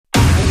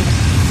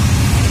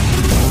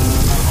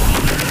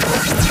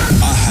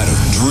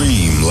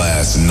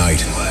last night.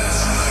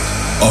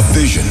 A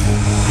vision.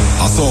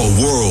 I saw a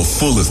world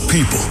full of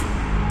people.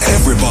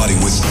 Everybody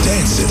was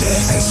dancing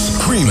and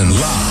screaming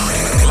loud.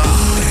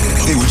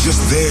 They were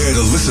just there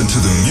to listen to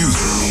the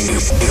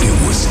music. It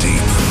was deep.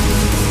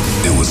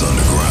 It was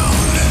underground.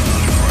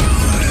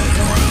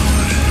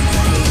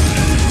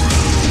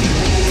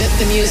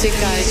 The music,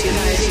 guys, you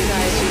guys.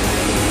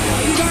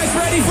 You guys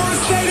ready for a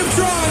state of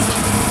trance?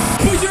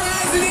 Put your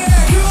hands in the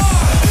air, come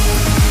on!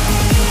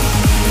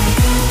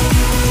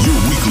 Your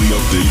weekly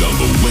update on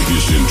the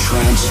latest in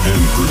trance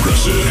and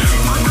progressive.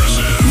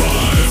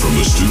 Live from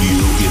the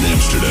studio in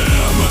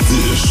Amsterdam,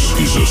 this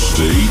is A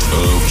State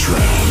of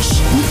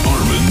Trance with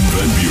Armin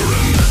van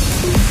Buuren.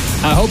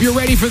 I hope you're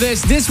ready for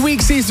this. This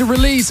week sees the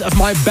release of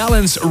my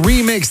Balance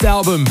remixed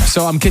album.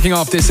 So I'm kicking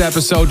off this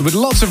episode with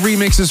lots of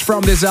remixes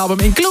from this album,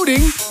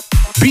 including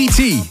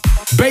BT,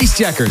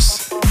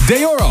 Bassjackers,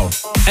 Deoro,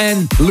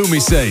 and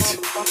Lumisate.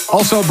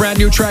 Also brand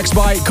new tracks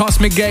by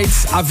Cosmic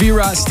Gates,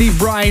 Avira, Steve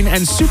Bryan,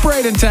 and Super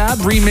 8 and Tab,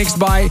 remixed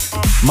by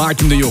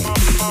Maarten de Jong.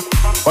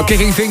 We're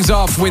kicking things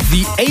off with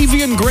the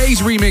Avian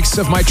Grace remix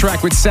of my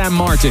track with Sam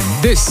Martin.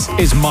 This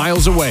is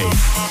Miles Away.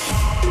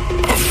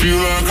 I feel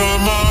like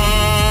I'm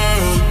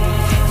miles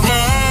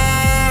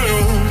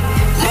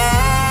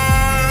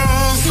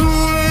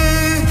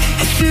away.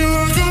 I feel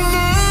like I'm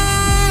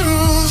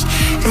miles.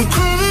 I'm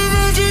coming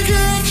back to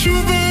get you,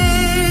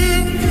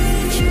 babe.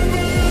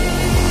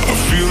 I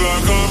feel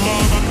like I'm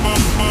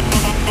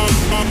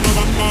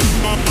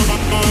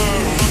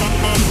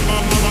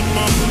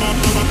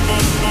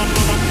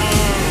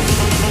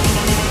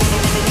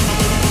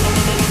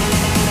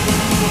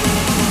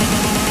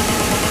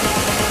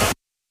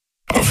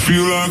I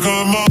feel like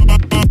I'm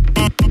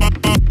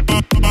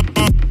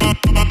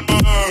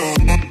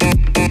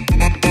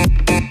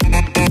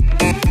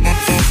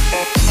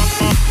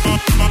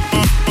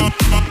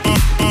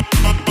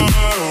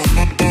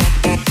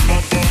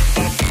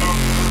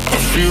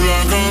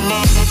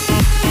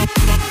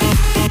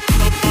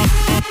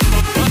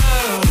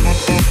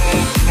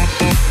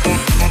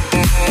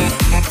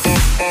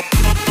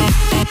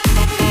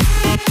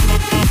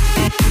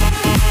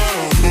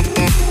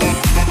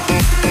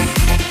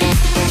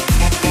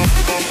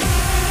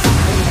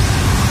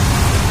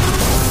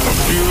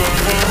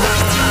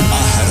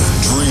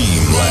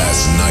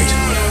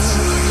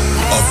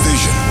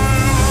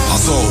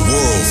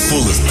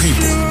full of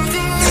people.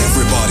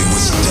 Everybody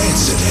was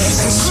dancing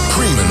and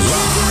screaming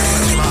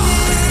loud.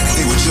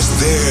 They were just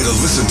there to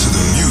listen to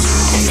the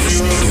music.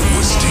 It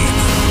was deep.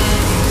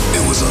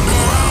 It was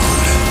underground.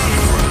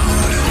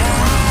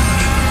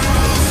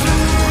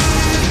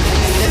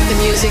 The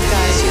music,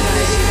 guys, you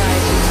guys.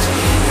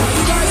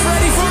 You guys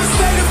ready for a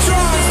state of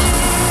trance?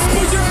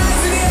 Put your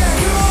hands in the air,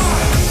 come on!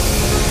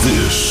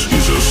 This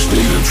is A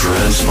State of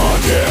Trance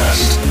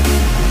podcast.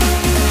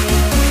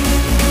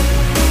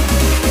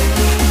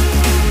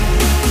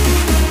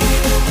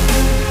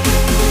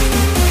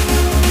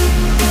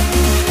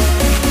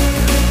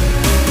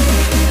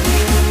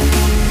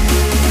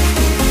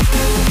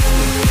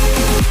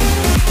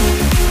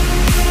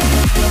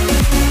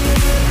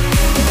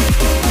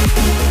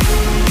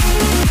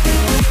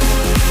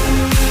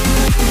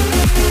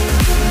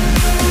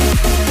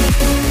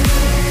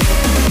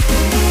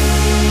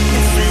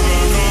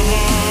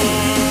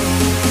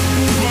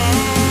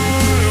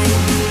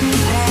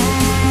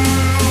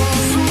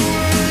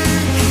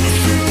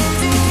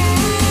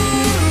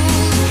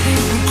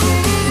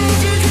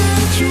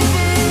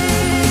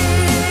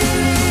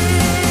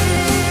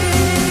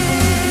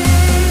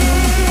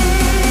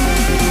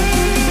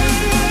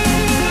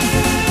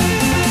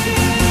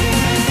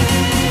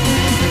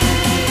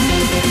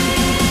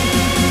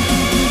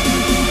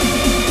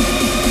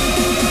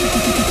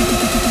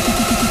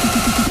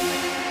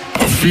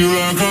 Feel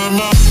like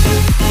I'm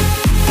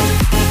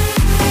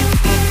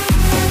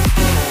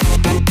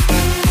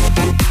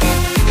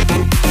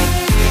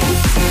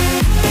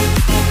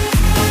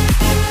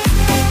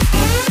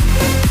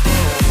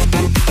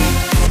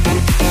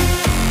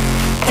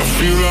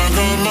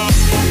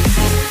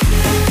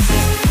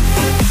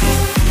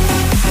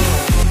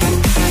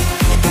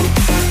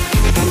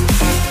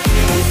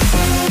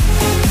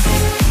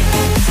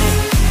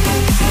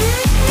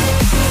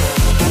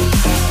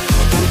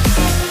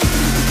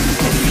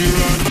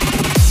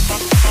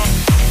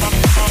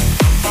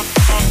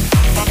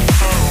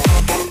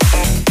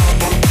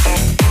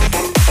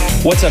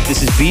What's up?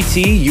 This is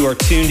BT. You are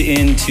tuned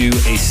in to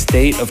A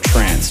State of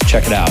Trance.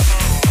 Check it out.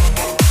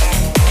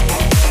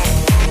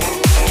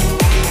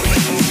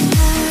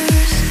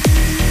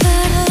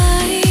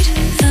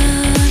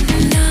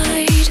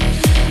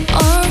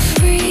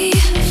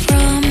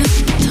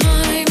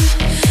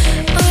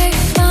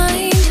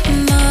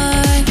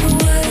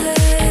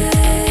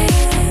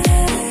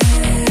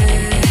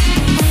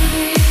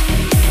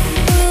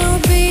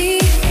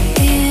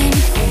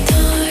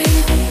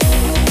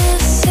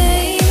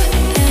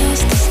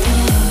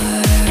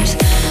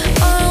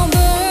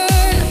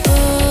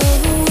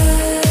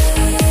 Away.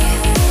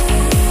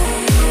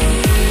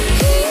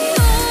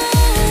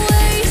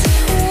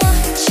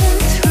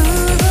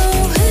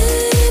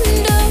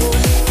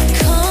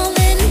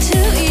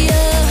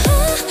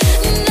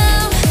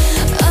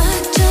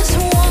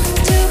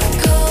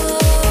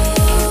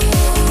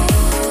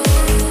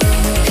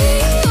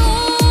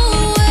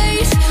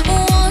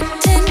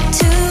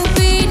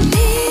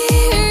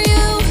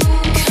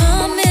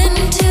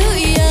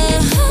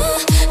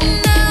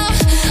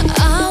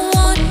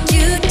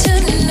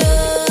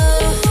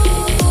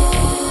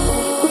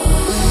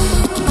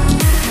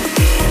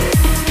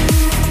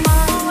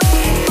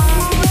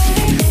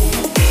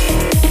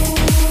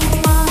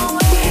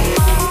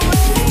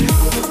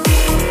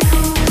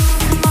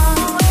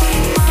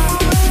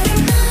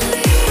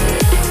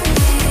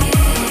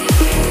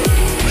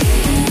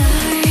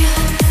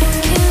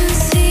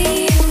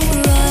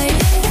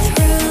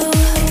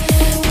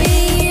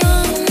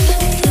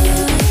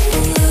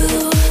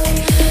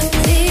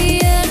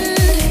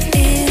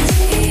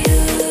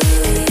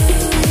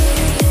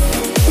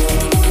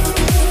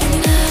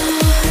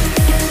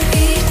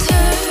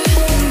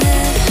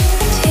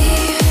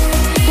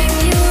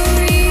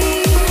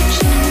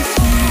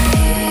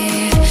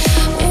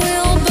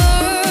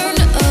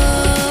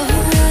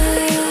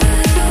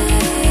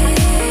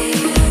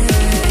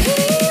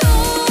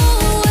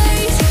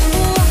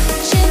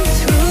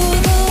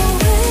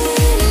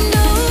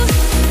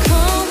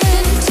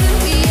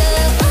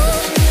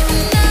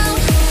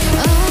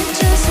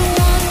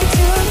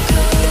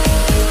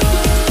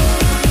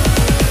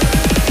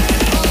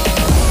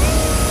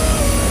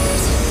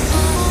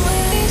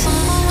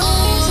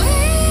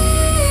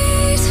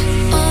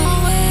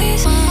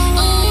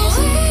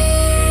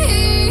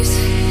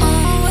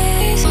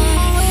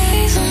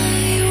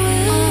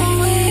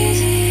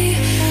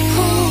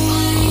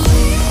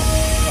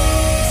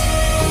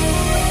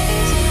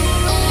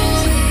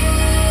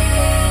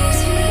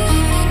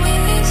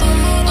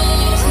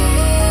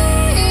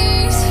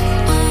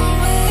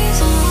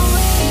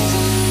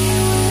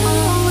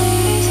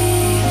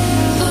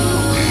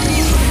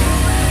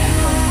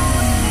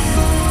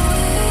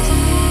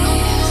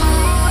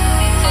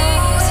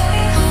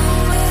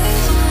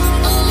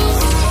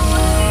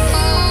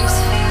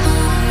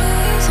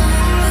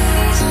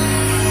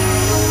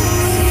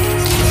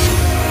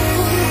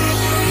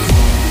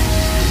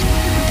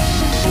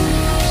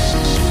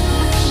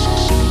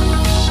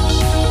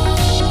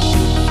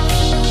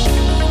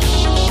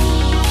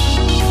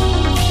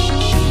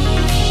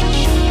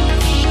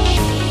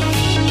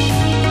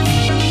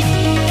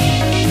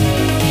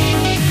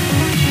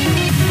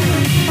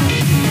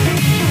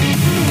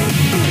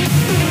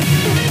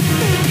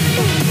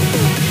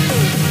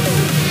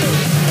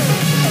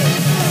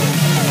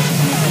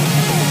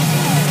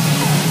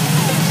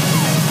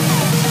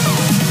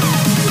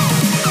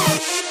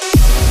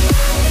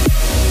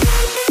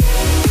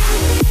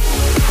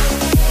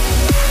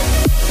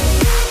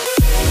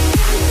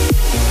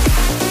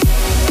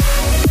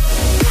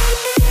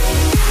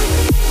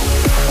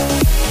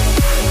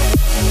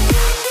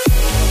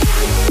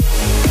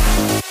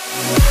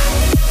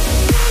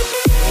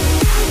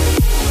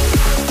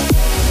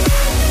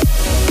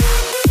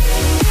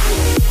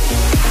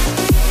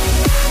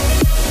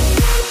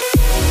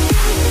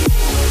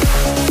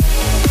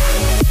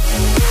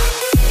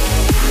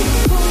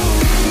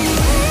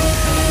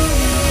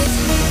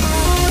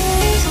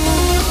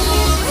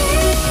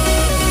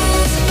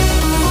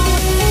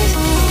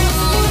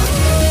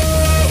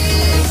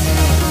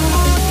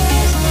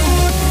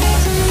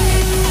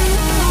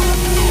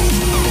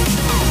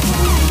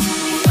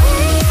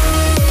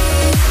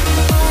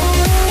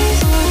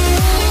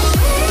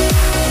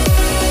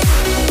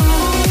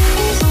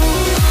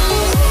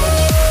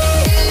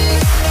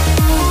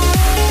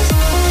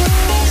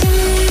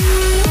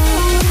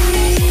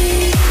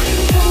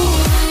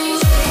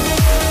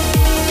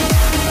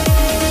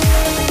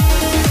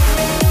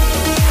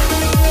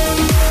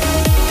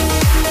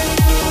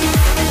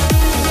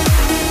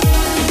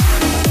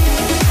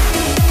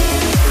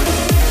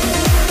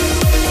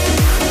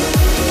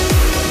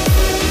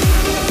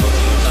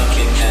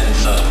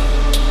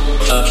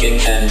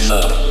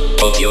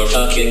 Put your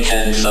fucking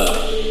hands up.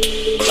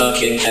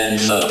 Fucking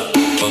hands up.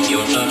 Put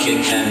your fucking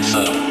hands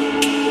up.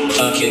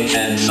 Fucking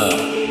hands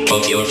up.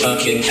 Put your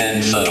fucking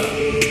hands up.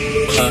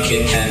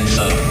 Fucking hands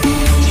up.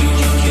 Put your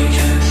fucking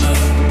hands up.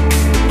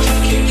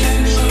 Fucking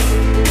hands up.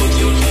 Put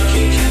your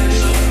fucking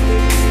hands up.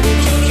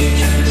 Fucking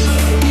hands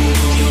up.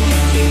 Put your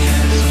fucking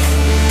hands up.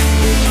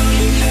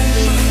 Fucking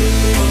hands up.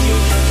 Put your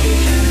fucking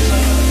hands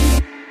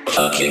up.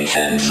 Fucking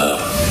hands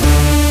up.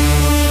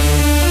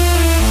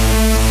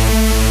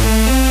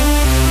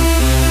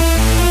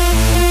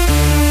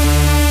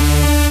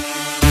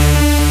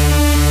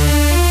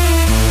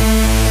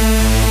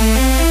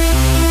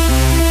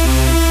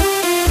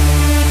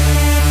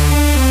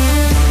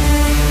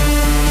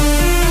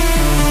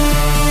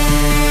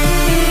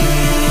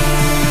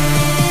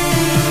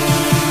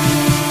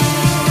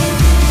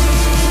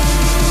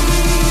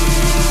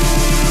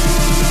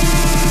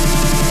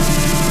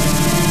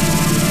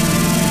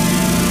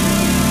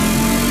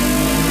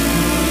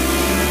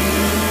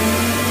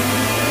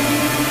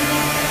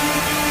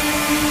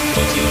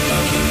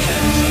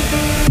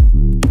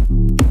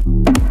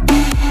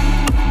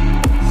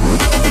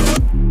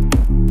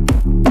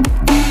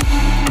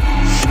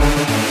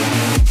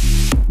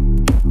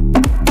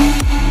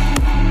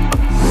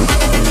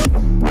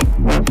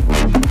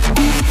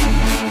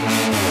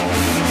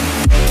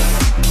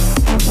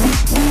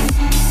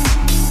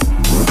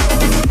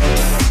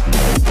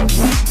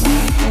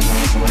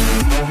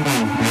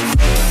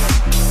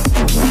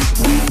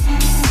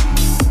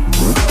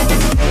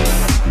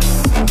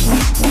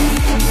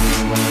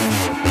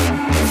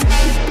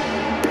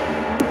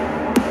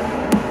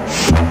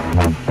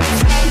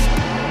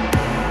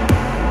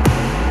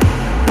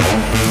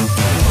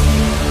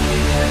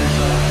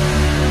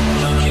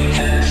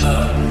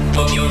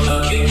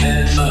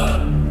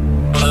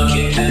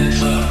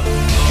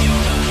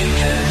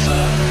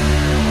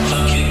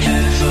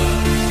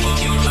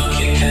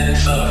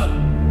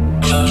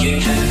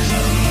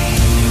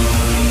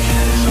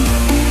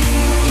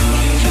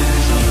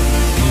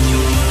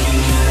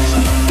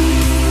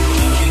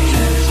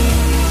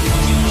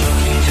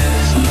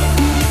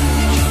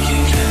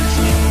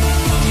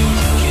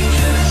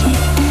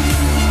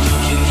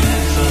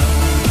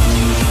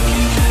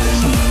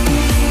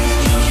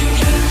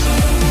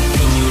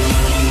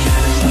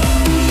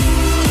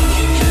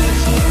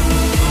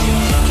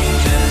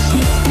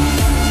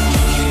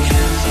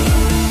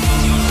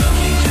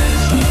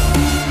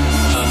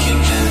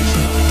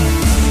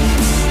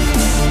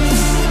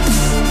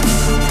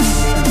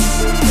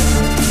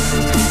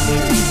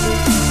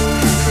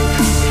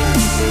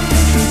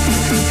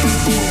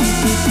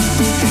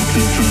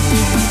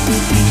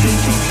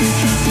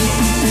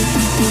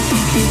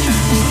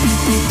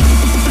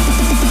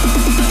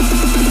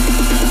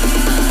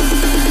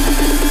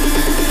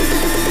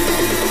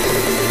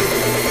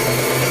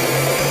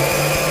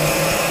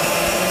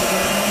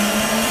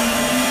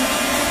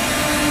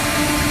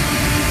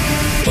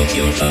 Put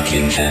your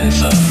fucking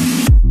hands up.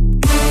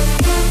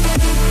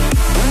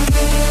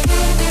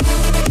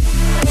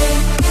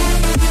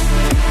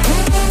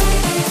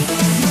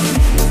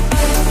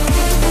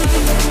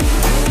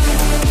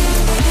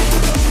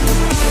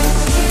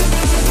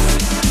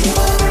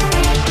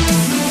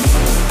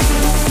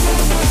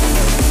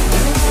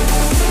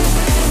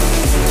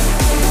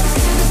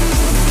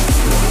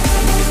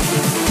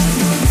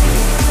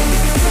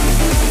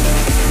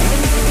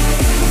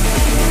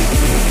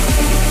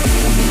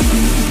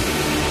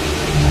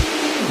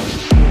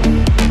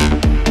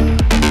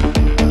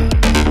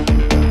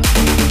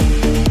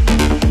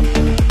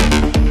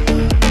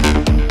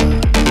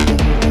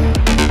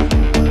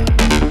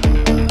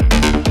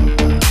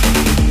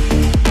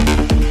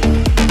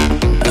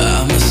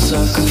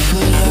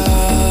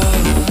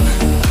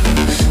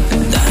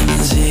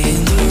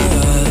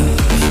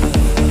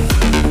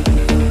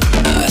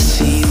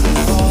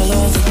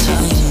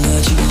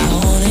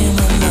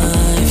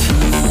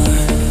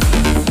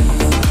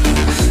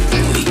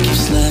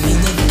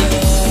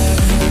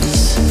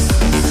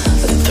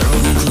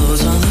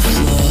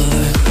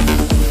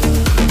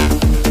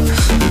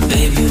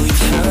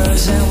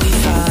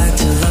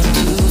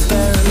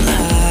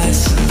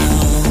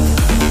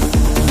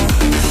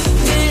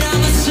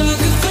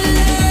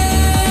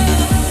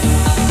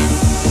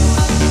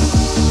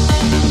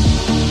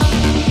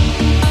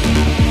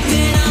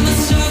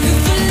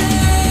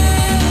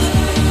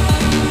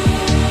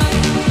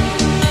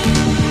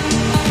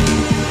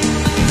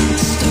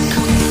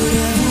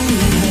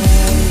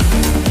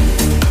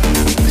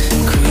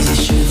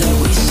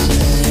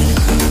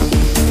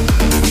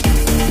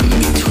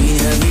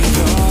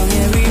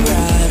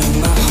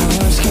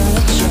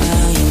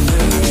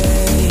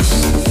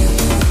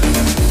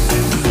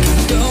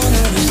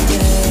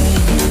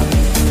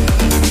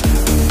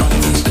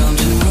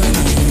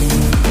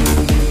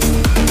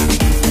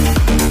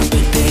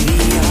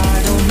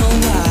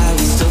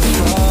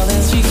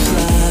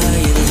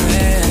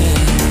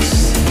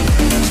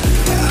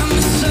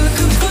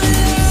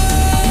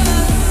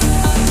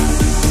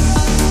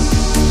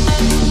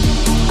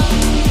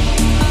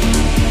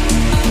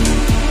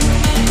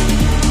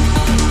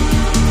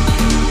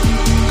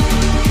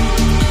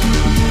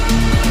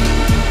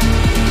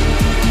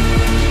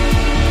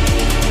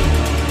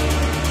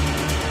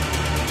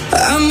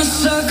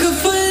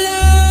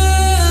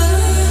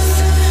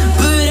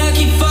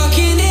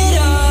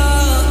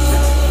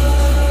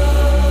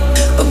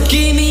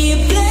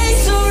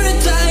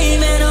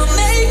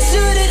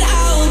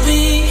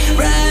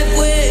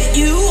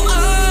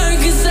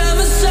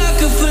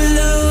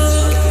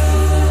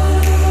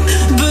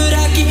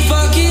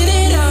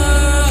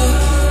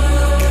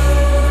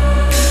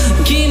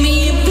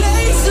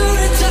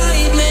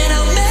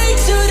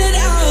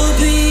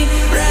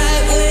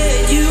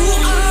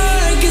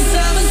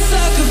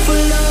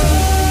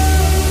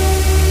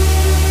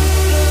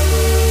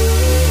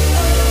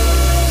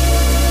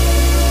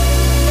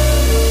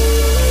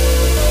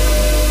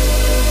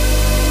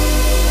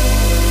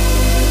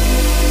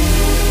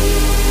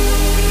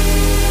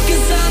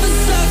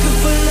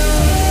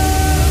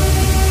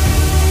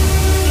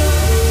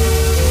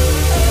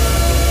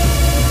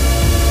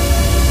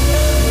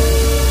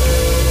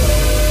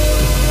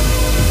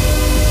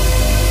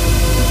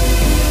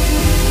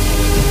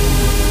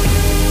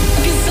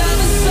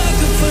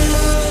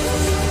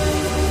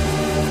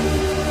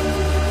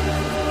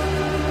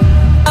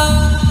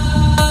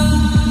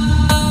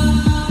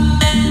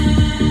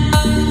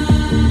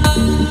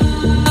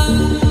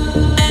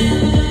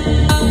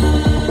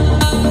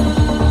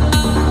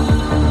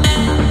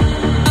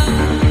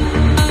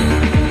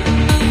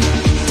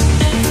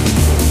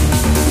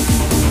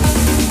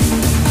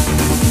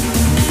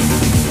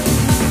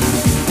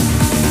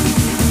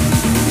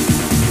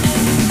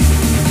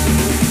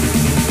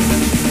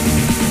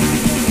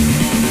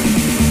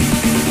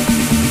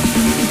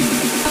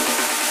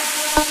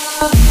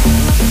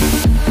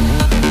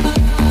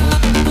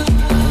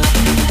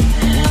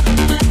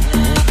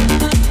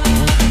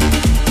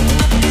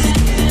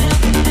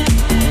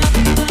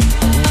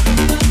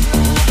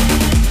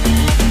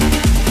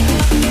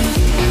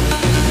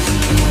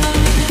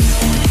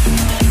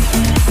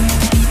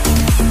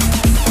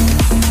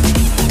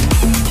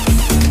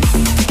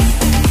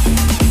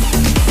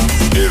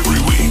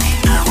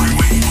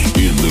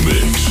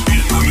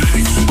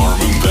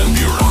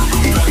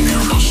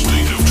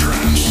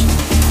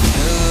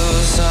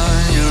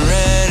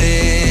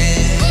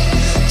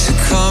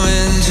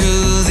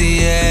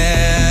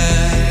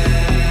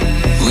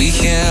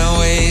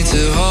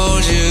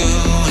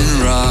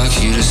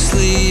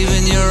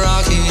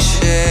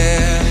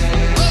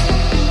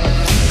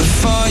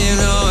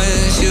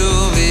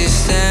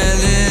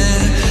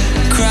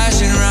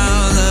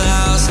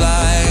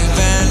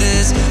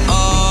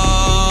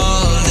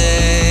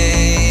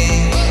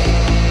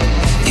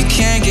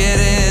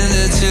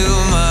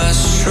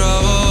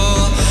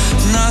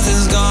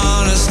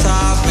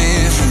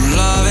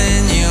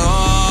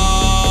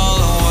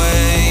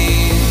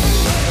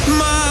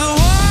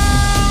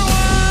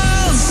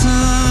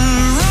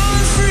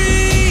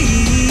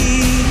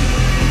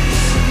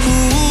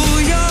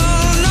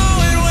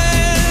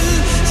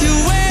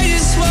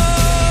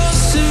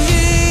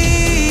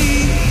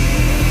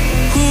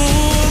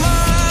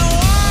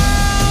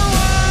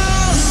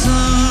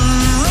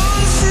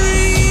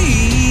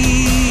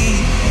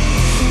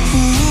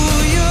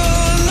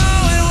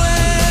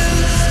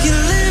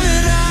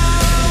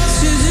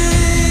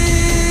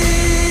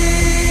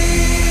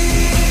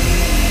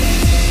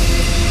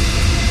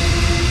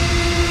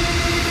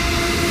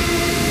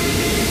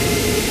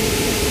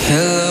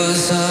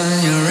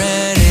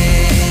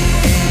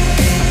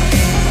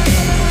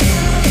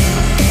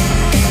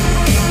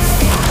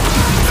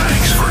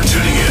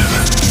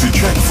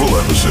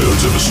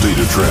 episodes of A State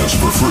of Trance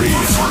for free.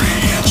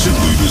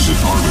 Simply visit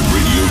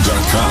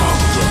ArminRadio.com.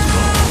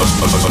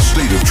 A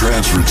State of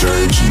Trance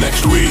returns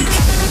next week.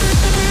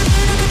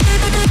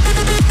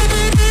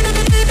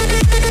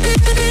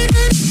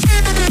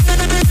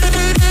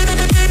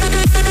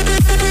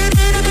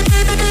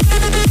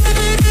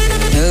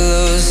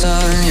 Hello,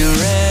 son, you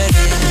ready?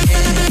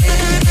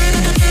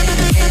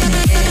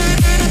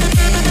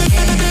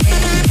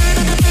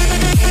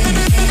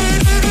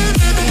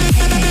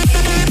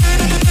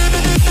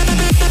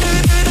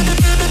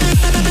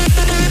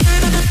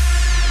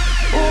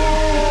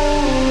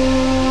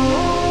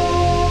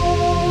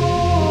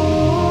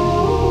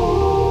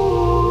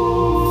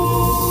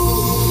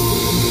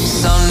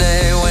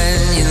 Someday when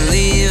you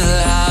leave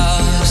the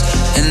house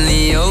and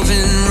the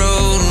open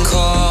road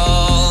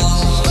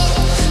calls,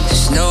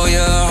 just know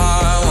your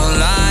heart won't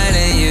lie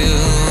to you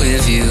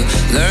if you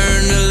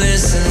learn to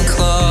listen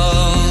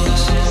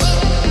close.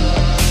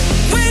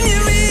 When you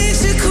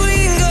meet your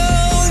queen,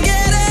 go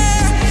get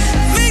her.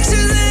 Make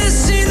sure that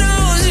she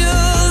knows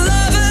you'll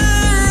love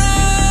her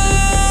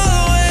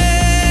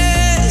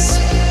always.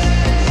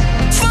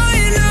 For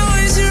you know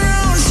it's your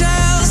own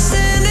child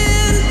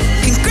standing,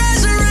 can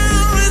crash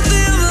around with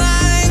them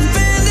like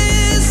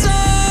bandits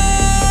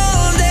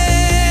all day.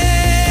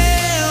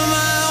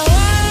 My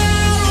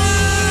wild,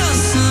 wild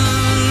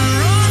son,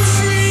 run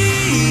free.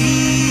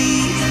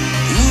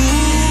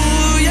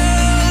 Ooh,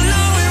 you'll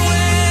know it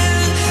when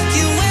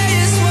you're where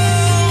you're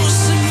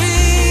supposed to be.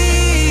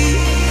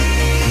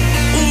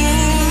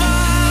 Ooh, my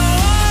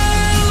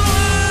wild,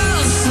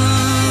 wild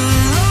son,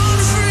 run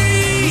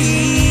free.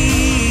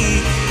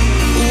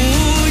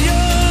 Ooh,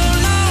 you'll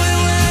know it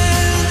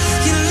when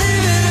you're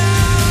living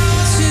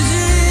out your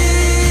dream.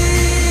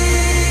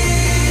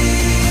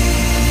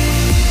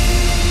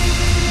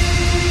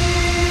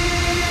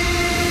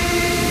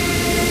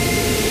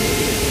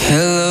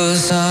 Hello,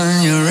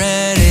 son, you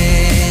ready?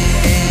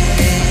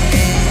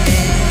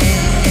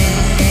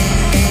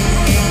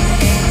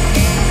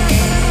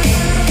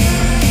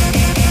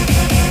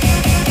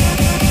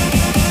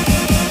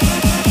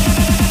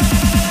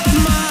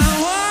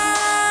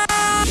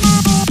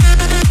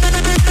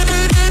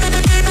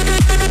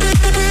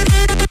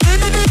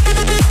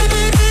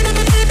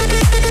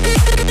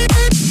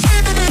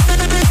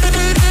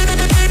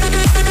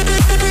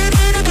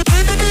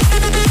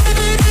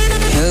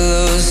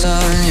 Hello,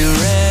 son, you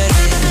ready?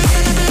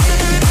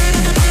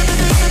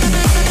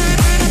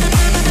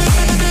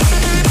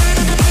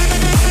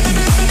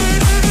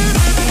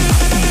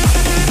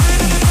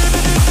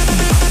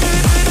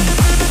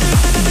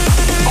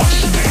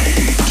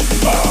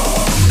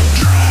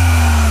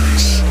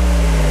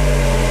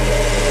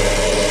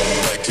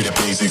 Back to the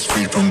basics,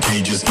 free from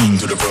cages,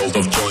 into the world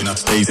of joy, not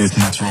stasis.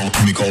 Natural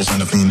chemicals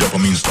and a clean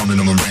dopamine storming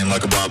on my brain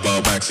like a wild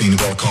vaccine.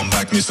 Welcome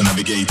back, Mr.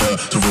 Navigator,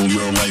 to rule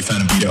your life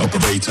and be the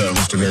operator.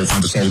 Lost the road,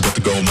 find the soul, get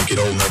the goal, make it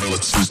all. Never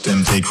let the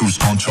system take cruise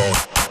control.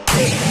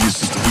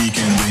 This is the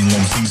weekend, rain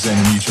long things and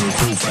meet your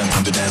cool friend.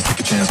 Time to dance,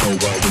 take a chance, go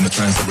wild in the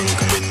trance. Everyone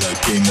can win a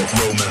game of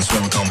romance.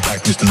 Welcome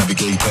back, Mr.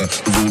 Navigator,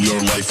 to rule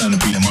your life and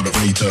be the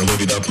moderator. Load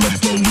it up, let it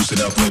flow, loose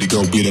it up, let it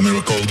go. Be the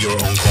miracle, your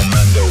own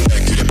commando.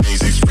 Back to the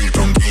basics, free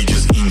from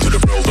cages, into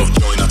the world of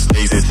joy, not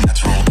stasis.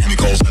 Natural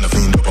chemicals and a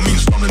clean dopamine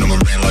storming on my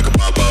brain like a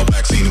wild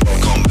vaccine.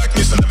 Welcome back,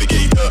 Mr.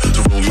 Navigator, to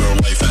rule your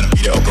life and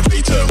be the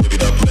operator. Live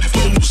it up, let it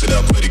flow, loose it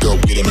up, let it go.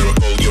 Be the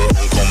miracle, your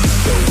own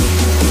commando.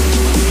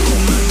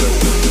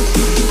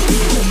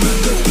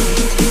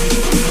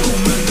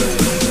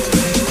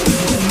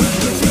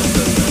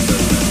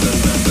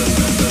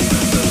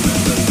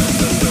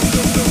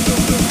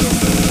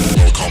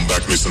 Welcome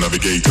back, Mr.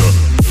 Navigator.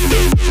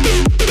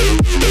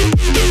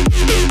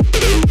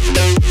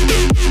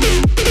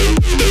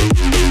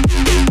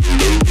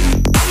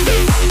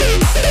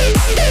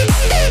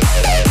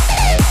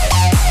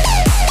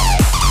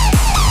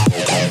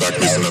 Welcome back,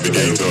 Mr.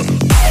 Navigator.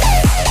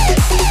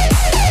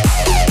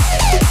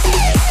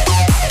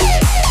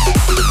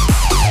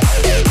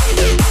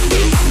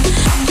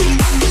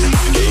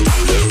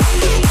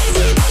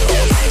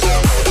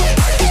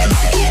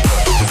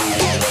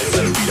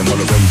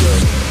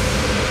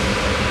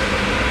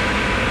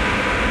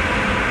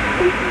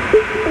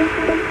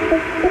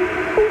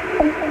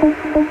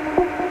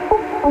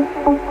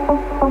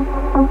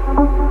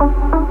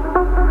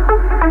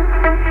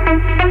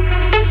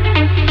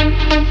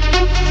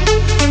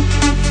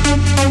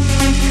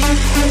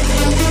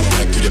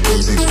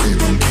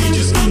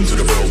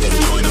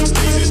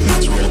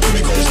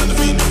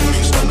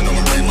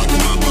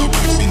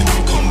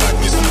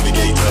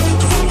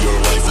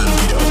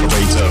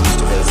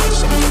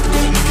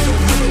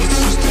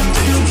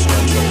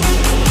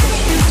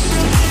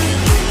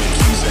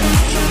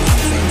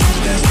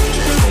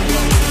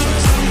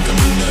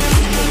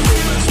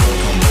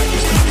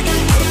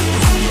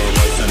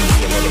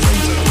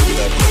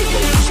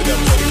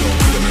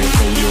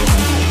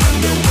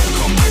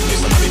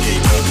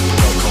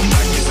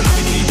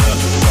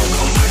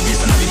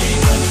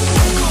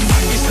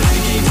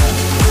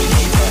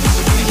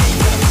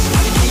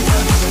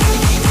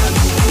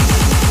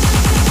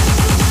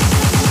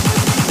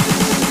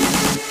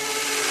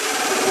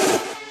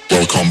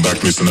 Welcome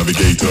back, Mr.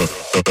 Navigator.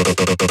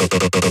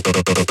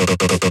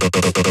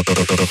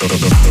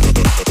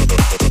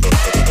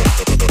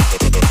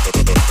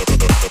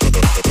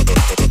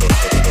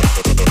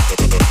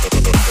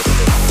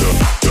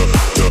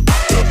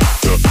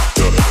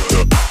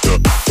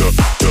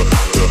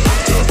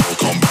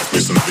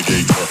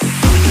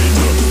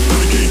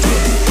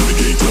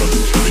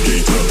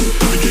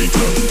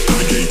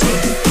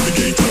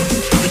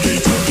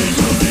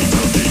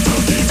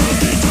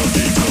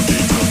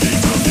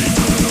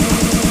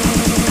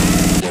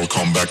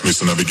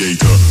 Mr.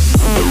 Navigator.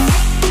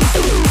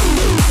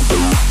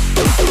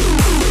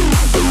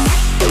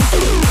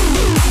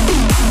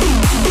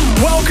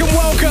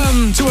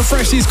 Welcome to a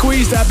freshly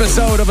squeezed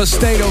episode of A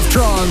State of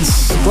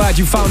Trance. Glad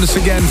you found us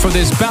again for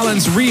this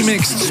Balance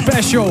Remix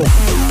special.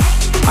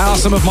 I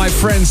asked some of my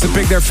friends to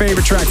pick their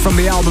favorite track from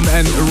the album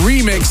and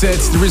remix it.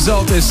 The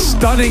result is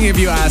stunning if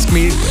you ask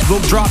me. It will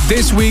drop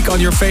this week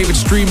on your favorite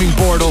streaming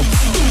portal.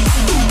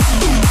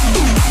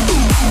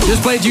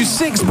 Just played you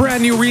 6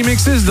 brand new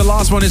remixes. The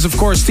last one is, of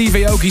course, Steve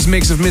Aoki's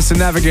mix of Mr.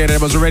 Navigator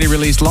that was already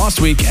released last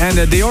week. And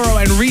Deoro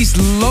and Reese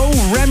Low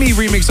Remy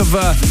remix of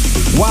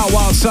Wild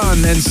Wild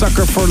Sun and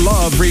Sucker for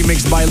Love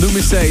remixed by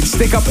Lumisade.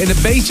 Stick Up in the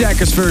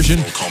Bassjackers version.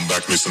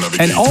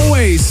 And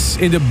Always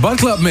in the Bud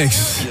Club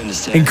mix.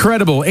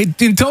 Incredible. In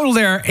total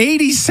there are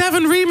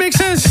 87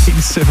 remixes.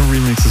 87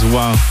 remixes,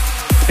 wow.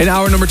 In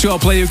hour number 2, I'll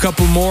play you a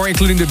couple more,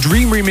 including the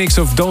Dream remix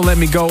of Don't Let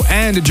Me Go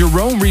and the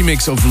Jerome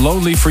remix of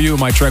Lonely For You,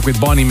 my track with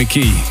Bonnie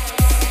McKee.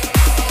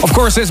 Of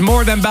course, there's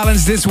more than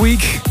balance this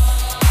week.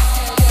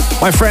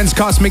 My friends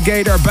Cosmic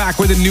Gate are back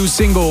with a new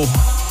single,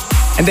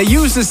 and they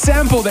used a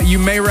sample that you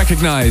may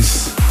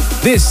recognize.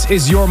 This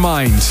is Your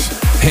Mind.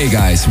 Hey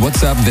guys,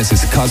 what's up? This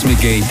is Cosmic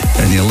Gate,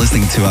 and you're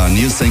listening to our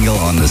new single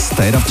on The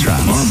State of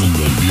Trance. Armin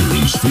van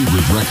Buuren's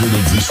favorite record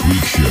of this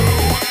week's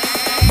show.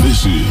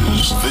 This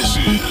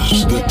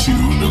is the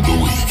tune of the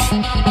week.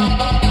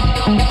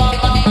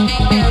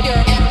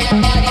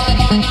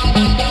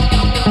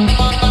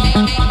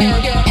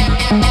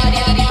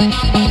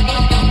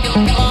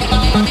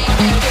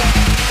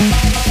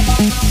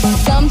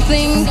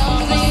 Something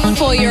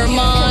for your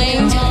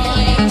mind.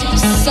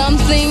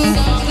 Something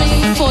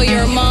for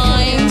your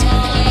mind.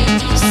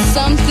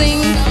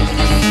 Something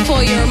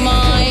for your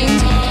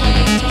mind.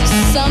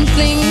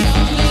 Something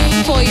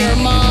for your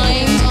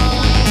mind.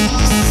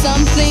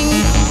 Something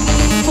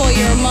for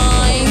your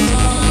mind.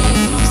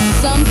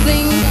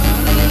 Something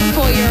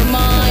for your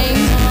mind.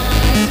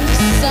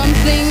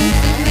 Something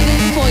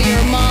for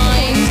your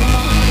mind,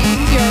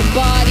 your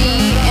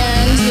body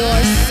and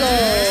your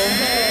soul.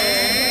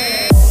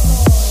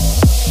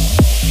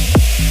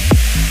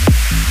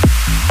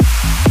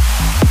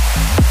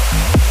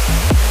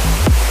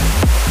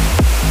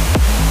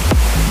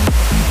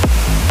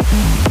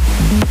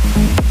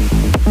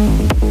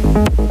 Something.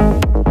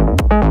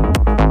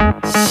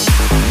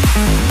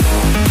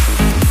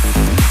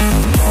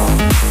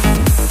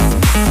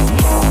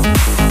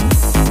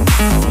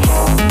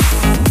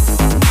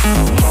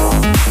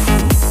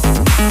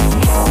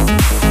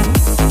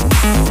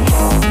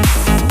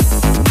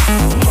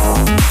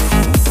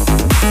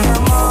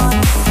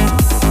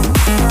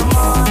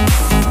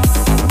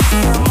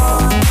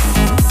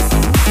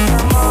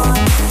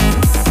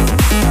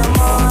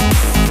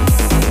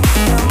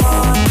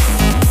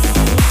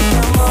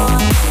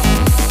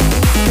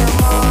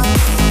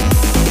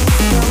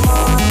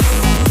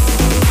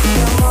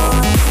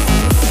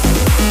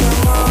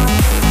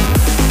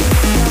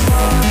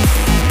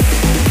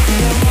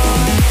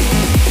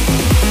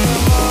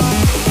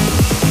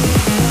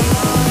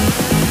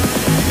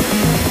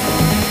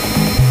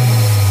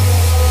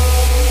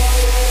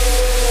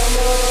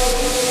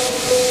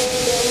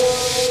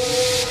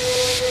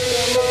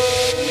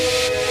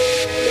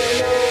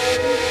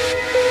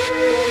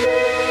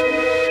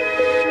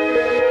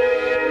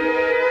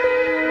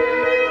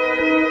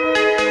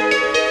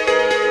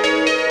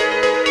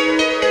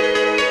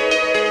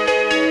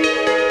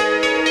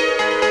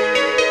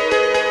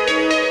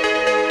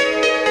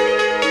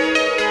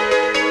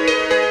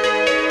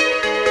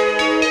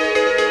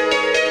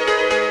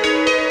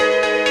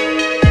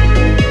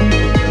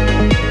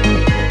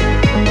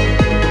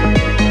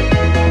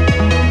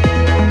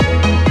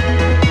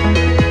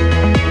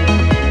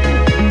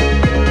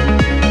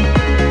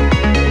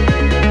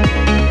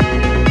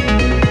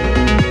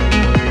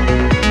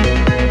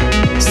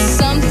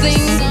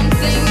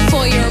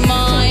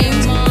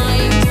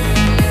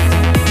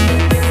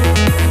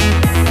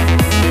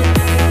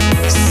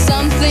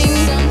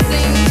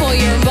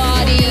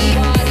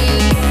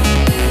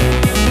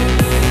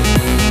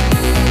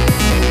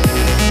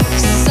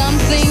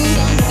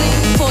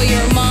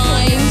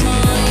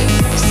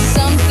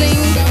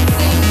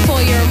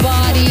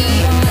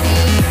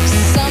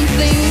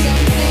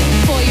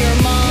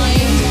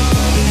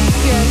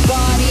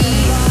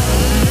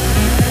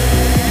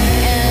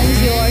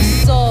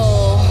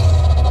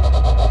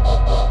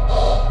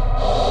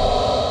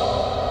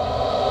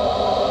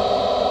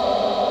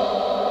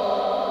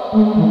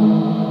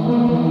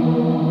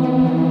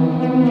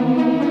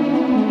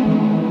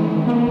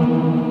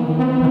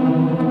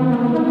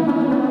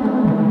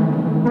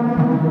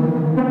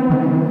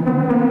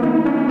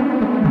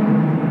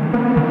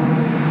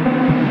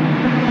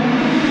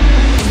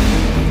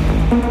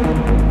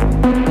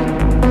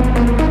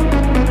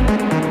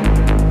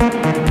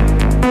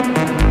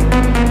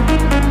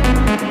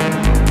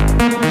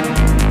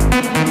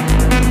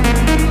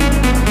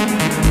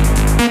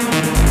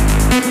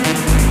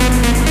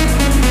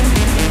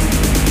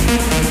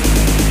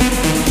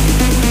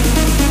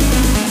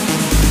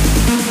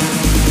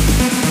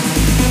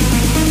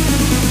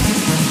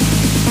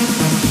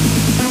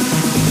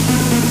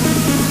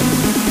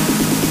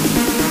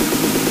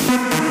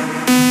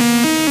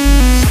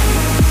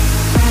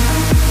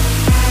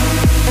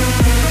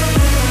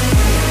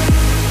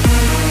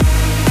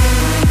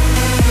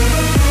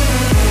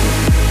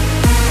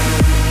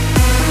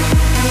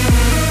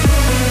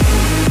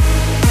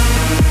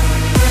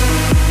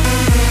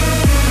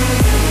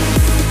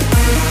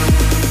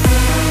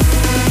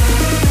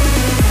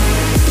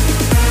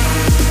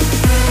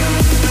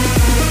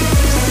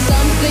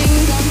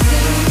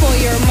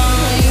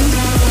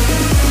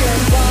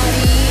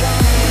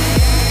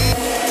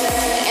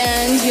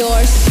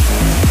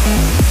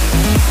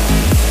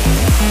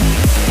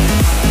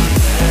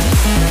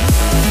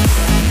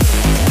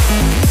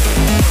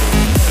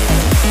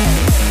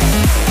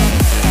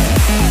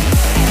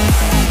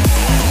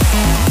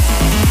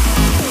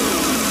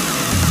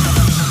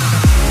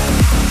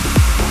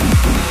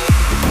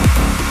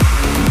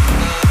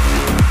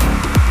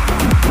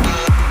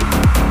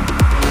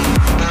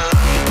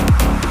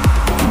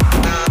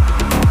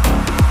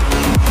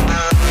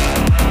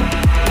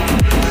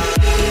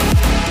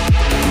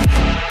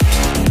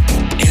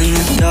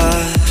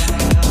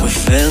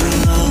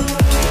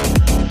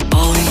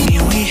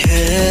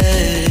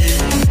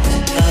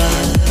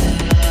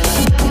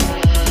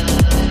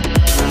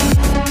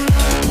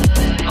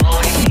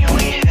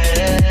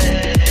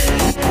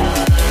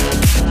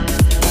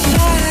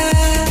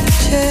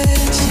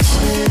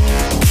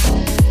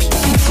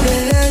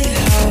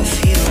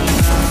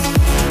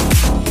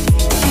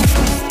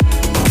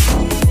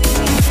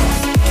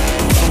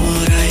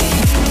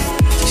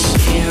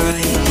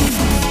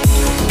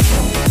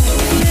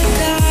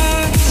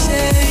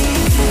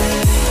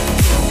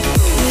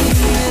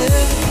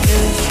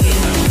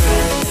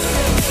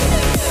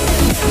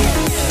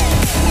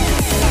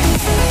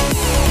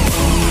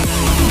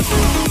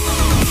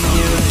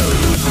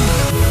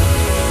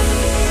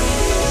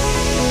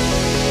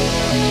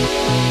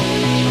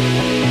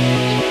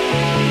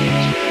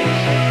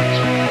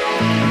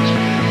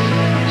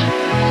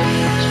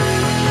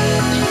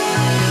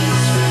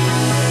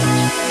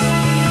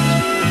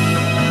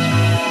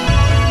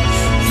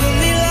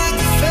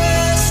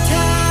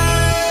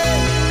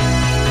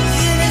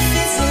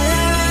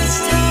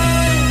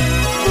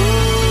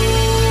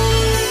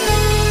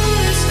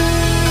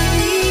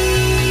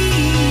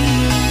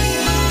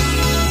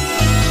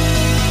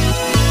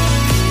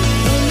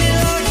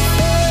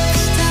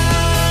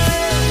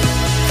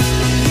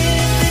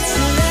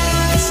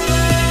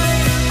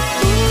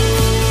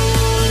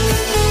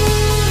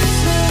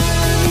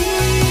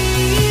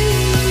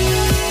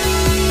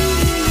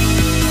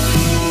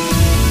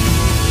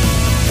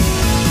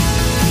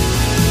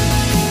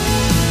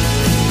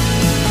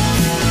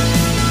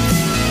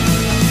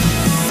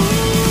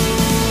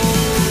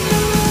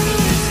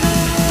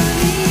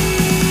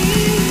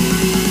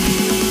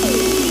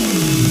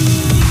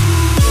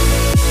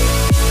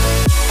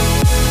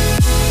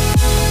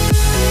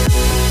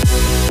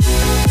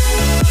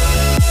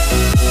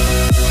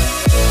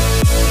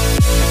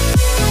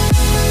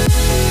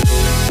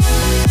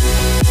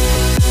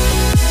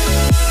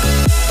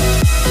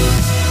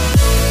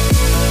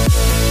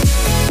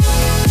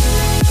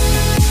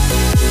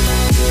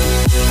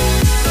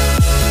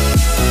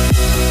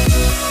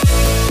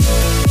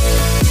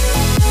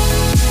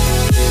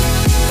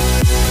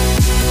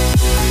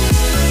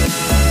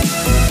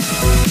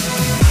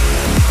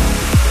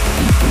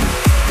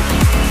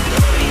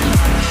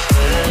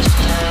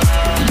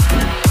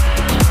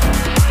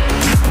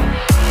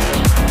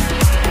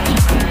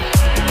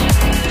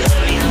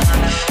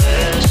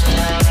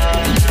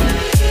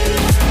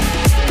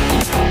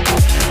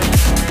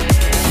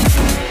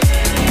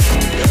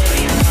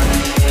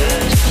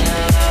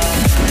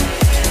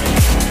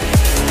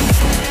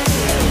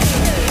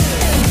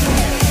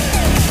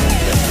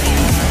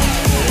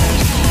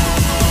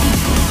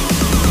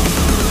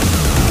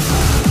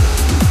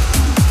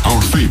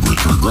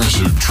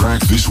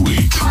 track this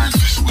week.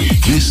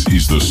 This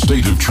is the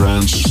State of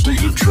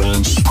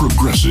Trance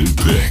Progressive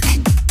Pick.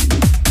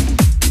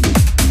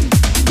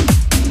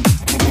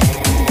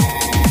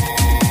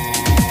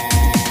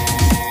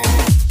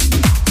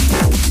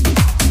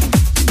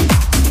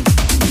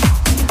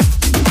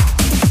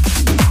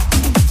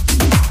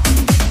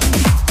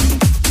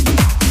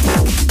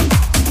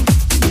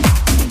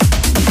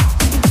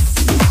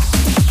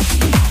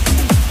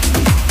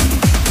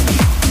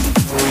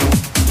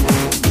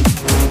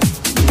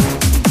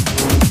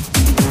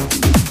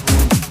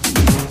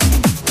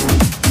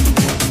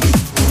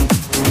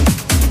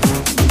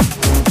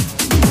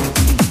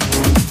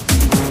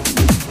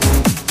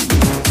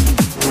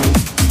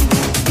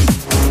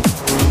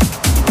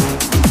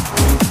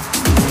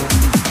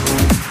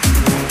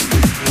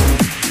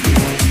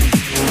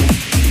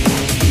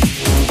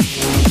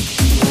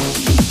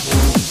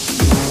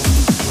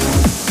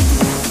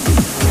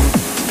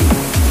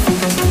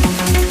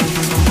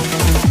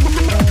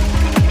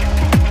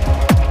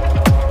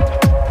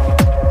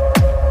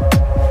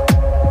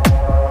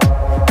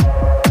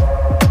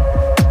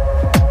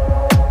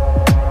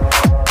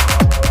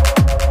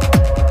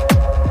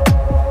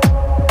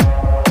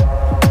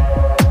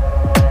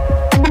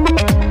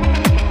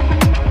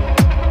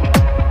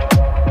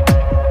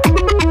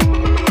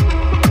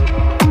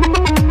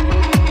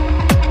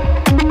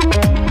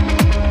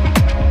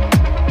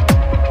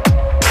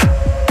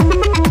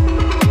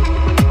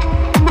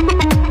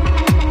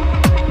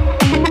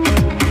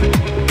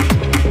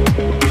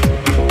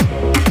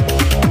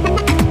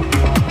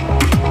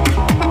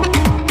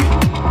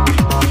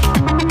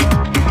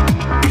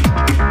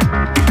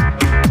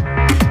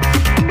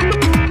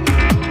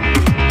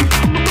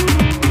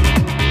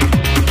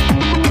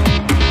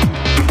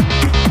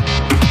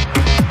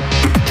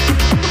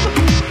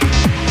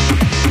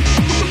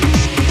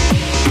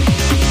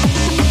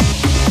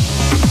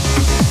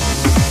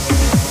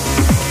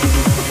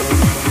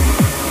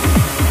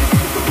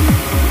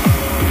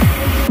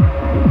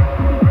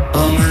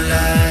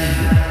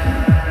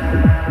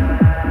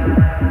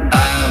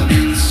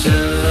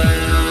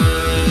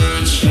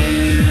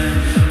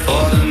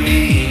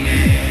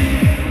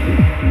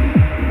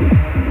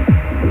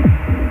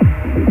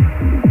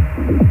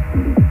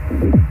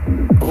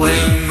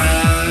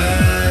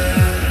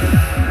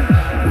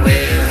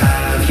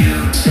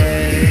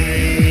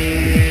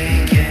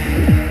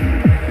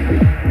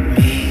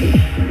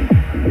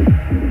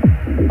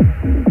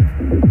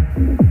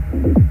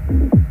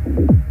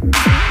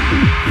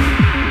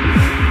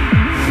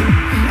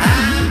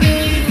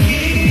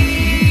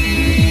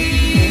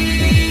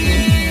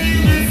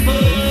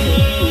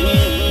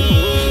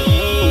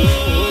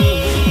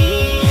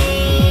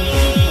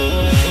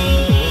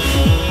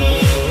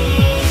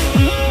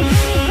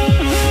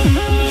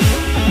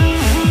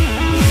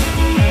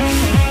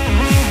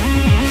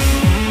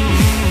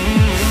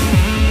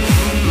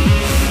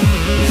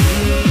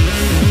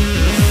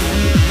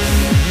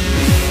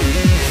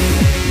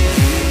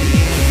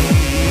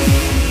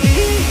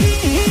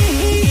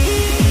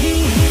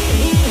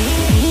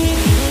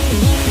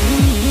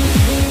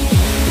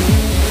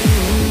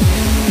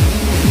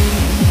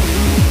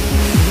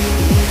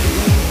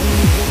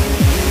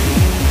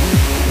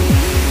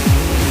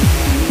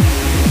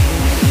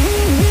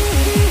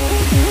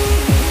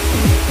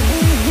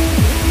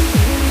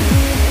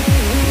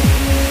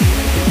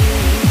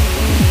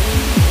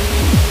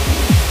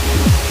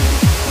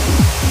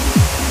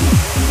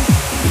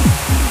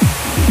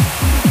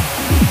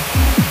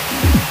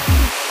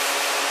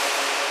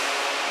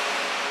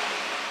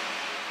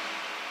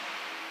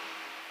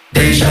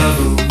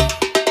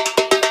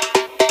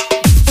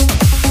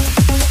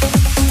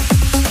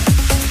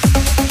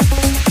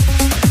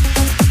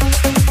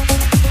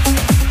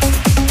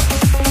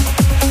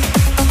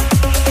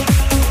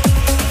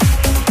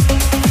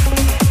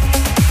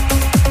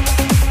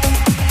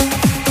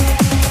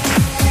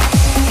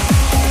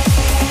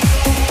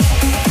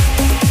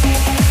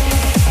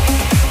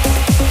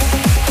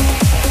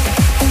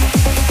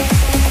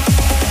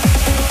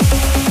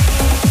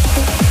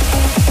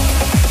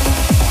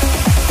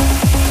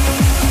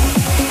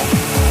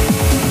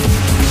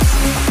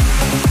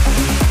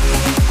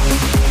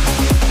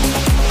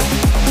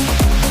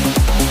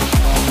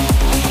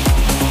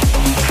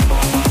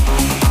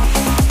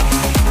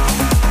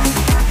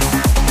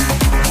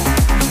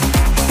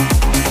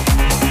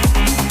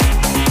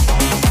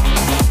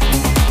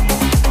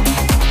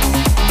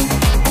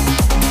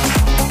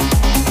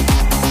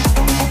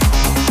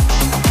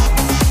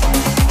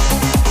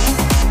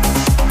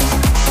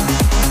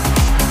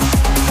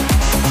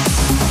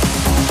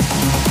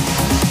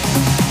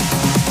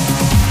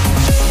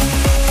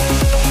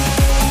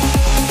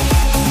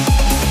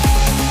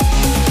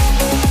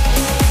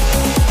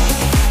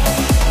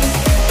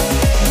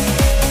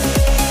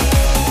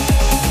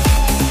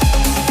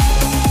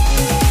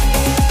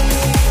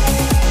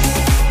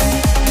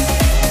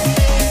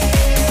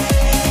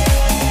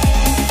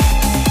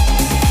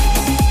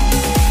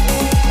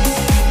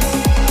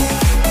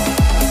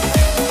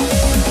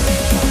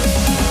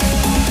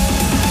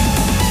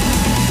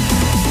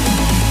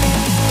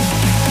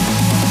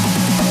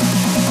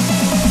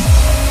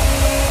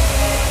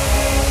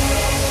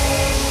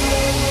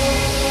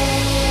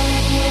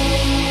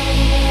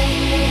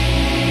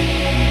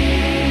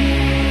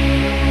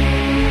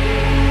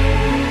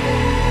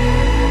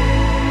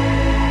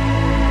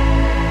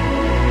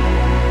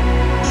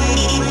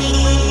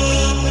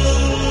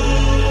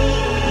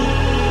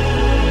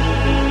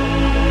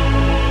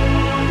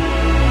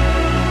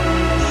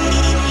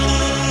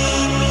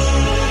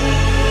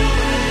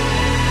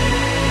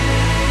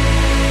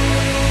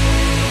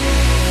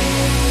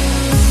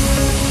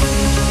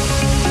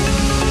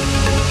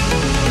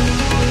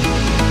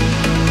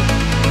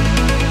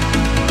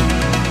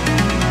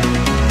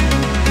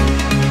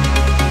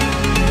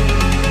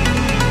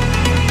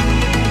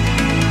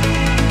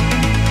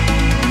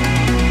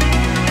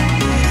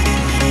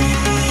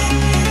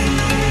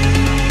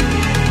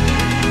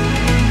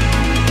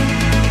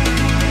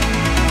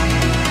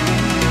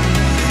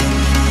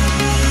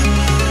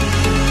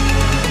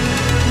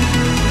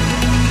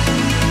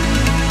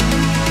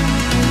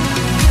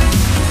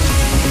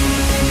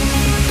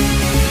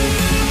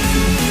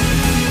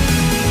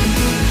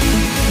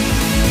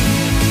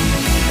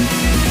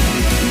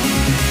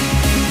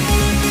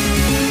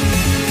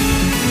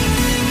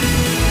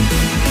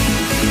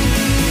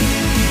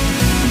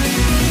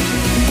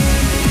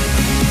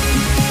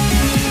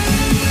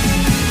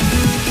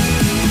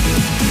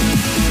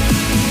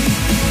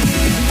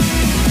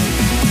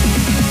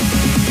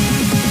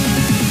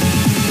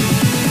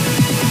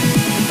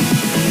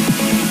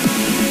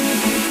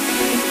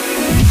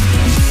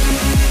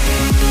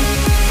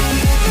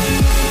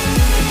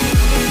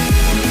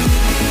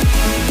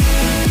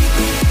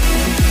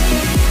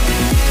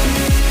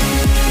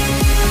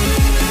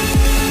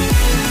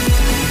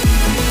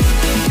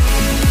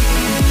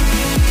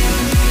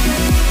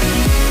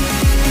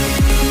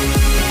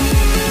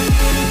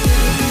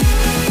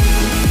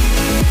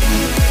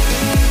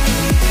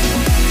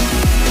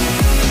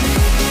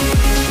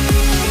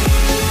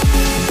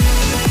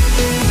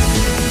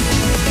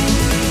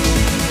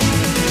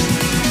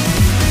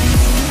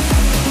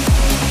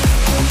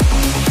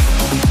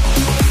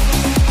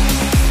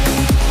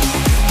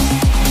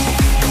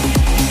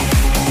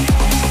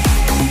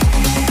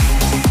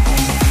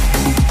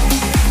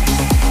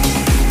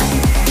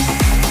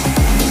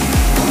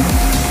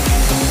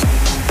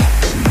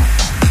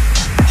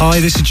 Hi,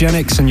 this is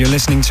Genix, and you're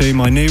listening to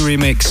my new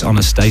remix on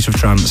A State of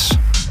Trance.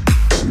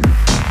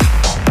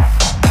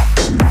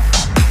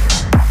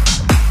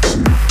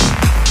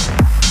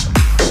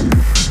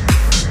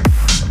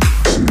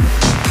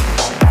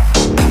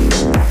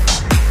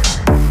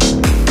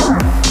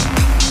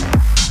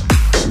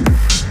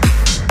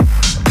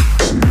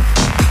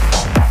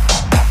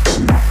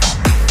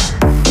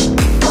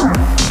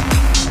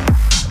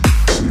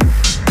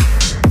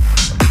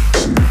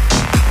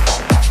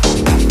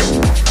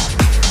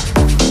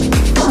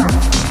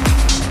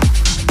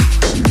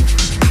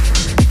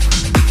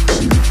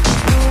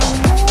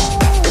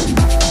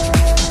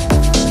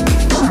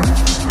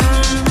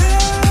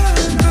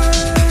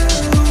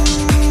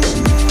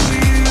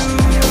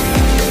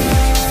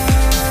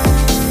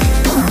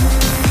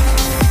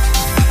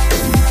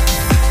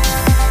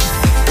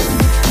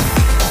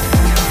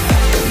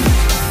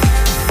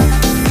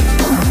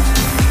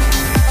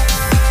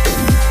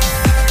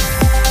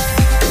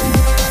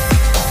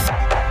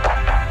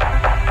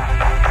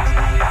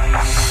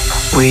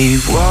 We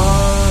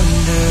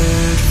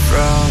wandered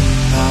from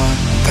our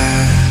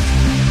path.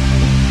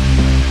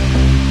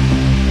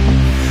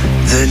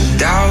 The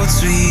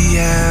doubts we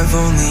have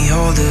only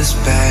hold us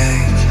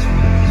back.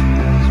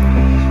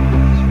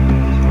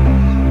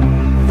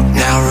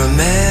 Now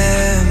remember.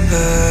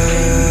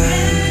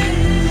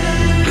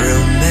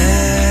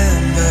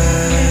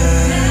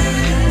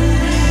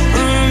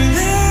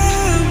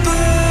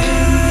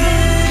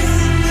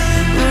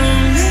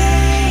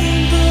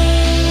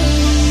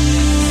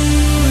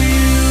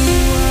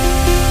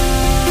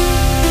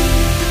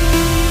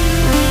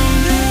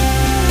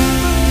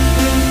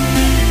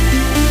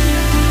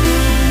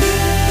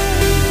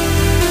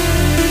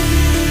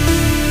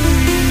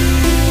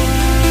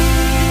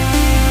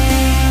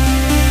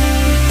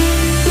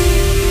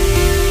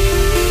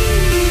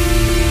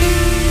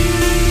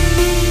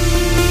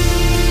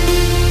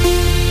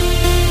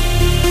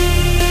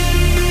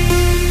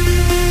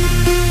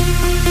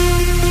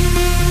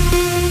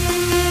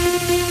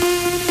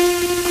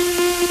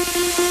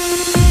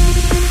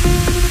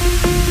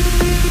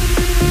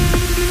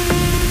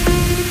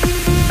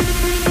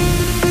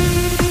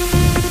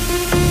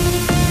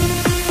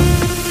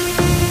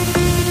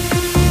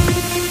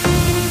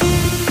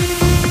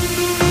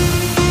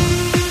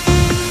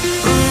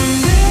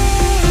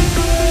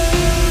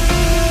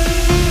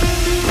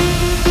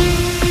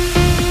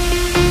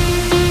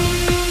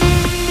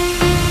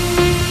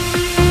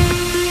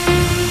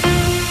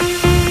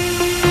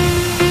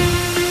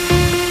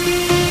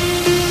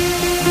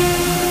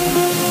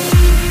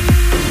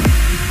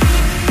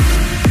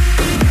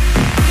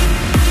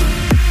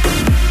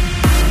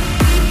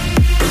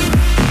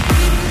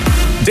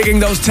 Digging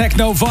those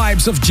techno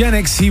vibes of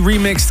Genix, he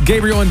remixed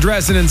Gabriel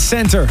Andresen and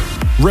Center,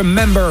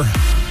 Remember.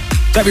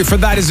 Debut for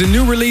that is a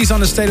new release on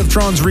the State of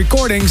Trance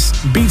recordings,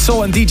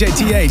 Beatsole and DJ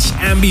TH,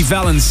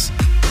 Ambivalence.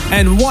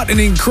 And what an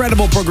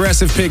incredible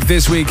progressive pick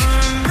this week.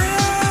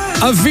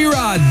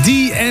 Avira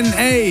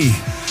DNA.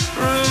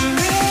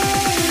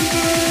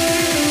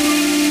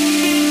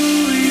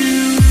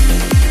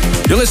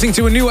 You're listening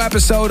to a new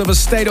episode of A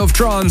State of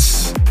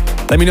Trance.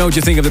 Let me know what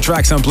you think of the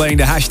tracks I'm playing,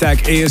 the hashtag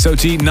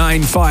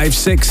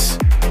ASOT956.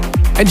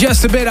 And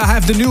just a bit, I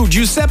have the new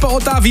Giuseppe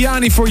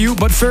Ottaviani for you.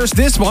 But first,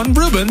 this one.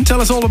 Ruben,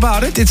 tell us all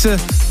about it. It's a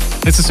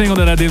single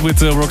that I did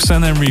with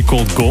Roxanne Emery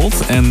called Gold.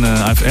 And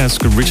I've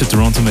asked Richard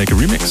Theron to make a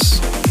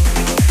remix.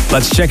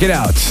 Let's check it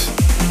out.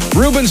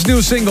 Ruben's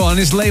new single on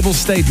his label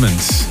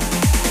Statements.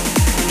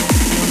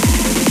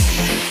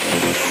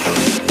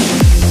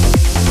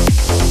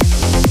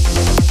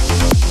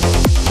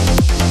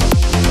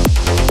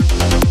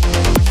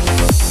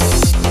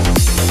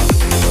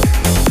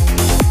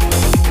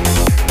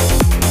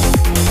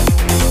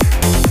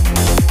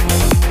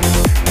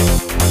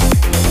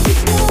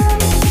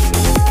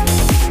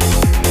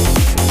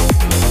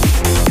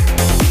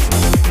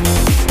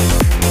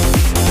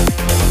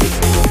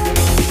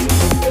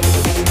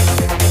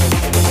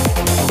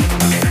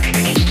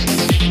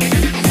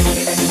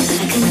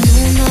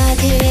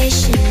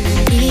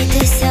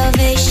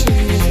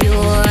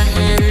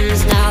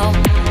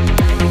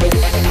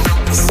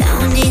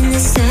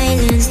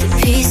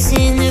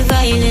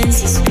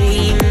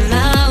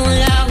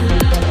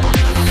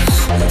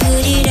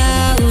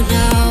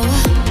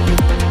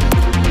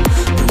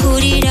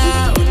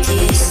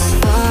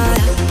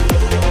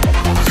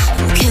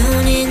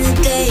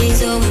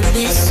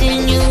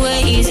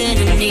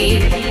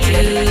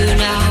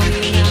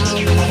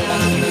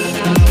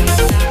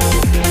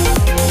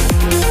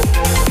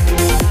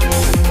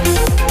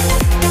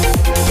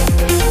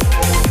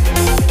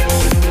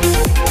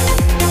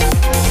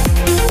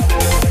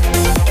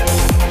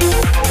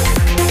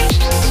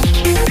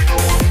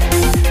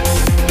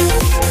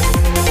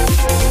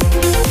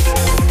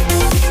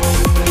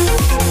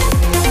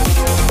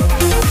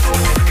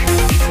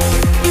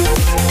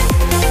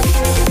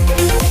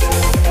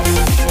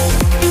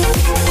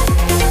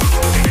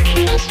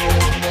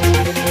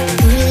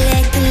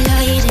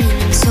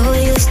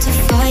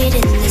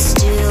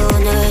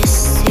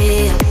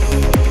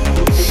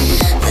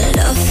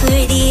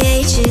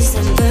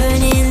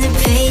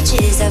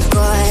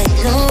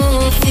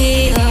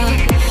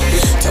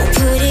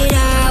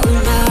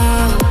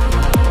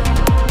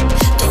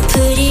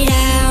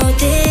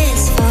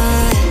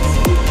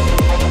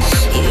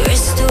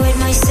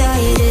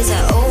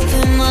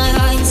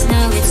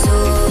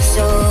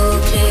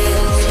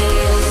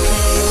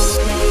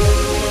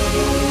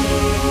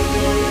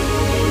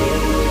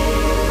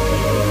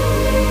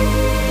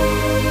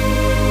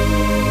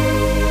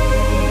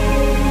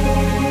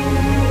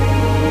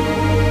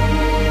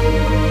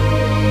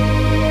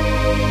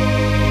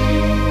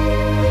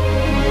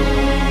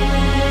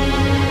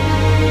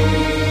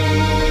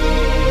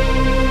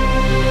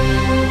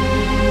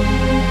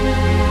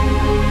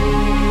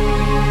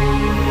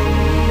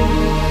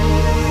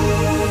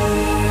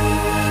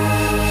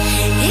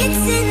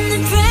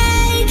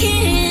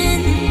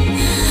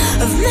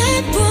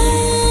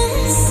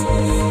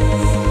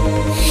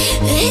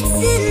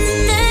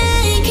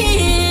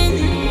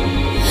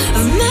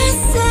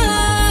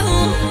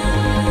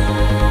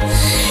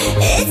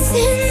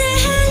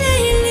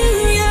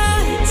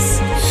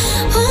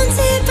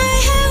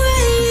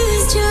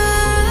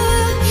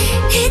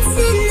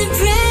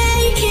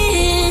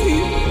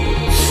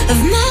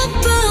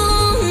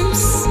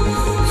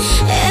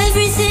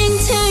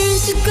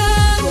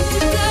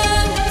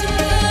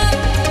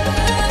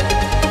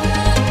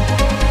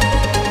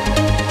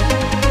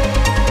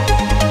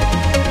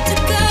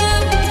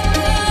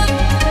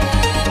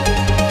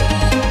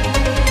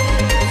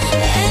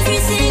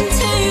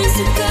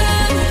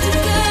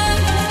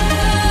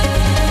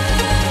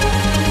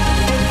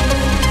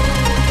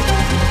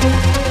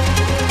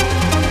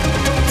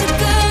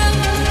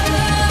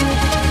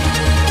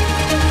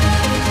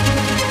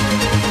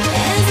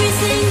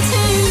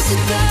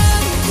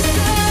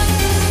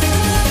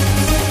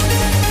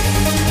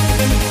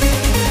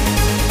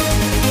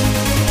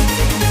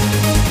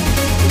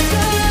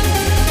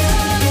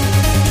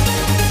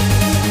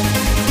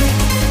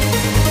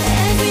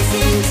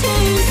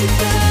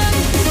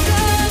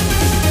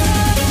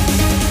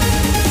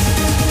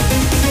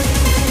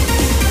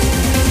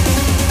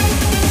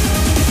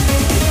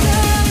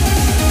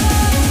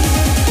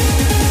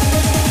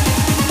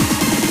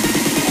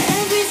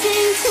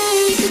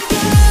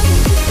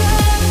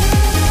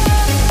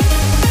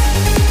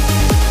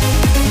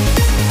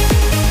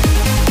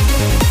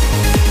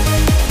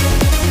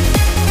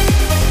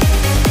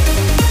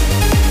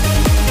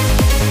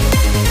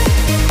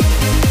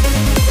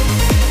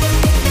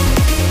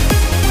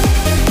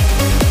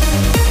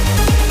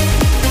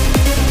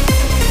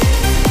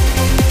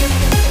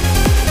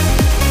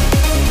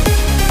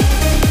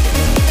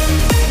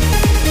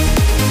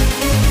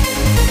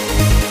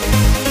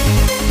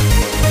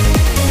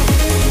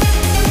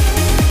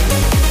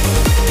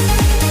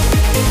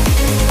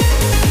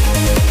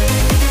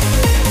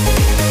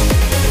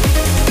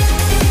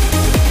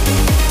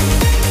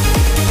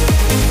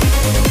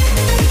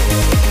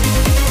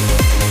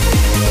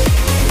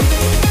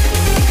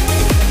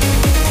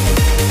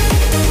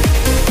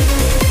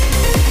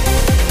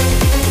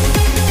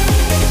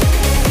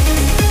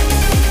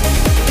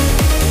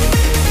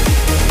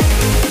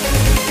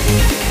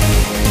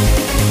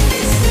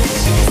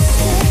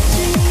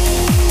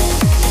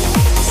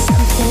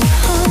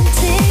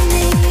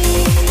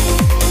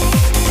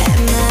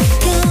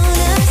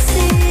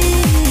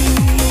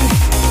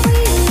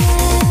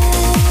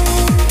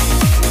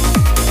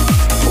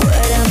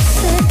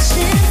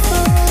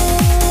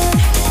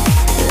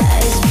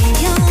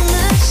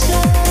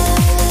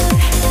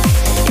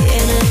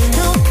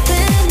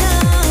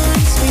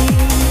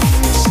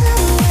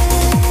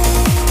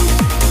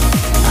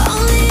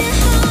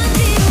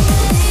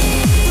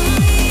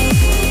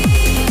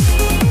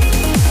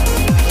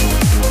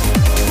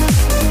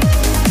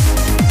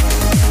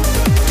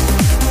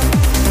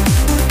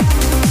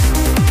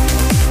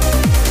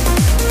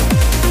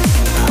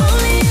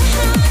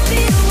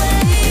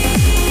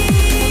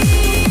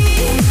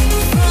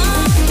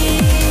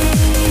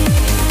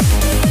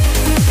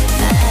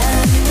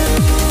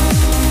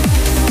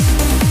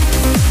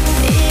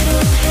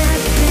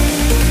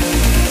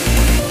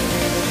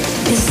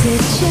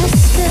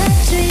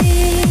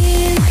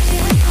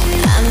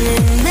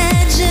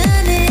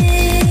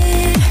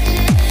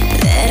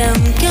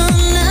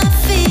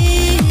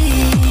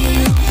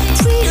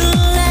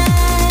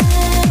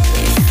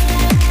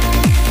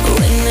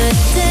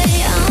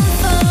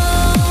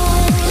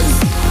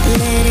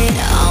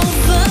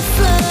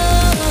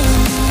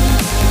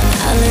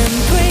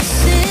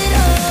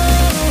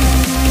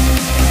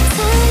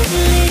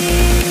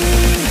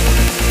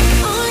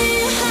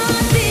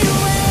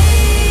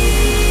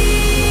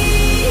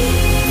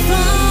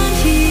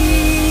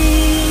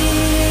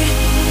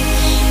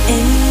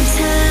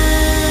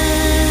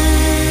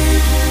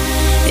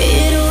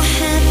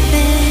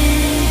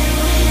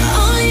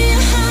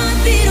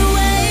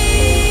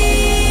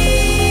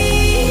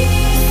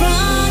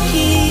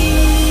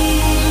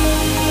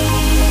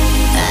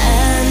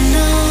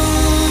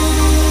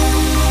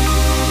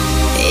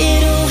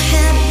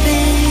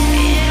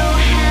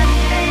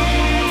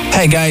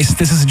 Hey guys,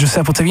 this is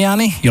Giuseppe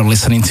Ottaviani. You're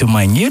listening to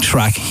my new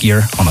track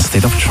here on A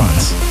State of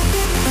Trance.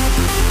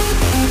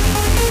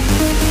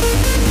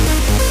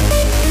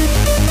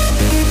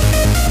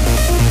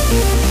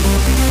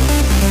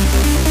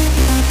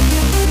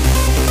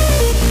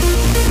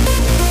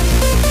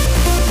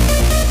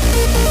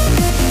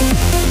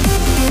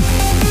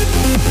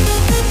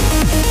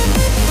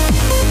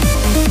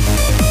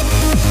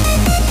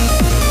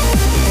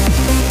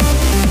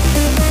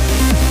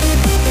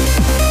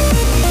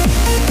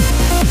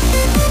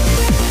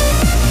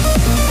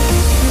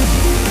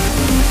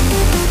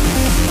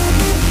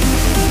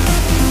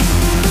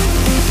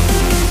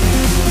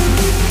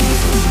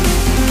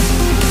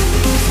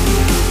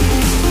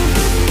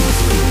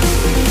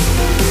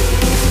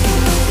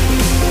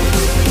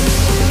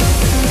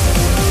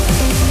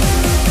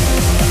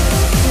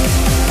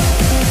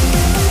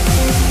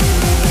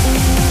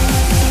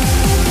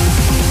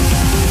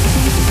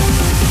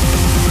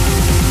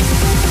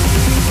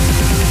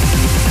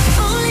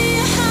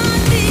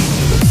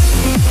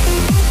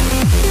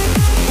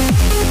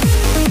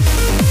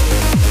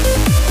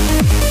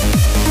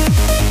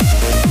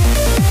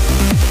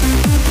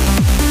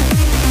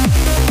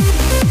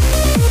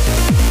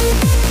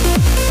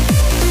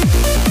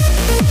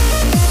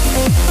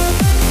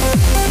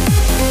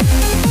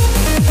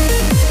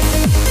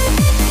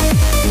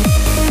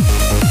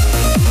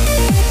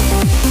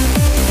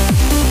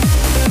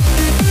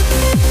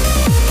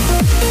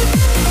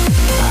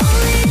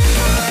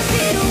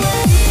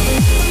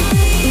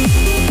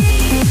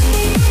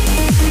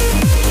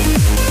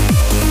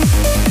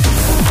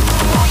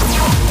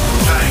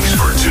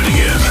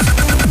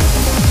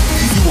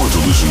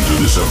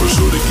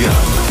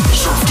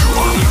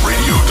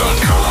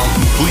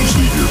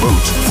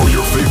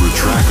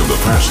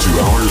 next 2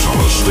 hours on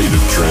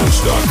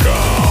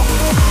astateoftrance.com.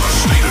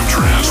 State of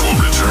Trance will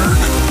return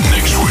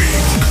next week.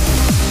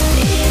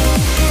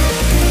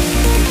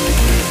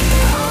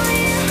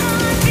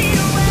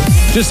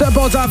 Giuseppe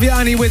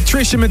Ottaviani with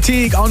Trisha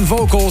Mateague on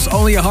vocals,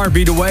 Only a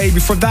Heartbeat Away.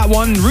 Before that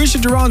one,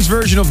 Richard Durand's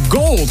version of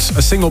Gold,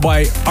 a single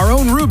by our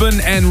own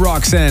Ruben and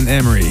Roxanne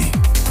Emery.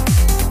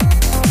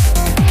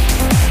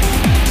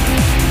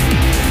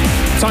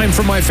 Time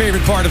for my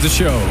favorite part of the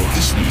show.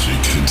 This music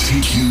can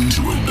take you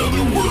to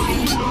another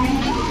world.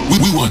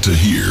 We want to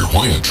hear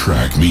why a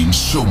track means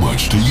so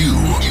much to you.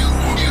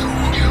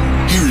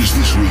 Here is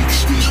this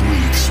week's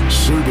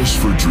Service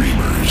for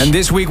Dreamers. And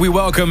this week we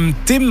welcome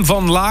Tim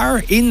van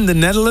Laar in the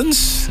Netherlands.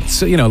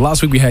 So,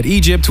 last week we had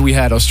Egypt, we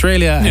had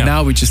Australia, and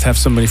now we just have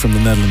somebody from the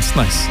Netherlands.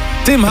 Nice.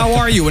 Tim, how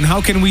are you and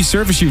how can we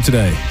service you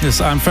today? Yes,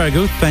 I'm very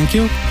good, thank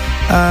you.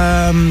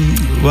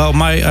 Well,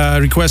 my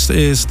request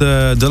is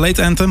the Late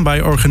Anthem by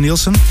Organ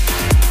Nielsen.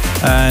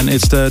 And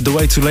it's the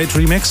Way Too Late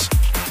remix.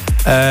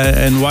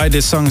 And why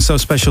this song is so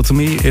special to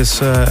me is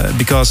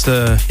because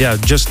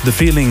just the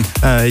feeling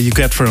you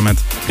get from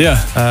it. Yeah.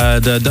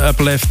 The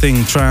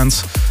uplifting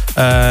trance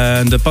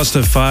and the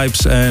positive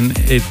vibes, and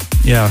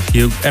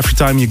every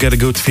time you get a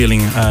good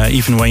feeling,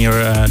 even when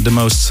you're the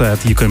most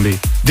sad you can be.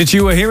 Did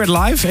you hear it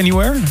live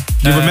anywhere?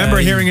 Do you remember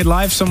hearing it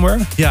live somewhere?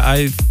 Yeah,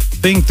 I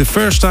think the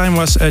first time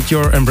was at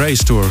your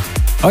Embrace tour.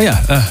 Oh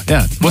yeah.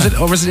 Was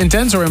it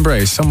Intense or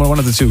Embrace? One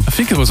of the two. I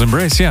think it was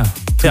Embrace, yeah.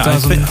 Yeah,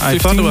 I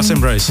thought it was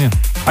Embrace. Yeah.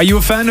 Are you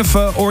a fan of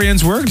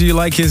Orient's work? Do you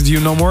like his? Do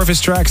you know more of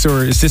his tracks,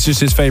 or is this just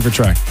his favorite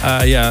track?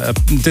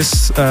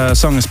 This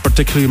song is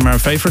particularly my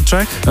favorite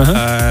track.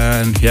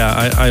 And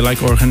I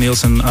like Organ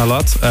Nielsen a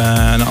lot,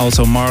 and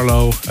also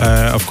Marlowe,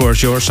 of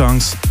course, your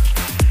songs,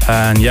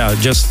 and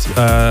just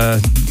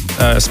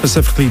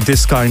specifically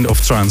this kind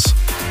of trance.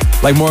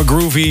 Like more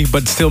groovy,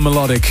 but still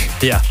melodic.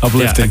 Yeah,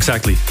 uplifting. Yeah,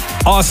 exactly.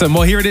 Awesome.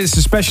 Well, here it is,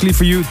 especially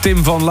for you,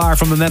 Tim van Laar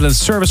from the Netherlands.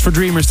 Service for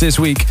Dreamers this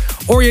week.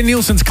 Orjan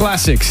Nielsen's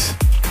classics.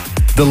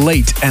 The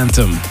Late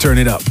Anthem. Turn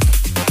it up.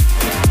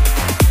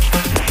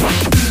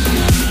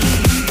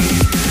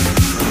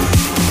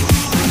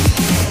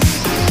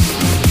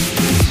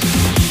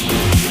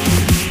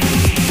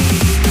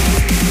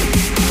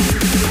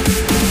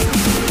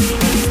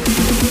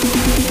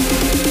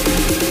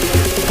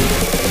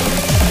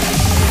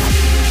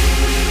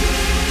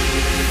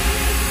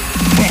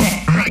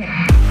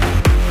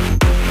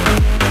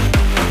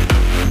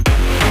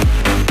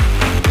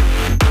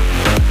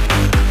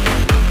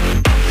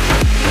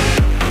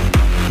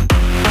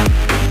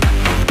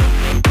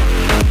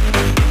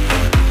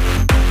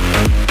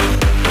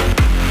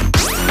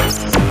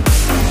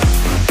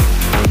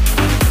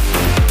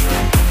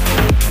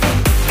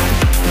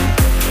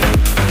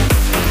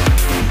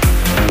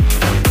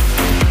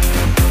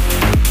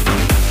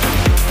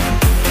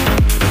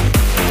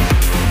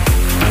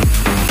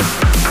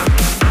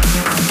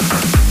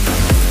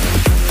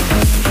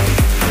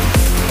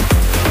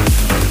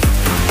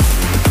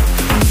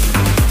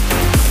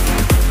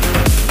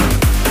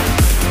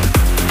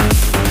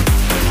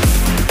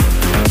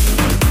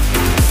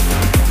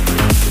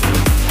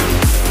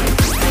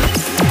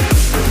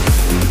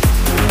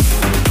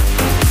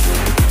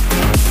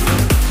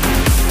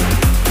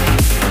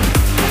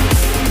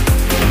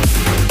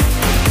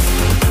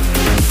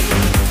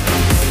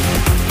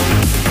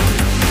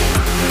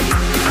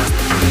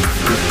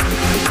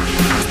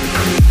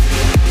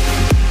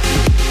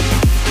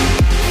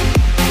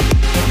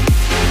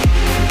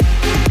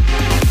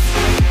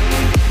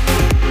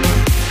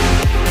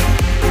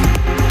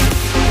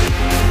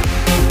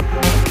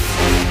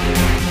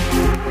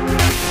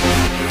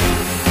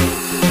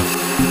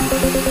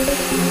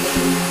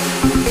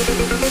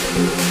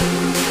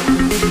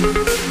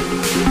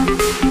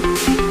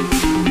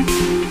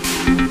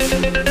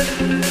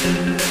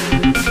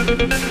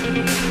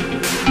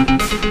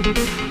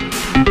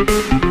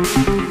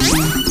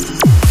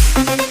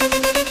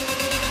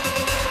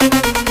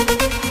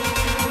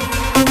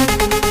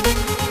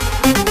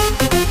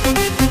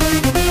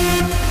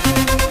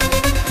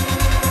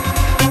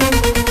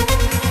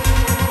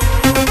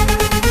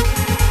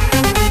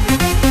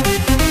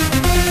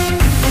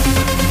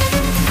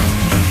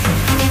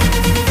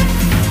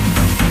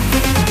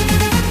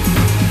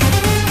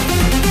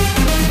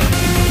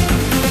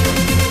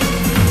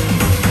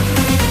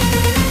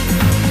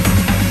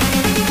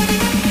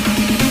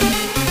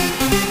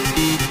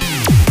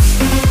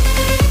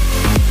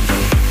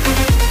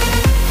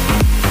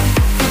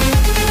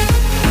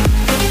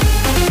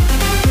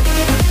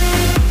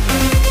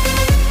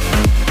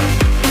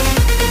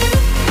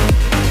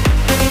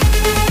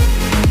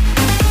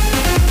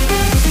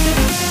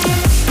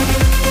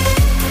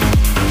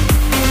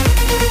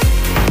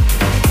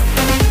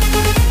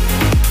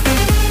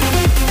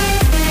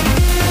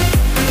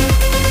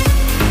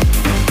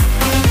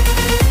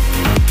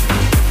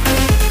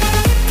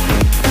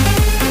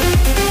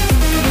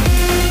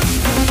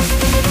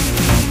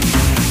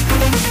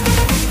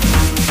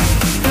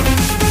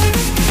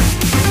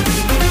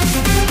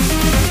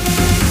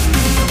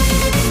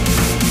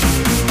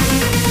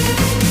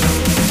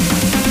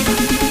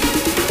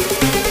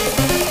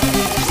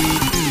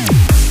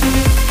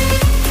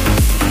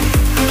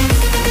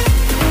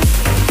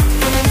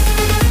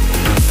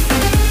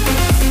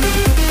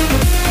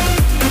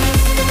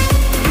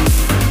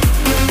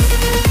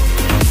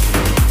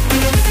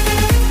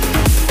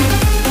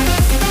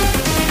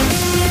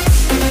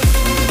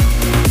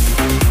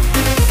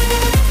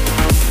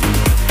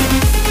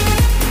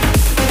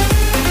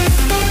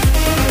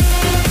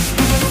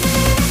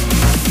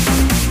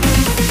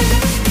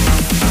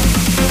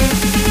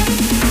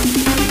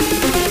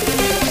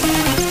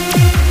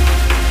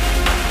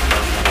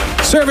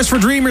 Service for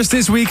Dreamers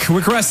this week,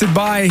 requested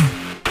by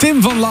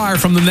Tim van Laar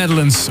from the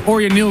Netherlands.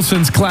 Orjan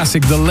Nilsen's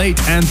classic, The Late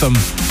Anthem.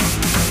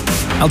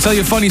 I'll tell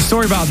you a funny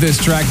story about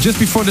this track. Just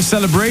before the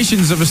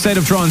celebrations of A State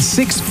of Trance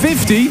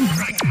 650,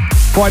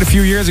 quite a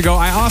few years ago,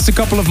 I asked a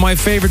couple of my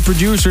favorite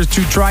producers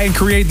to try and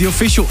create the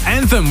official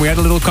anthem. We had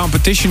a little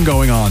competition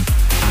going on.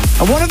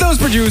 And one of those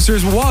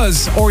producers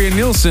was Orjan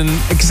Nilsen,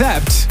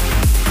 except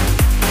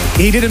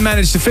he didn't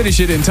manage to finish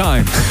it in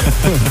time.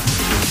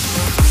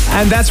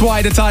 And that's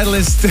why the title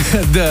is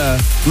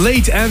The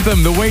Late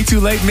Anthem, the Way Too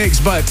Late Mix.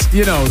 But,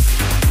 you know,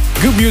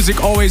 good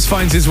music always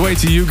finds its way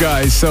to you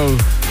guys. So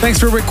thanks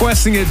for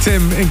requesting it,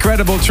 Tim.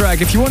 Incredible track.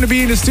 If you want to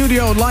be in the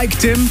studio like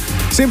Tim,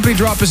 simply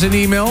drop us an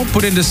email,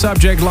 put in the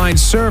subject line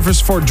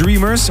Service for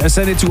Dreamers, and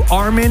send it to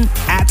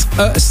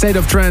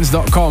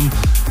armin@astateoftrance.com.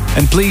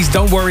 And please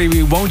don't worry,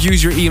 we won't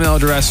use your email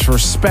address for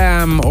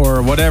spam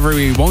or whatever.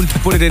 We won't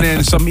put it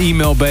in some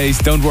email base.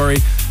 Don't worry.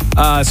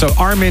 So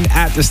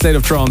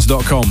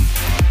armin@astateoftrance.com.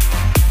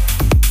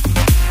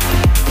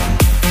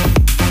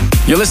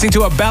 You're listening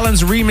to a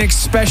Balance Remix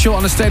special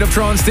on A State of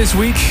Trance this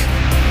week.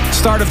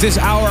 Start of this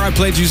hour, I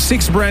played you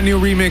 6 brand new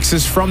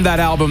remixes from that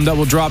album that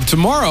will drop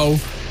tomorrow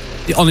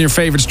on your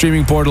favorite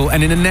streaming portal.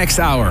 And in the next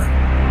hour,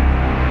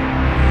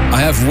 I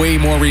have way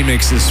more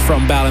remixes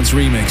from Balance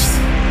Remixed.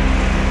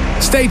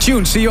 Stay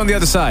tuned. See you on the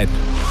other side.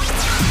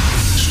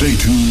 Stay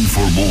tuned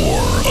for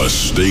more A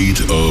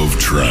State of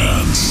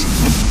Trance.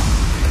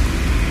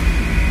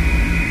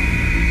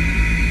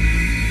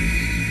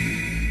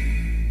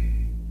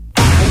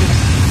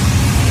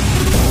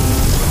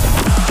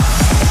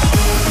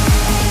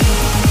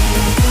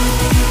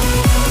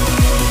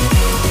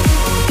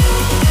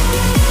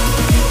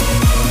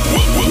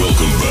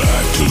 Welcome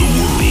back to the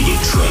world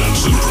of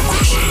trance and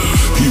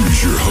progressive.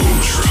 Here's your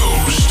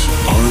host,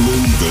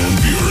 Armin van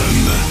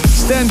Buuren.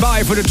 Stand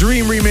by for the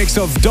Dream remix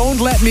of Don't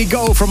Let Me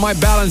Go from my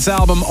Balance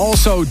album.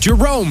 Also,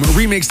 Jerome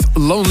remixed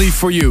Lonely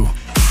for You.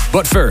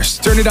 But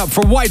first, turn it up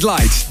for White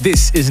Light.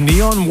 This is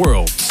Neon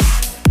Worlds.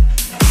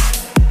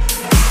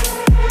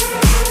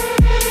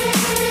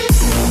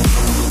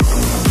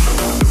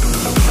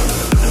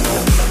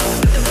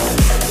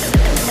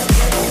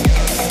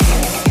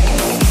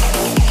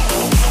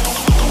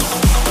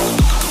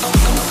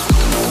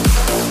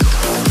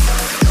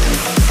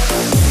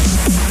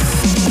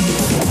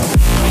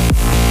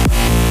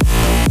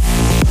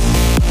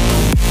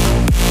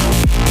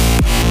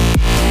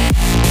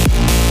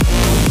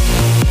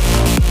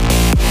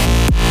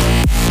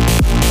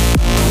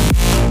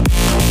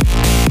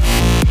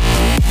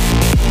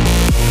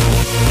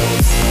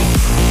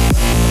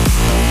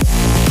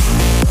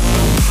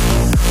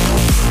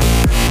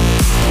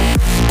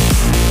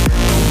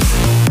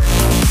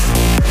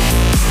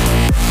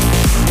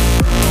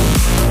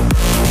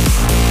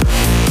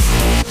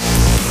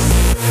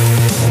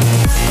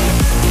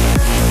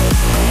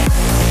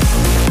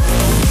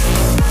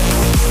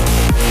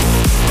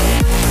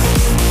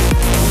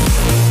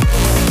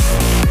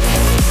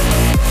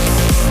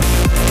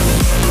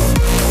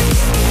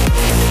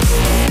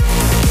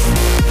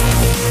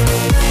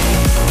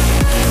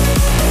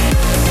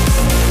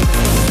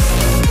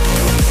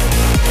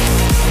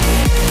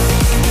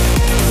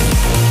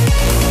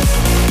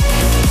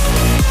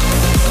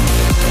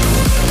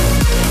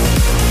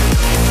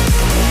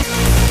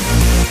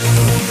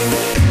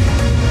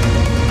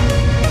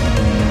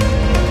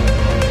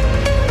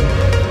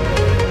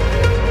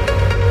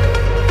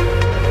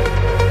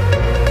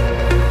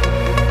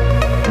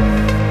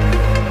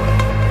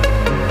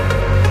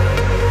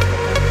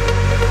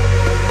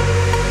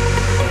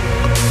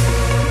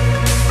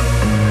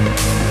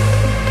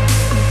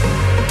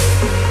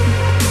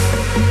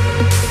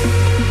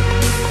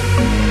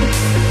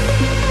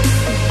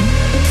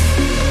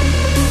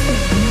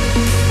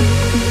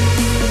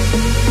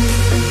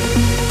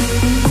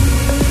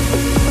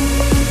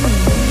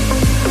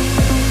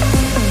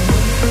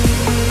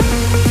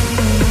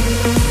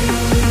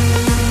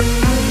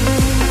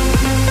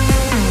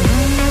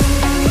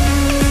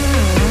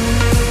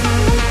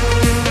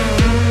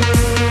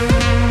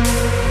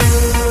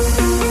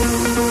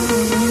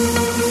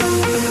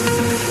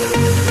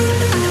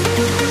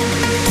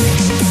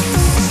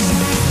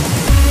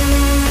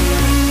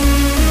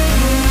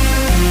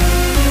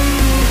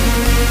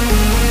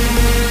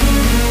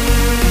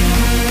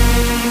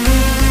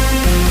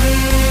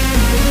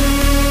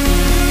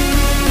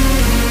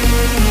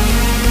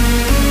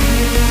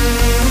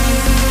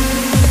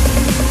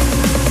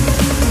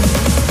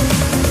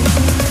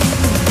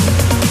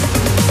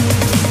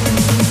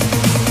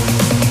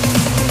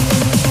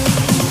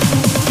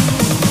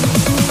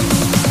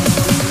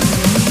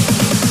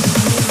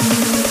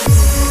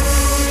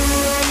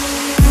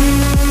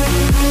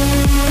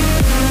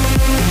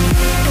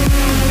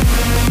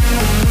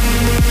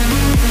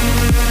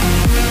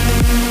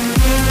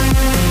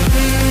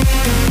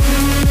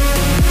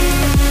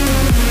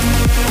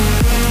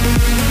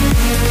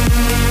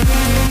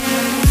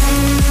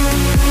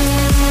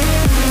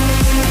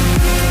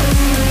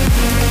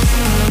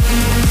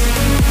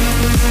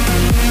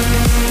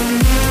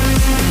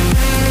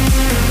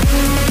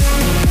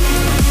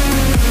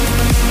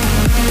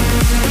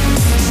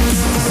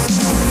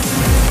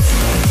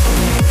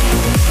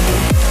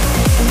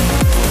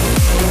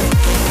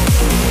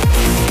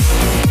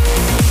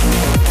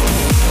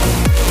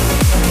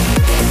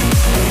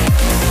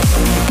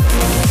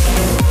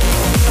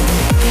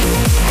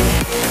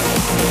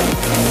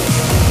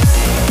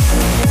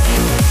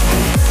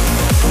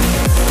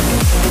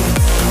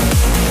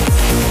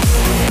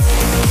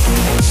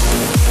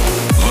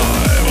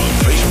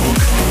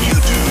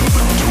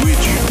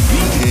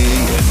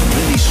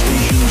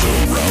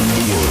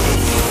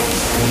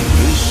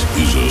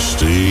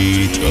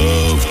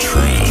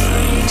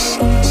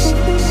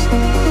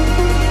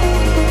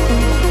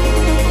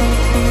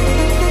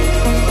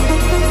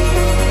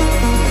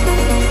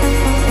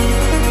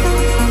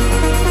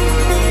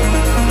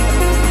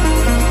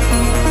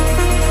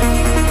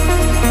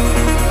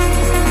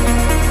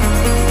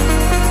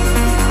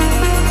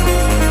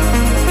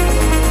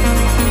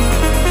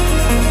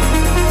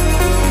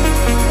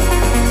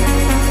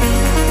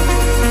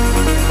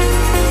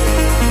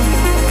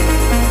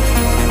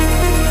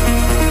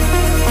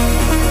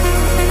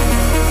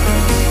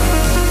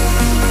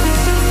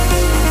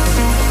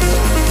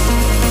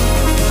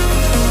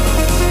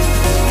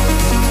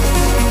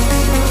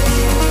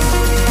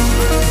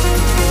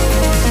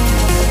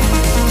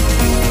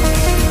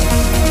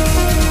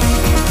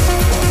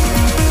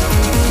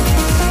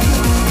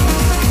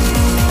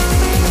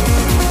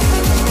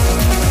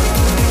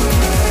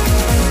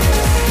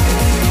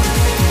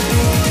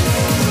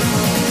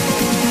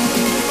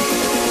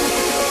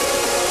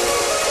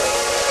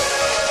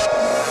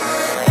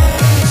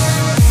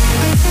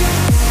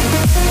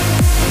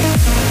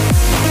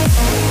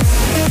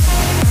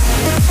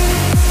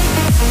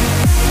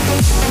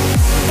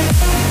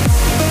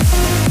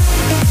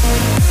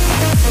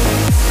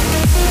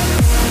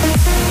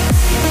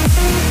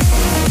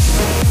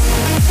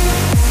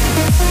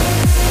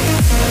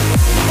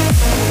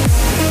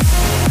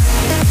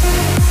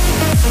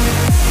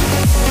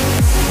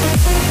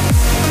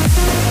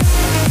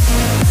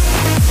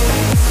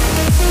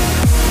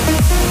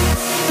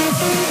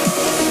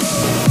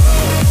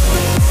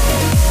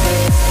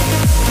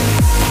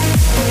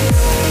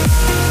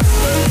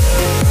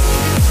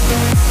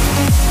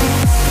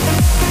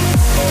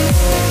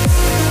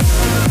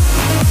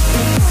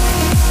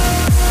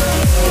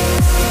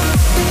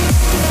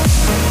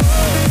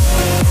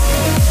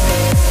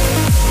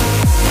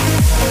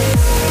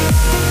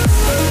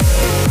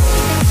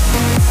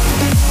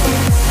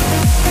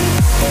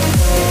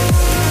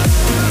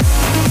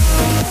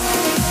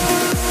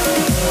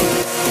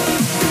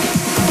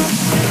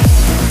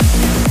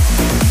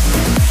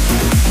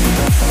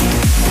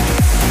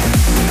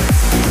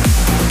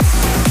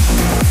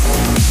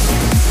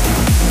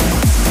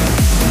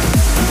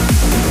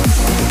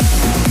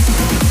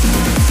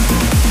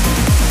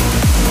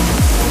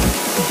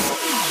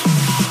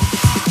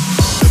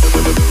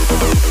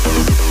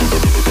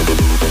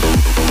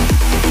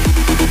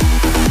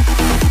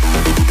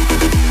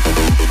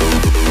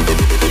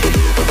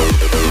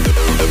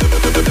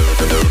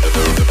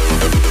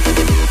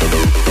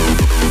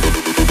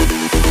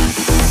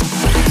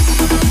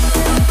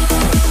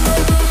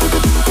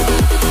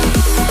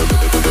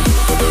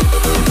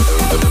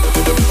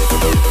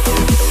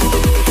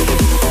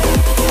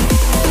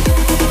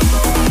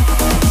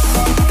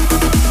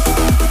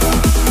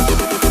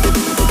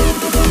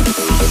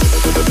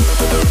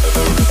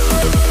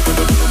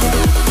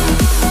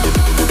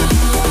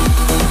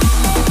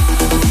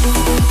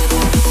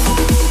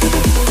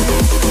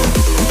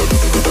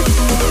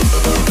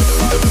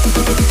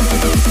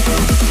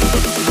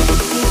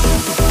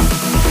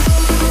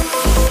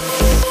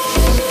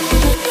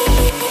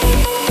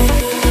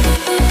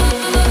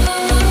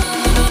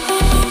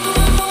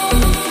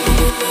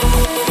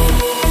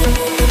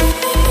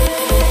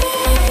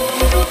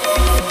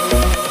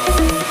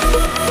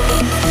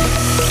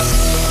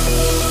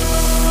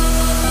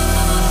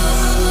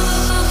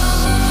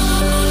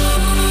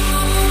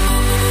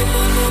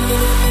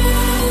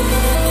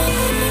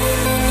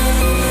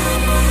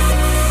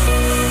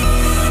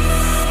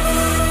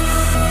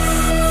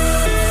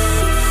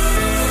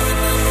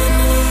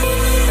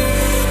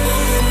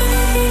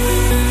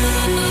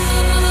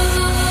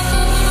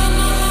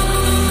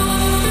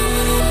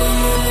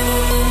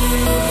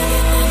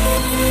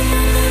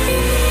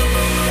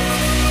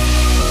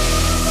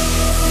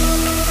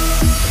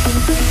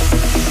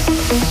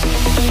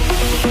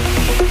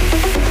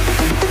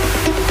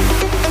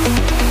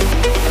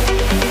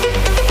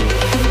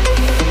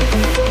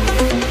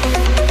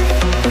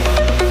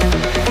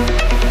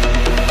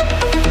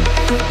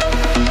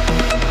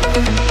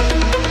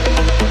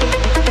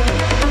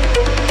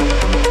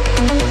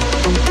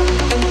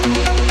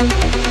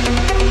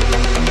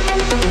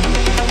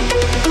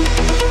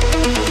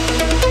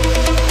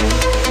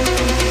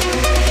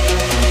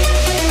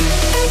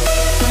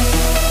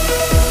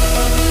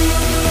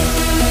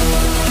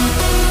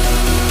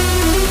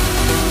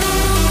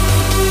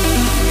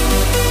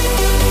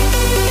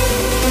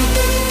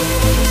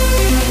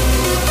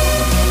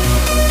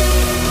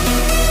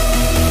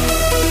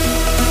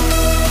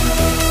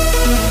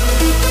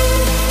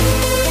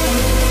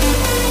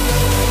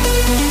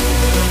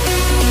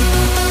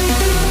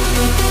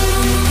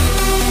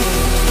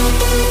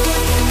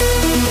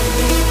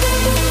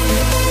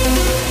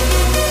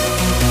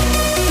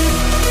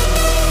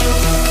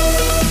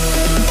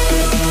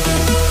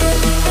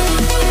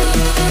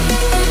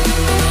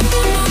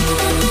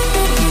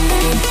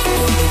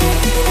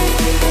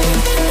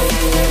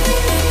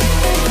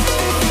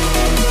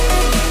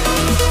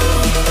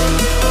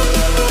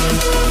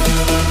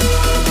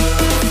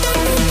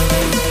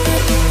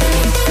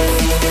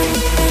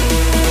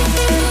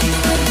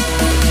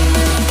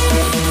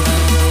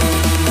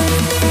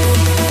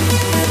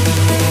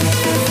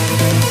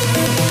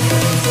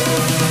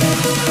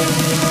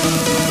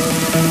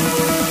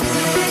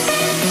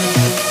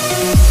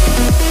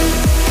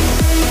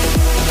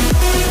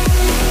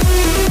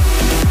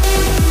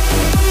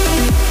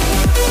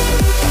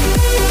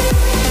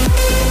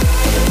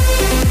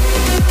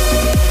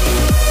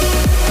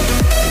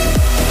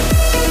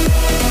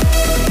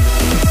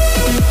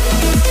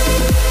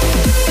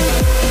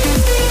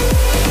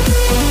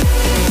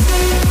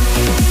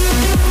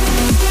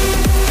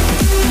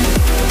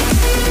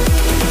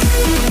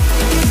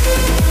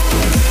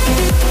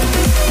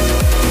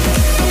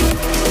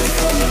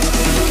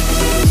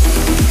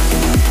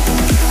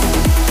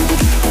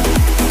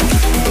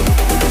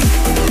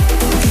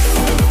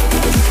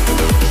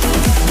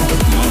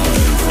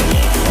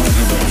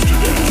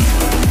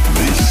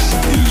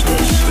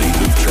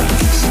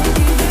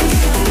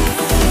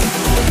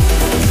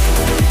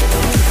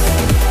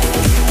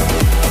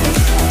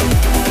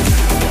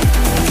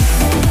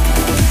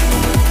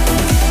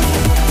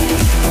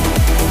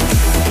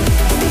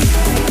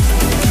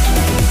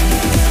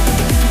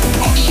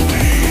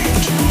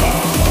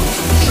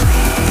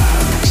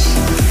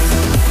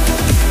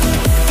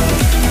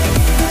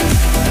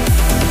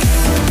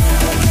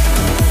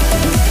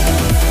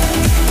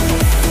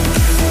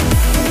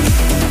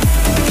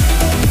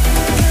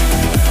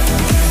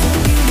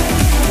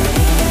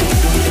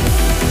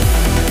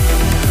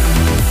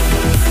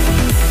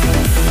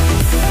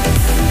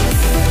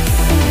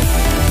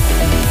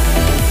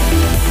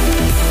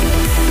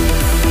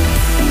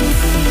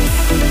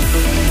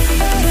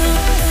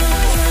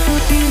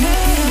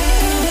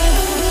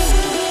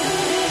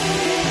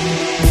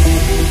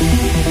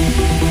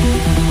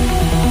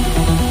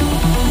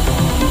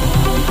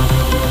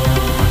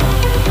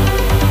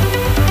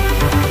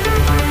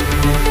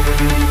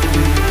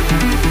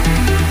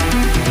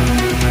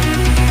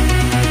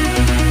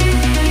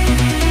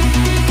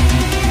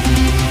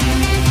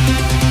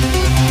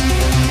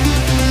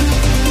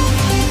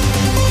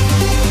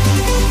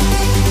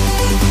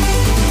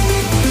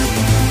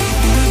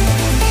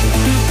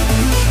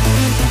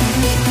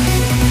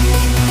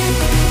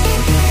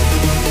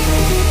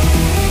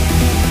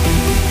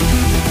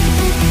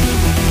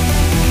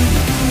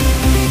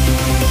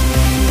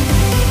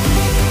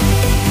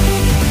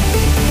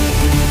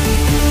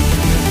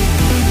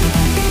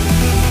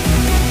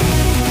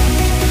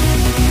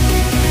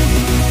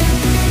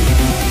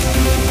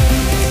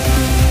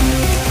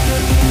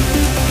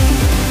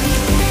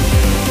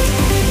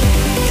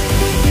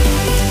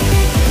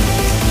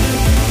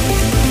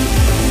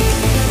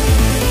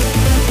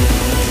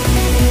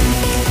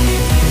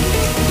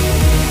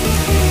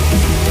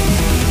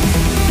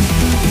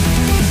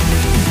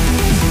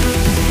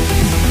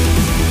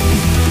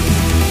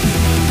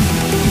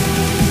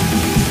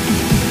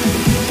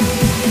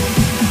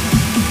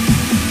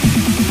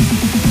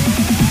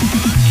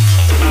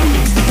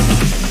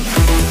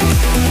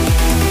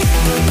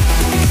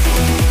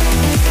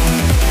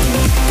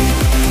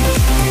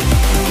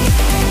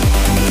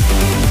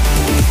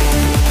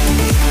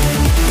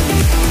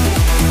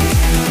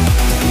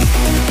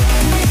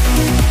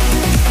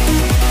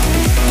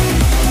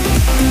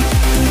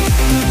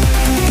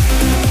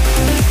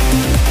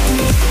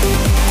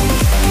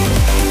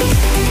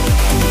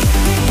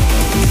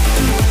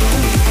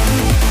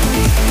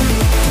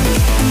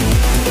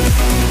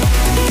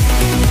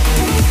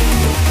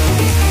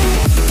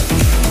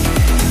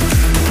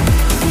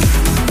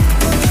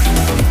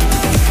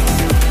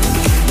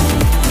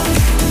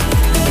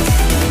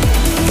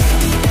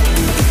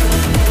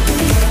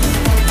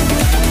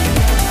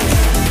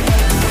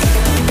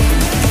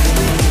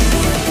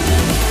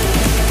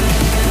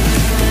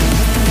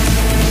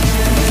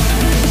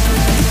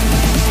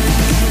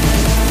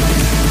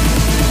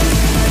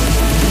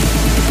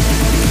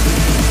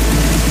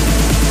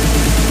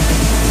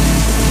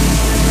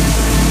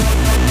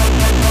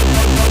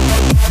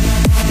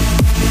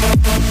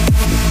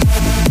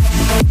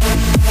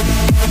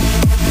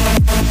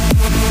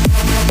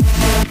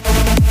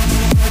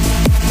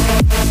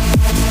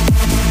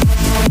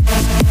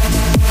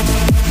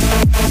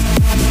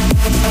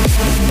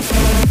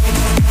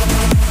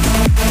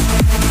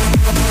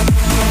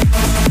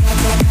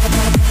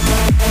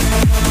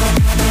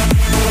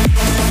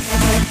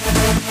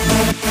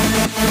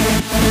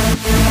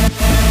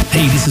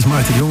 this is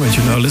Maarten de Jong, and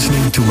you're now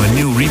listening to my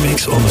new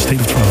remix on the State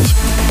of Trance.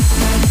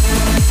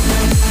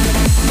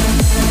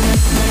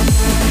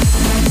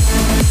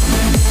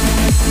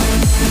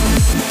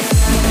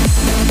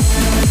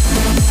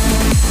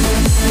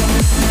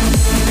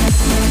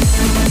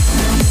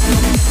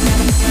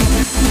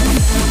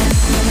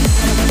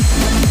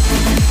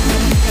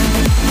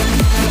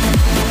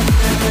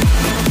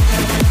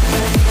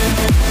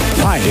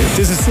 Hi,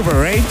 this is Super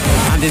Ray.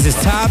 And this is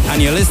Tab,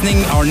 and you're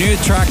listening our new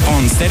track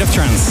on State of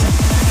Trance.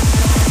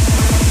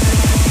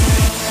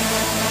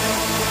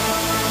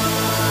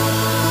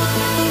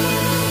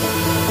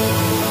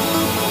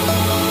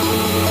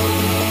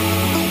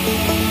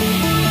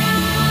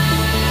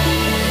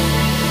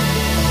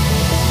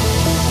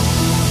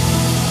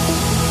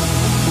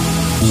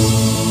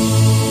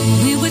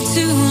 We were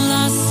two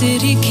lost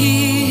city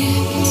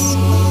kids.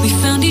 We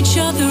found each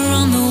other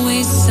on the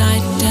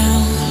wayside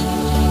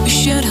down. We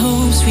shared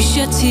hopes, we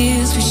shared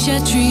tears, we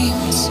shared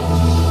dreams.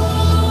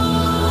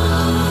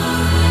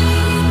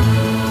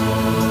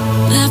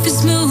 Life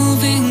is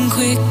moving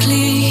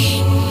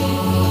quickly.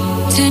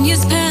 10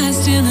 years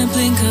passed in a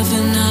blink of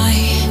an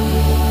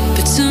eye.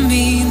 But to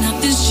me,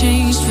 nothing's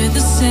changed, we're the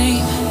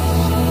same.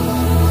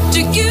 Do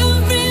you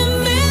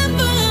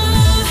remember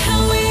how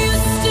we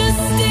used to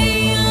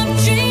stay up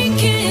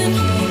drinking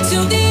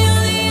till the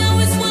early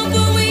hours? What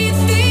were we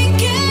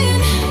thinking?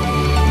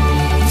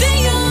 The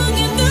young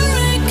and the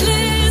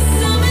reckless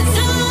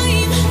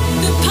summertime.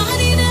 The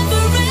party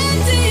never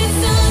ended.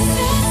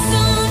 Sunset,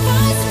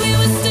 sunrise, we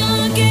were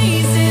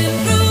stargazing.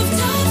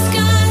 Rooftop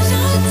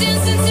skyline,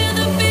 dancing to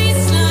the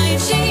baseline,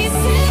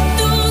 chasing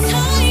those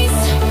highs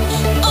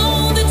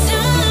all the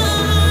time.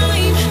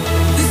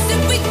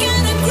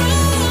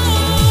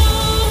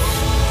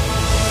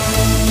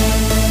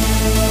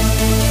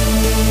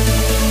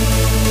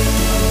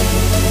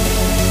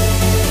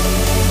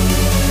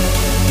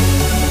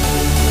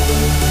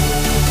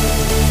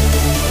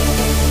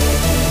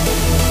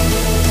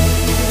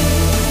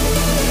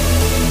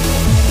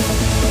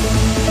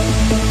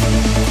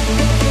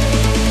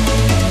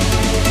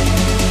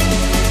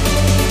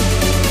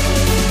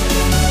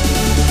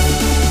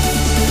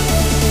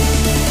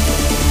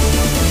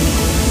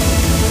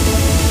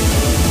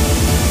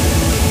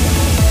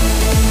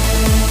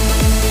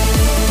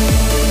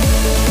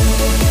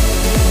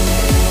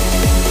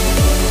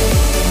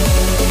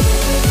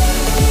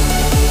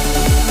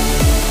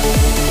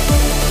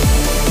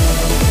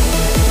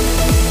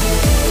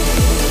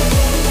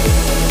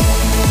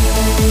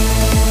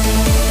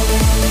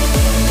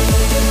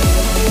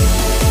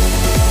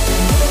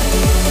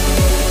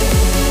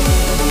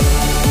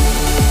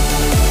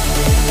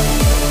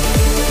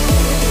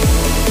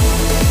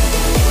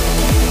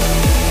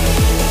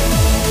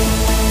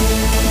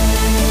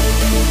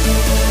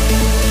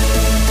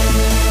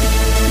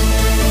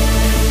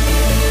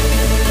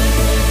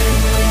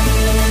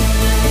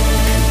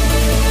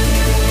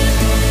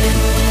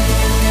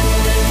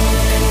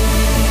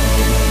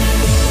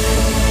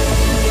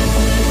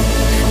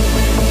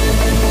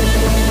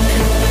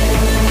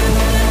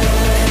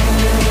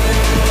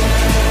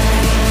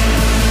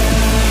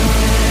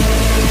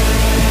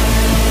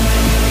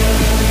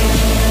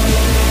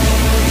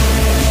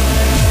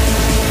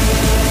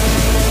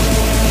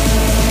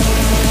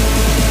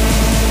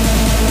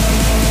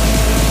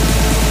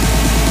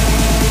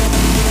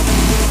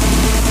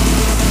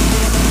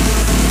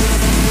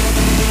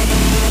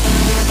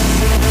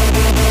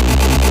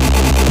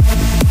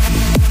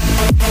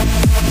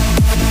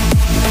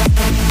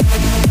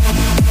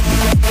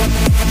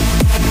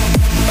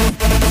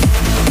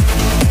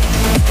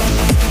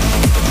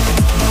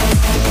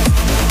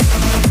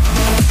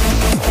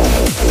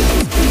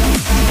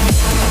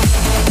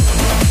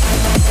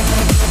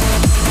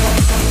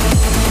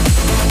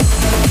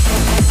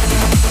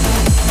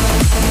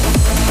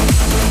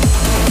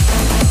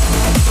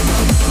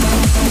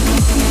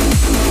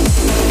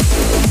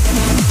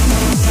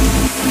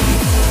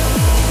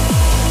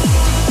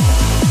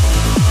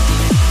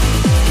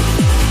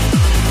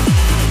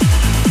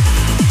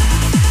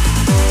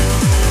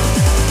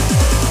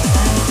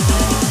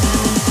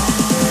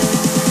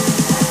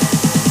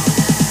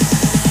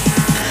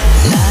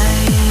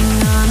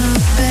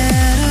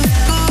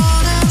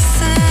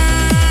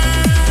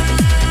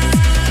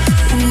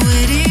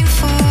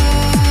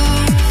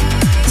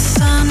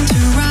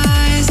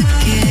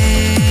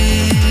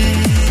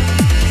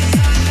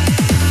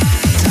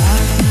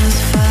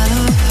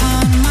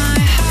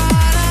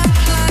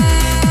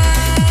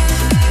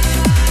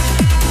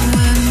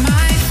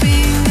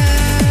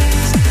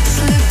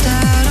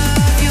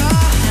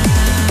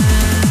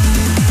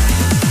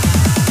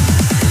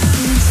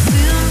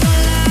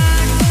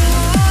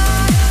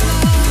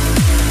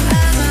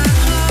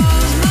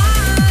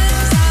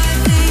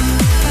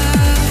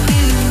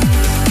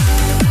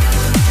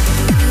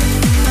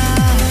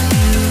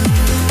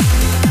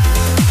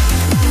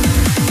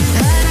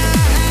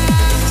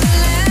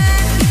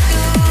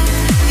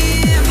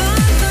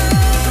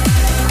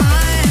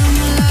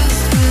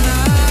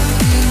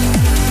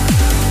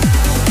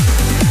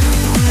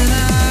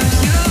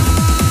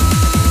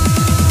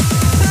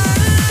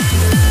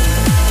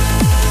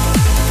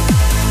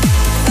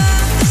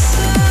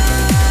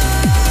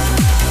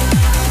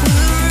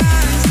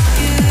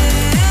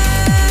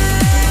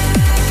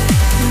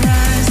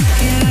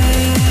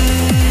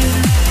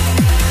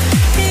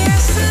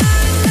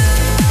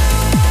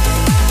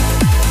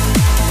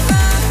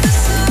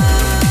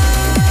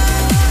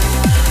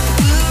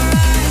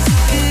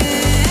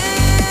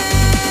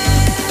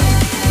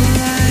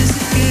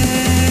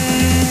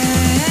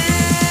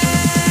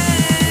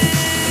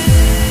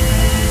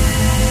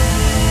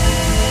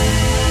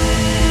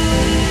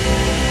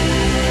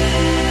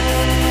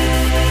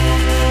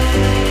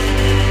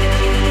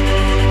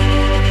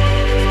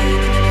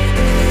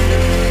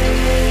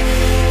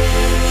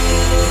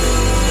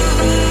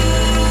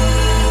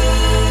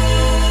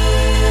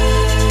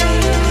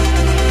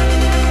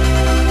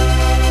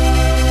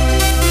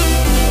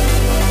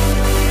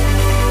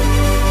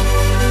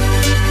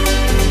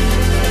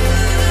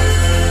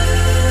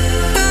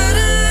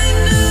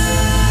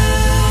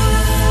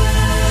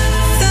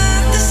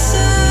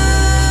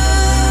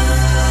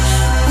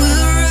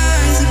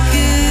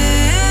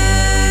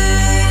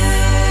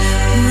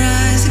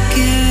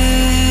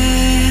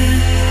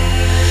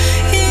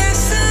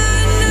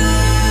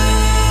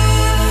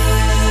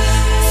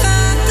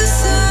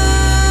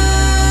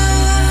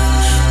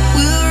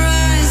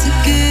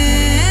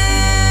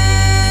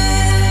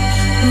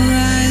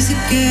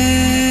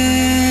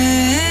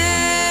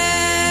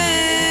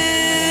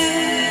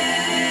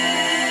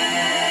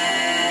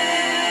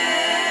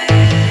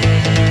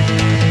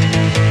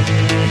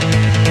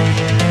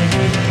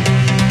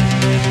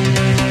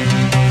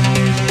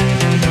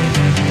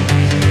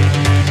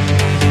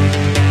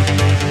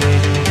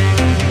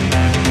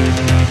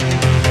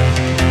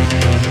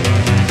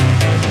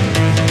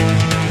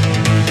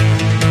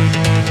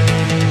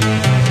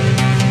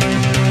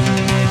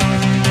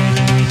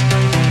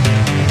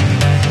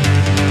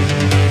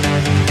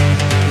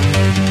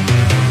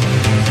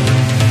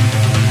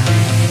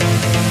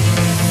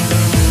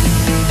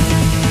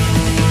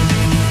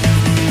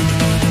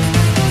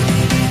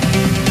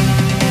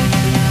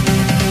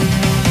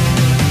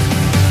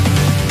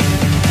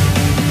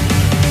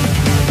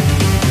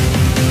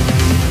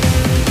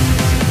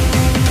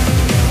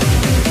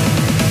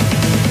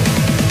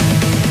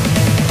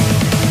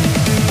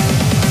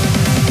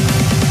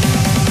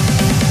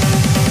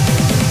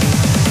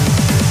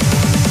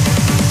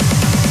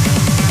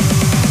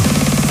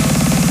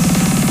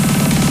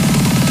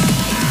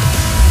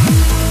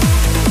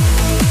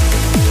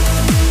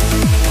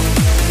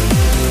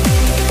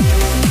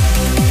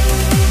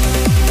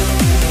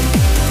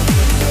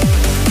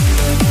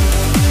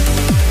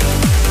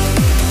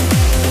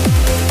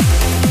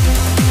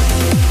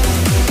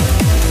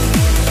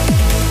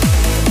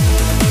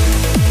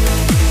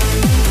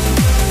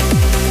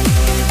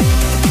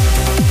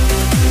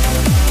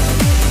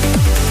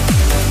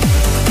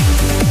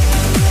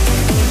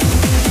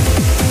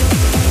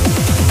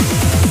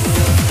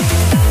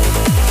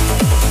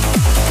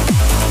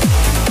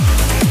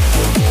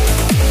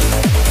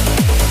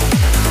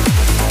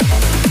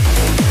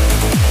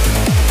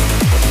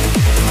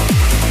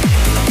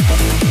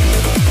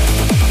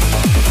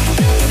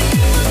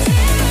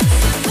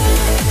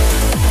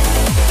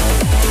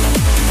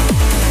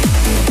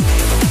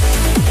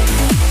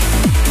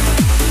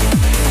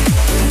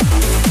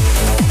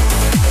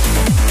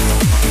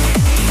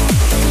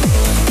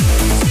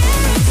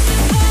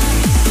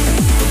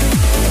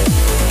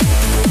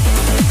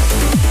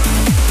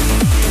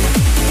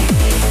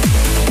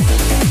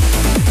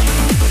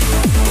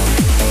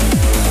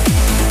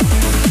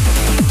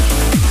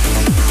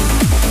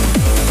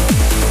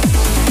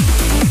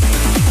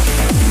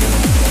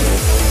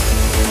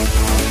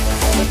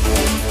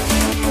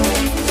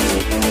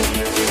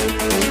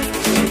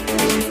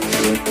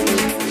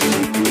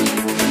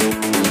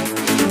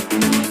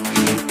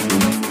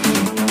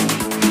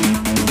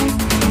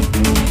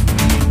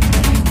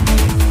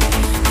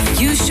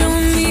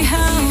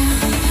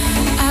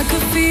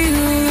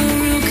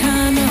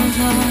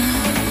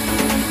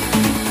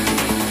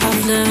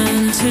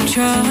 to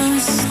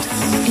trust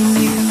in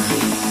you.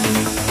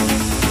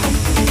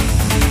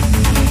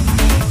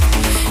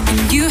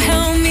 And you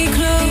held me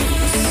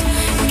close,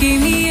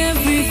 gave me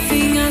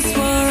everything I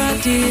swore I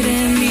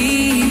didn't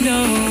need,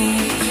 no.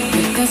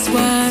 But that's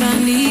what I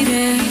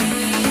needed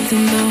the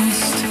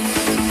most.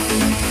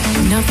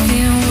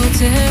 Nothing will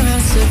tear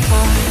us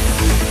apart.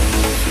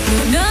 No,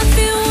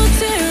 nothing will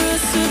tear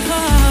us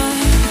apart.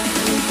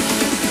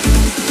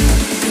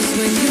 'Cause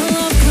when your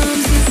love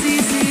comes as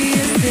easy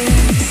as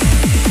this,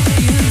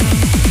 you know,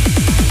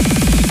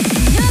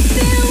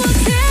 nothing will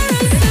tear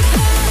us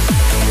apart.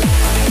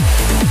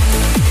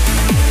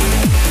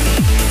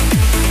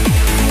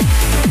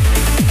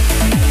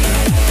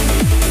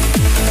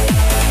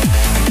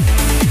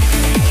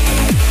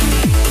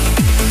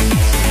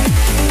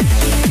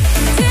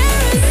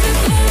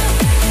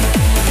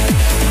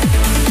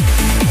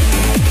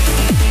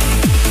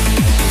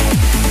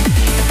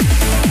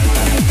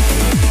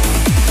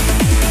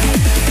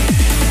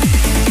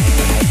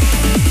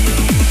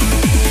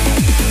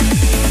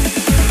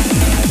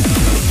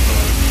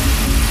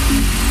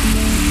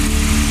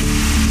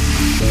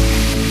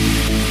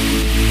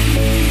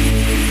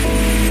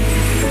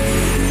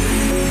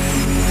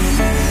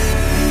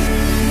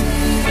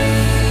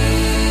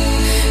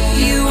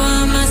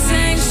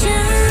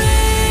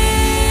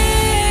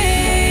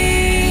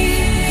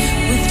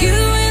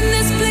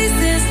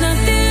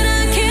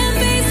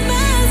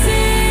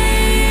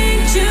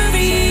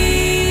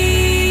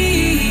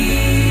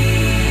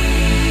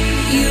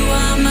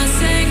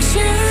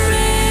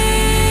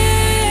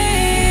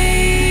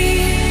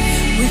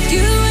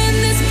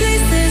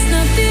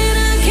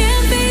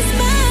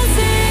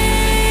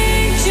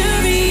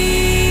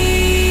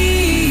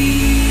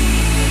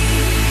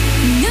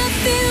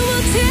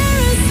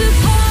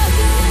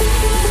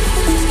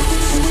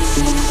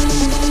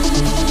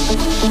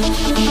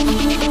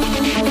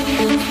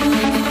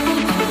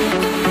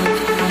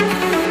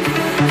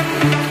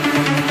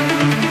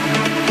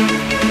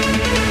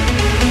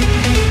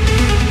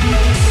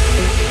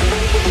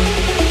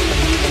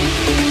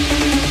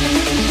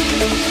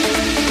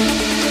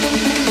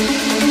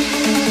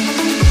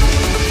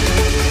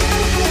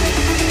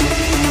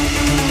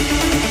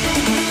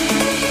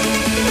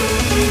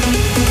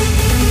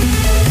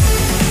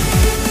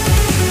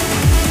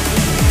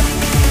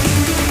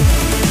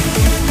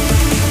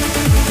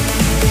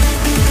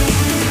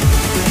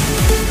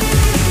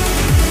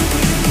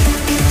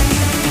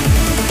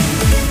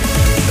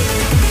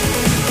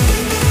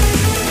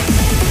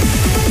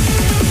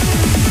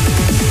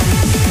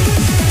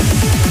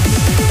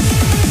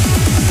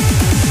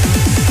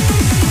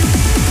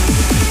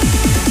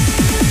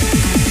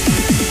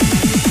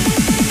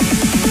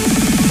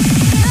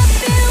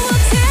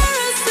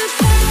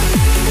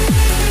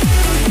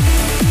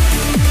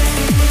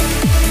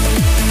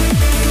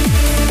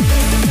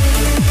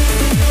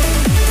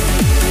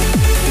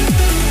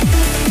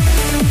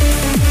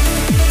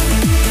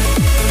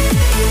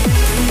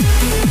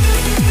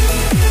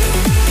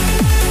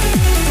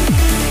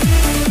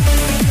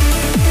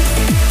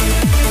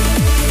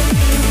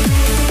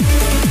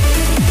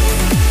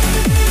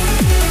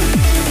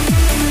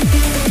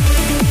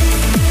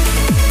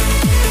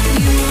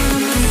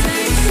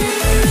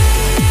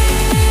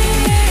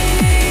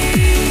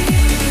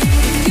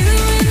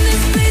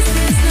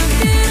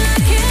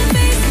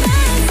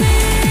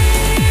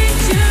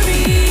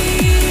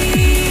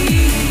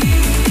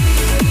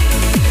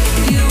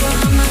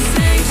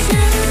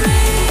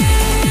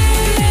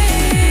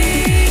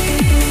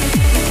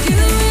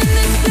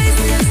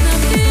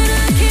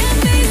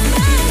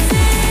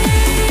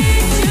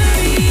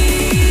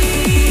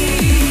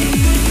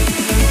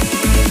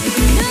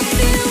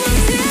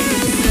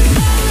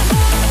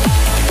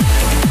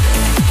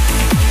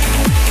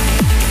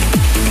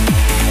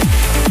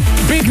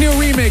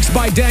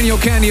 By Daniel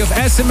Candy of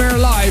SMR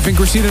Live and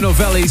Christina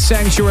Novelli's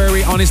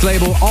Sanctuary on his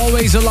label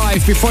Always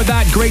Alive. Before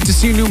that, great to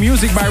see new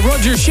music by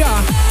Roger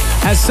Shah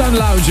as Sun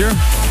Lounger.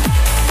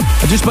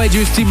 I just played you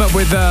his team up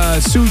with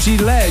Suji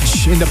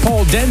Ledge in the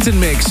Paul Denton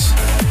mix.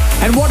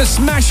 And what a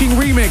smashing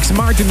remix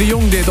Martin de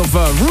Jong did of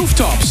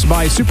Rooftops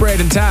by Super 8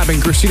 and Tab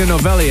and Christina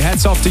Novelli.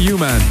 Hats off to you,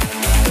 man.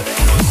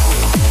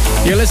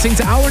 You're listening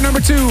to hour number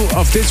 2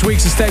 of this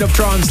week's State of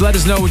Trance. Let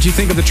us know what you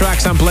think of the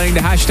tracks I'm playing. The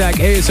hashtag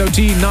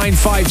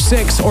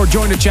ASOT956 or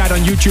join the chat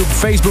on YouTube,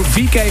 Facebook,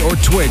 VK or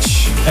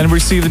Twitch. And we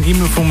received an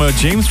email from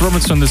James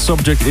Robertson. The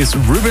subject is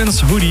Ruben's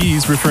hoodie.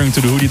 He's referring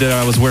to the hoodie that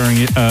I was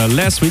wearing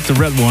last week, the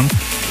red one.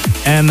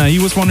 And he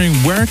was wondering,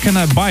 where can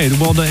I buy it?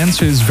 Well, the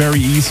answer is very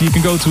easy. You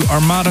can go to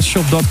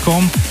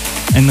armadashop.com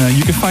and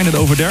you can find it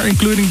over there,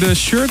 including the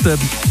shirt that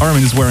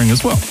Armin is wearing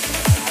as well.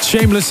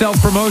 Shameless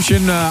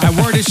self-promotion. I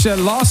wore this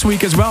last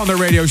week as well on the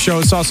radio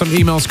show. Saw some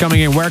emails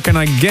coming in. Where can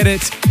I get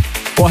it?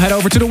 Well, head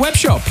over to the web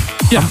shop.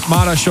 Yeah,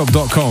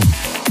 armadashop.com.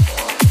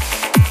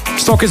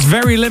 Stock is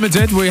very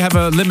limited. We have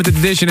a limited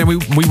edition and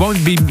we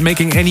won't be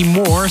making any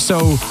more.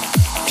 So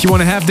if you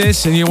want to have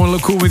this and you want to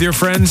look cool with your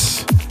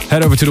friends,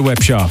 head over to the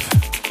web shop.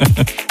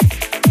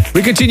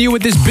 We continue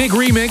with this big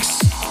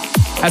remix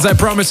As I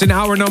promised in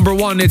hour number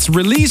 1, it's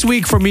release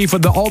week for me for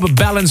all the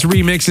Balance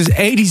remixes,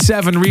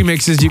 87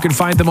 remixes. You can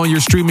find them on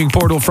your streaming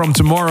portal from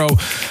tomorrow.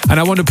 And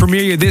I want to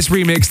premiere you this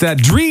remix that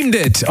dreamed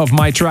it of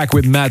my track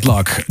with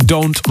Madlock,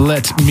 Don't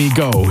Let Me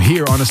Go,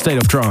 here on A State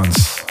of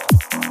Trance.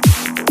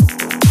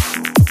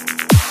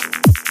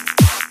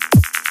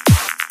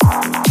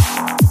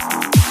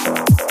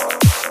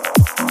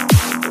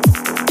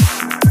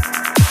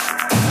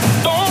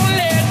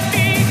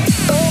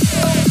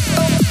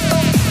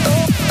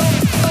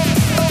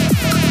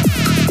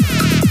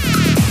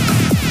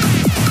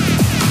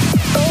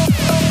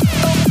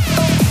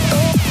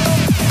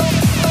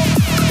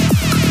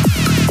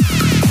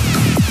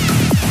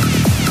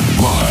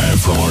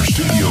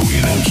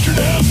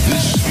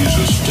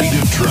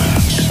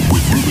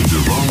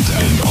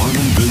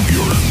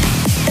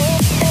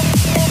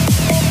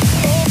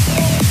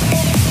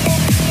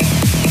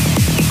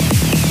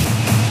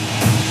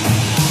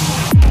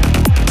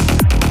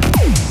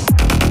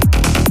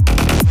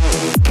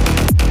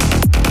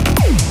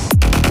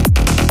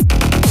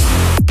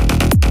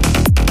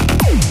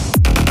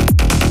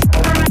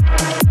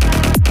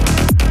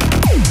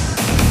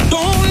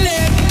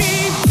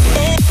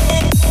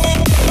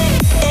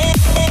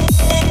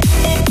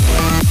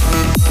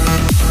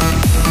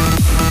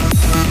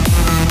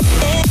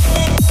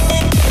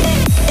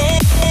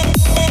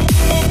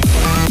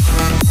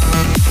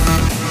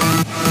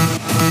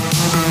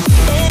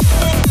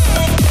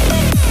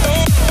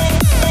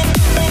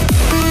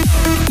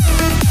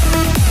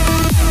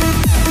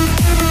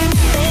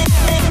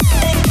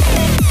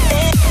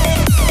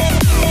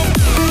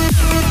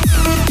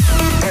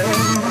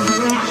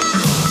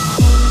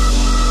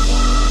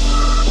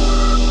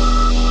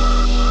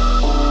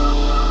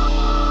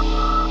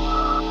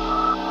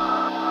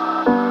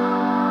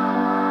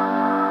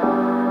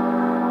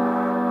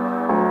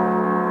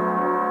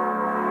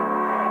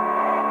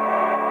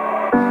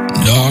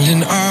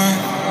 Darling,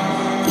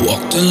 I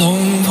walked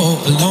alone for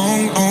a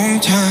long, long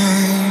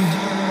time.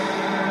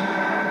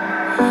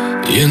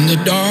 In the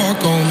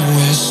dark on the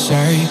west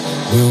side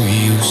where we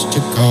used to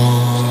go.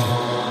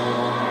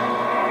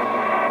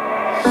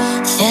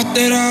 Thought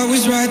that I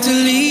was right to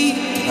leave.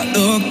 I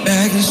looked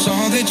back and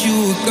saw that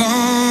you were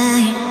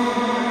gone.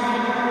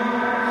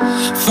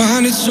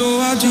 Find it so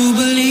hard to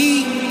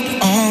believe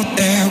all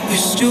that we're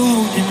still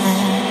holding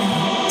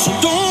on. So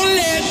don't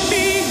let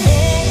me go.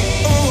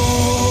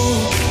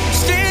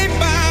 Stay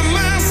by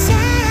my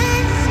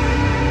side,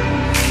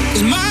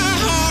 'cause my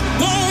heart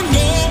won't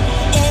know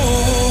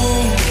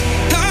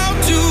how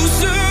to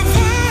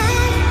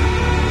survive.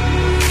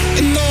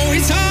 And though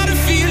it's hard to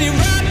feel it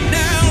right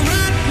now,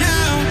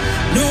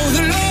 know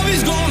the love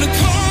is gonna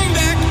come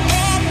back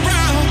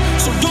around.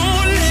 So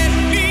don't let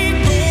me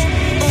go,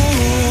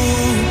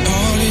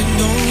 darling,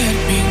 don't let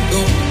me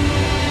go.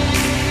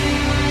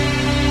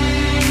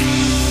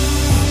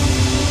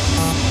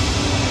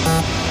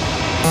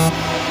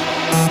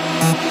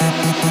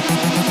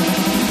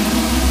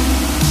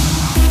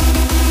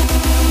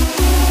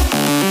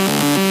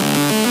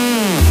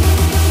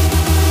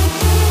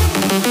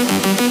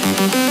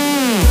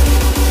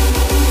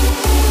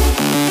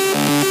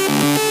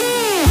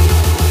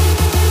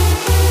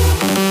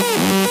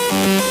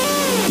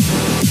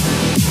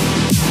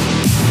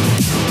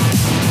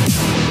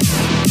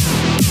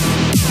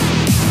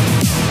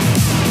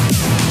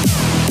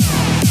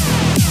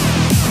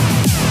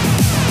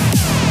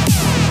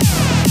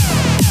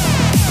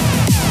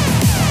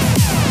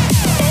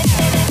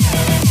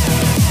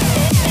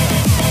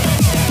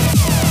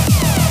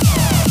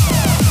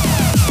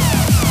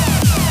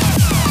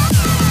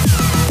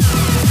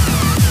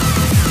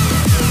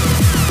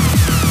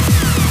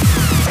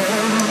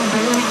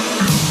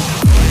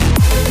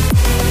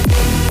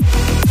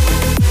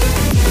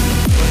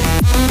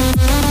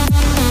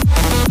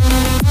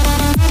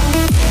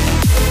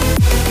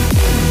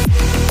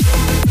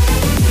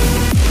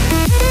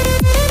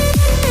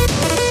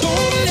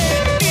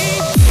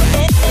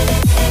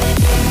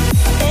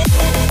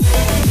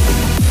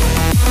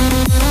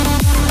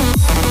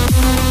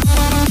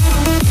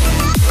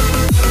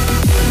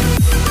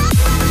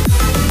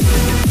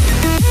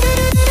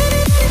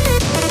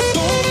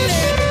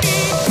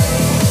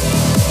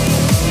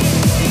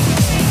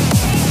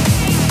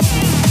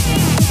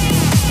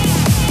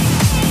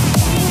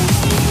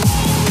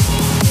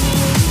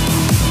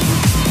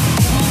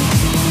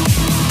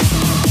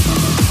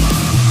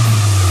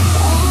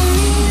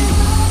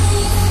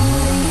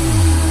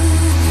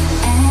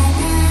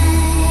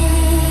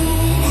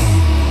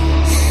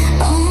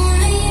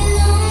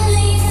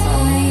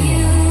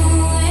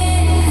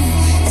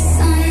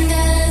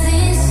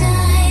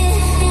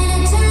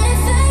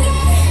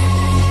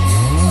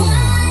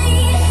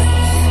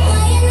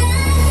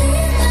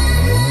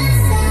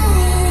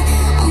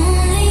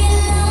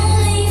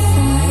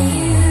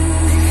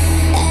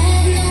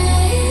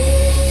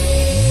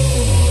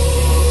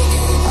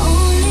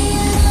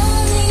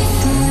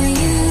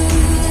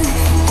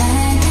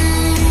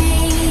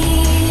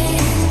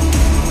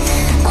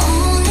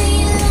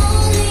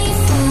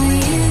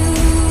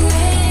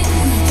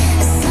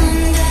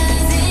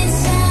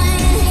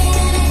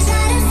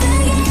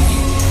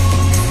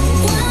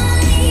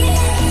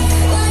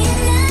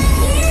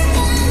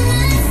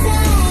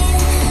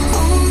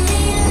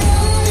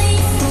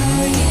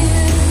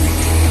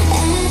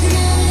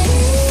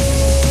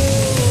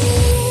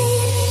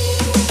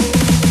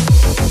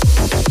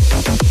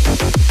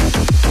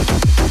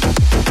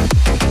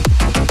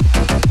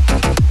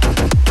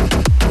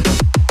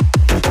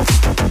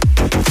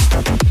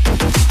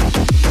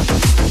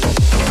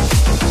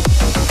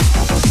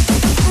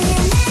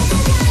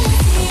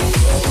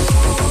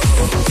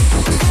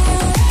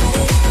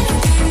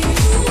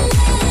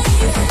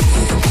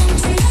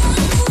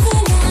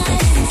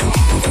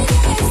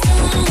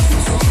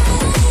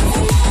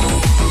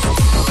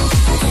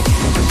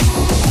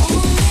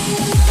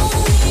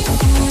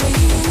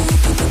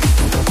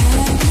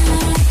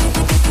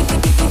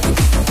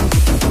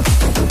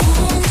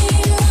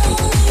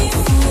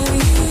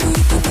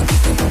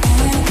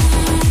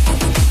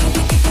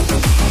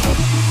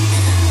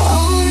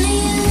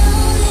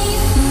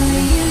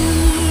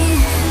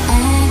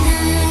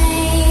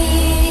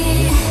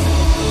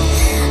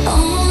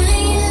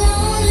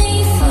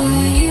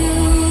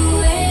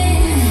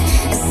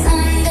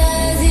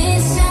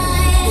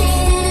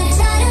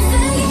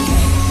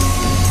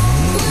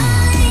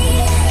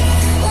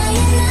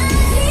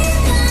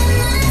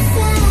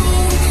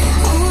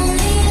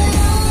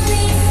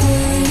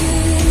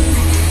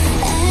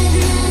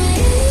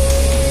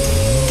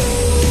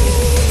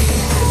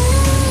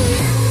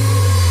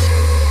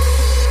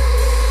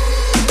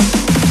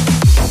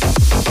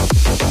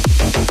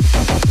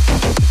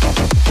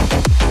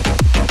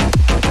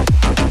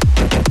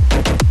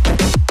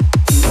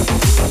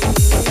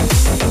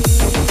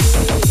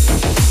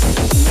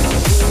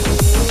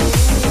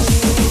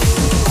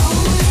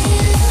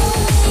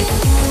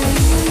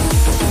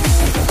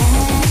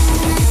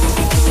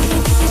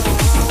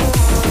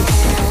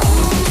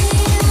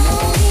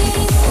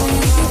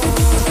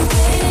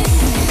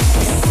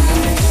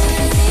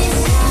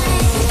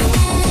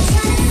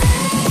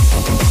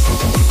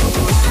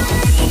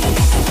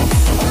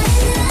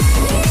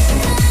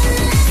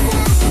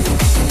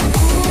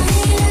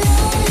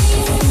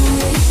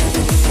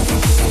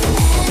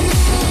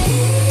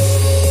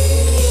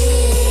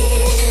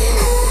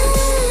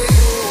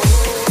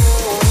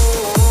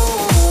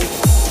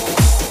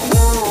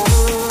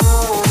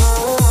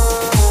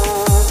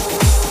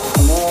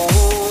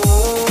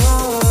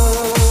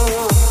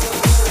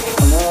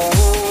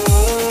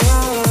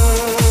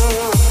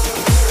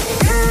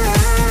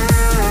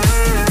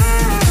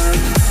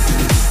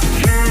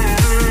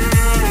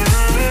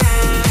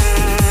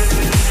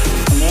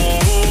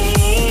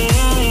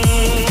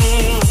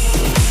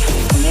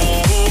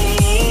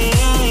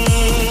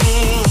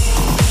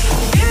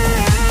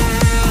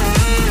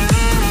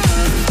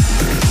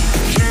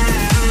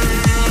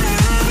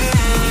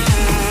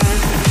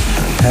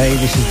 Hey,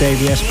 this is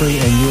Davey Asprey,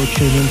 and you're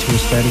tuned into A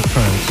State of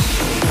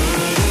Trance.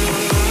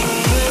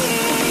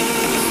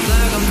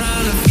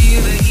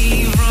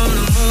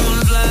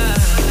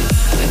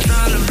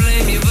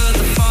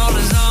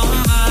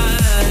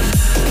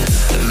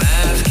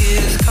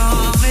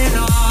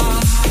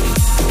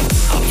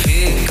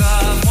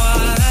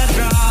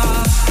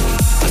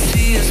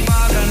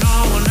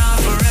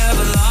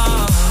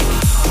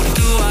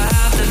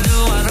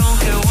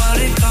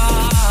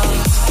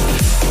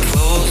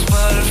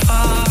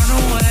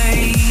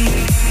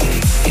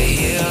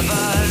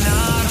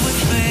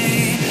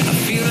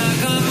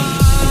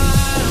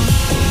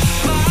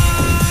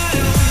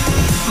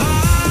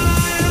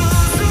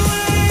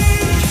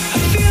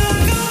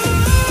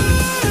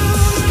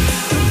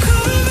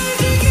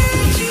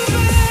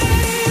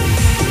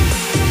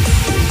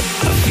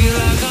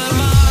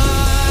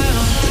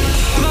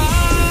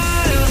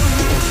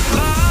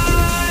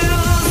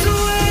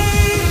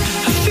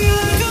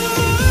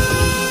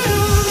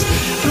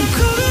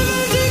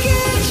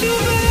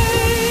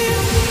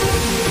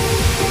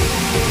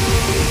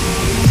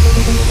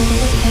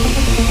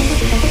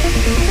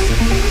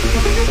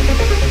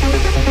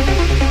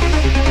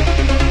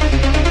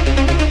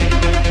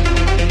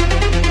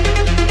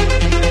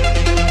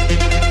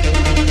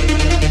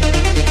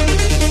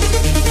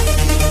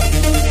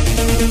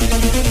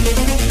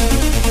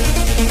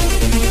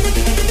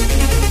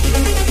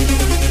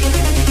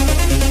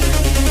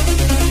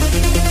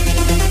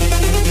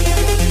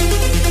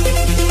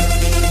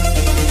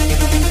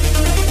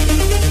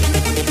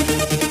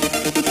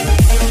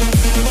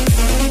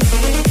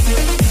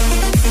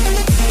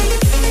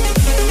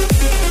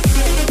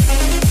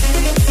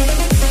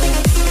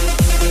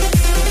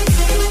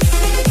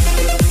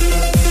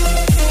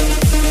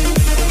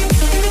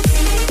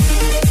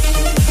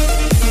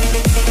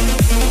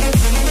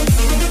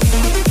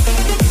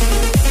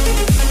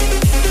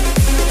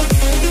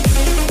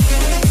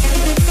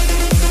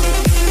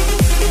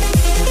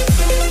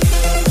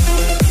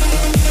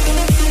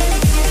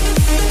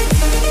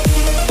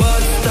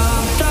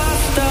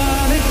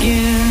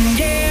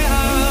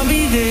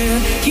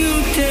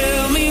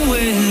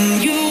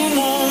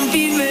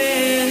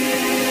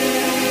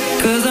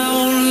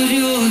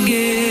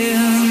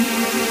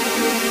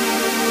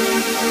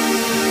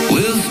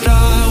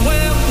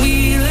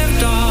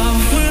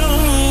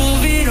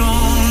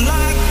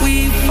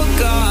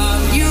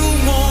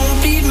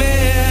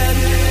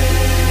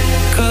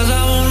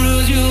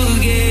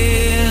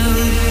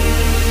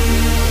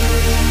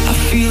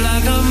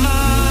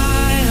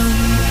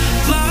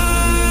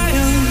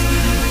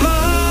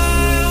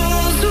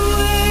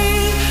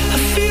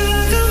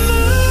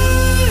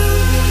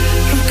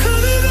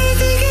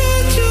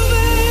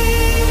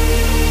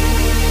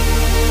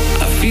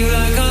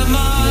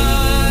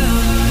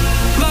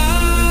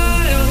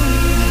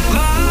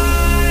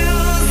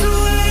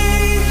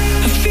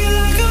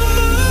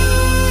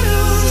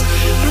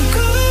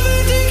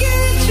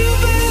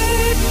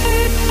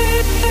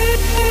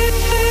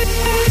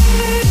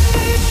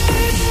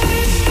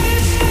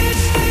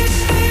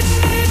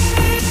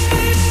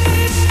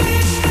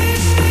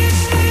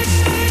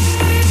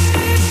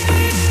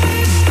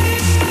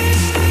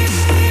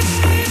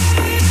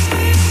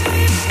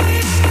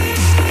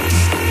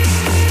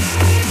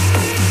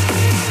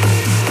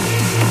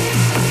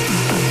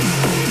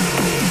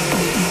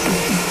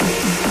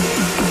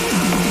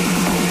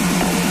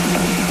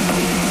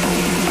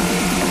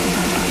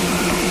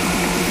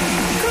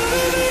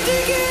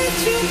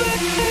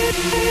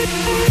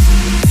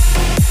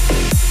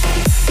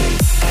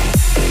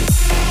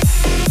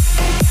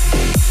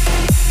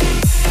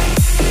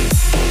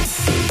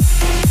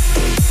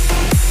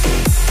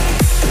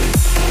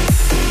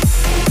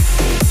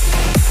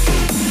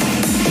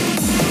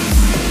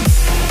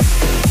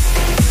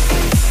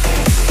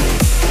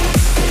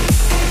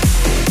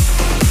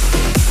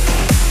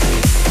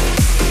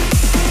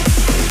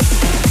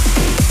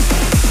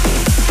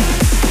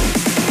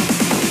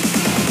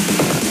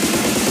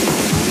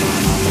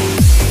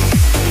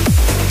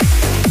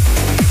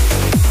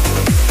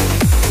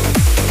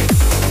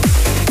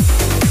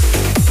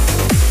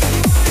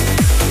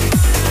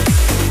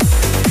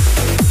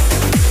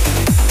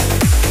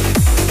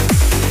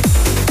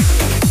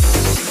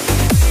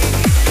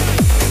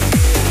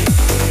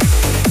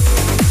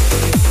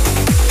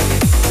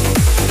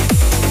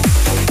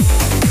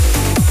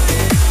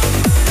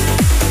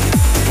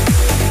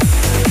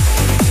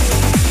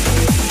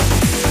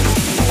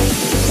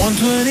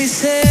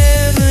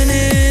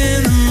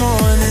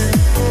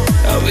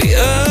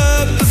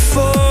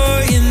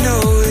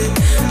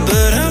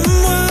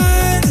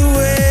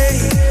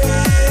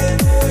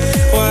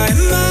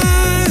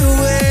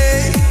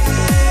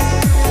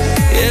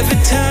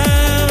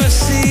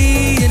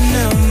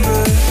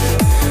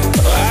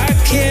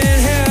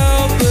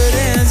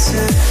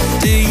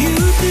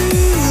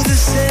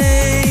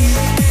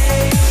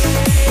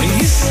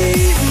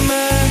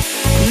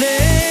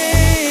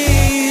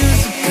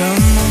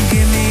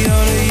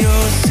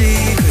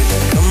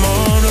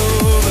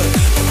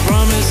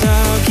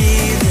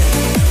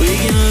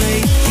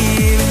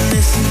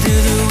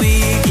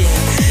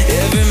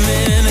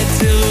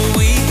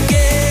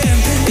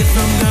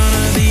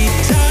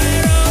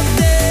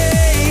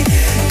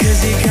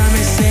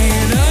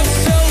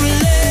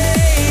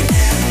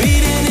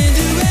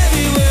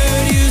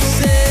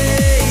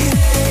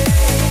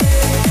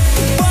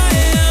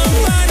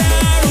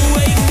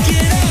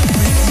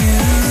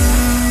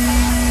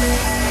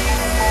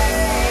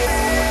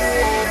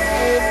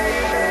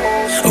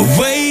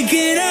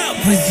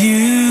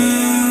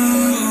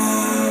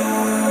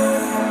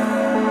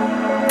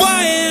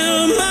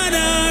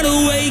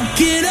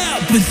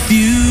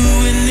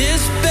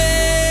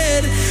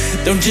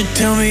 Don't you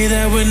tell me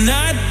that we're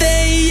not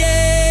there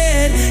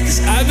yet, 'cause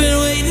I've been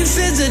waiting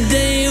since the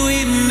day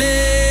we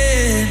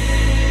met.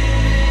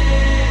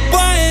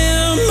 Why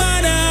am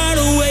I not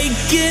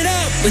waking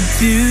up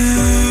with you?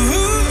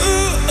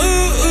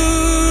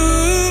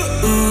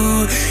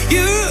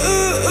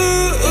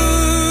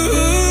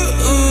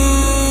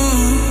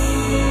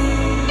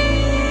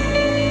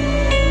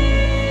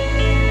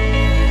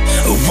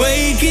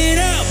 Waking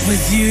up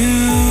with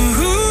you.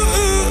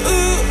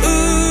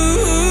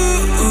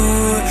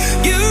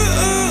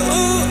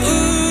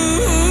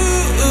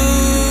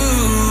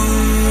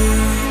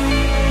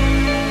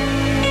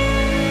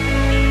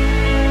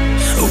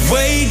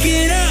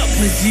 Waking up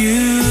with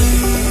you.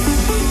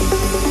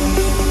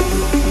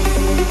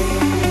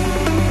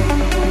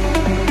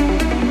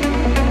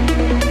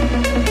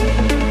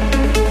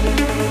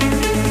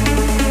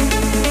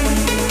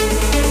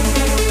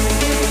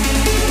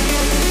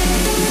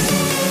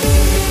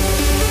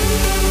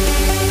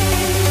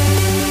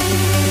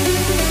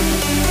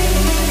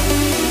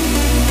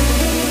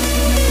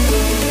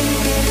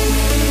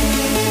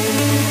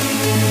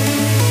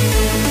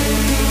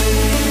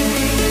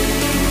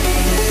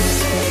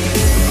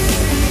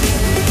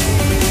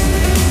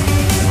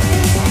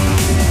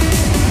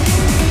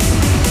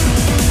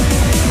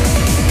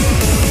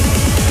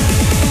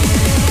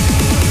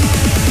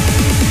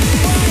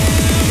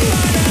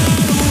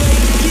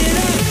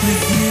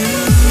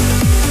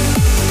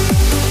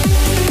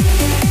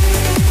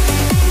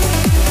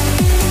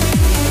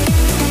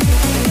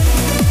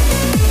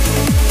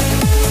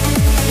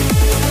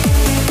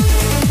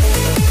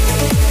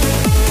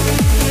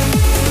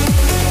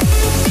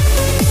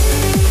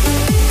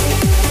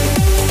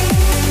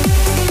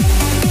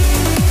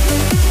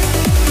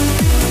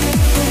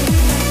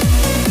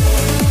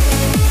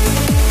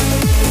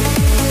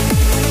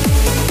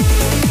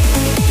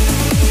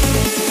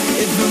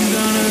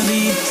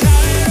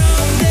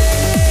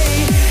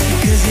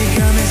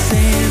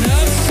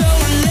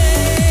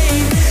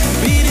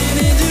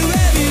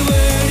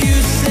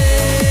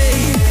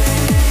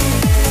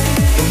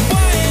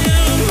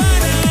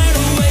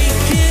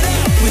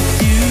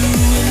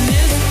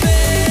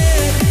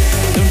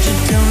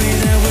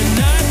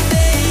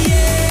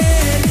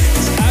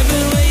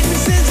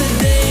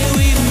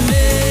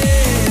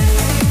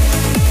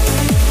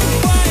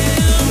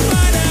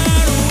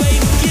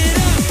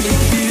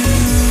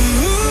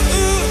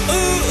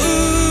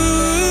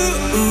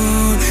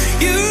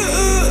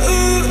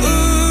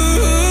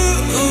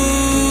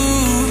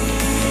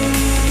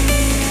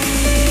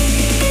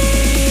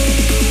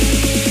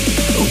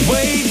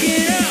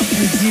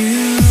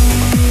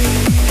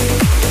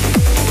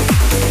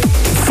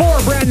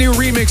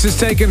 Is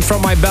taken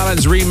from my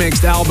Balance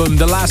remixed album.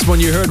 The last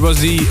one you heard was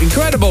the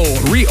incredible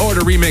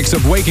reorder remix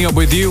of Waking Up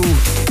With You.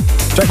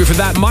 Track before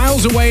that,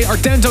 Miles Away,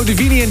 Artento,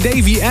 Divini and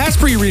Davey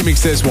Asprey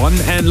remixed this one,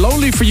 and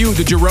Lonely For You,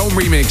 the Jerome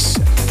remix.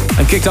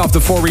 And kicked off the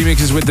 4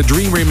 remixes with the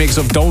Dream remix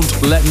of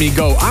Don't Let Me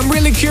Go. I'm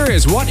really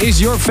curious, what is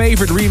your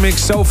favorite remix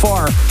so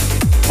far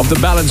of the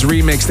Balance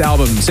remixed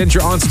album? Send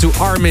your answer to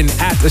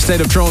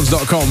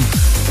armin@astateoftrance.com.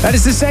 That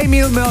is the same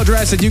email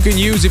address that you can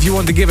use if you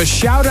want to give a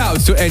shout out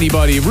to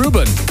anybody.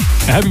 Ruben.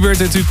 Happy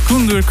birthday to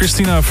Kundur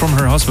Kristina from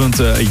her husband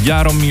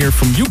Jaromir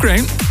from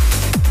Ukraine.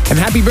 And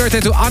happy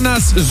birthday to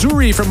Anas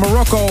Zuri from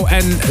Morocco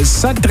and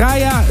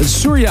Sadraya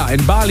Surya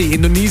in Bali,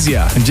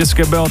 Indonesia. And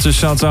Jessica Belcher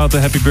shouts out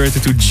a happy birthday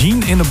to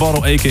Gene in the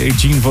Bottle, aka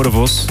Gene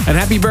Vodovos. And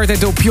happy birthday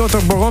to Piotr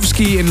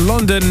Borowski in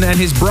London and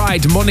his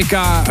bride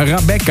Monica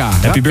Rebecca.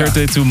 Happy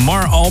birthday to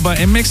Mar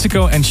Alba in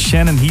Mexico and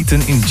Shannon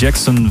Heaton in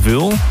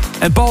Jacksonville.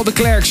 And Paul de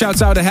Klerk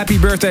shouts out a happy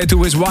birthday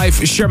to his wife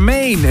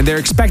Charmaine, and they're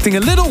expecting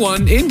a little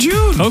one in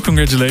June. Oh,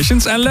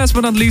 congratulations. And last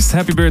but not least,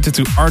 happy birthday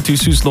to Artur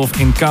Suslov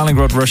in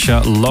Kaliningrad,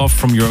 Russia. Love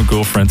from your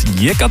girlfriend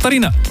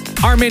Yekaterina.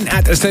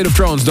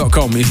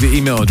 Armin@astateoftrance.com is the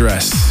email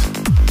address.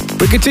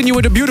 We continue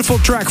with a beautiful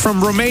track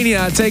from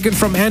Romania, taken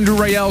from Andrew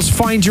Rayel's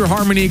Find Your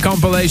Harmony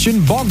compilation.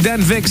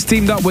 Bogdan Vix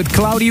teamed up with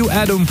Claudio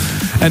Adam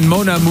and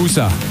Mona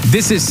Musa.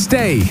 This is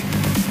Stay.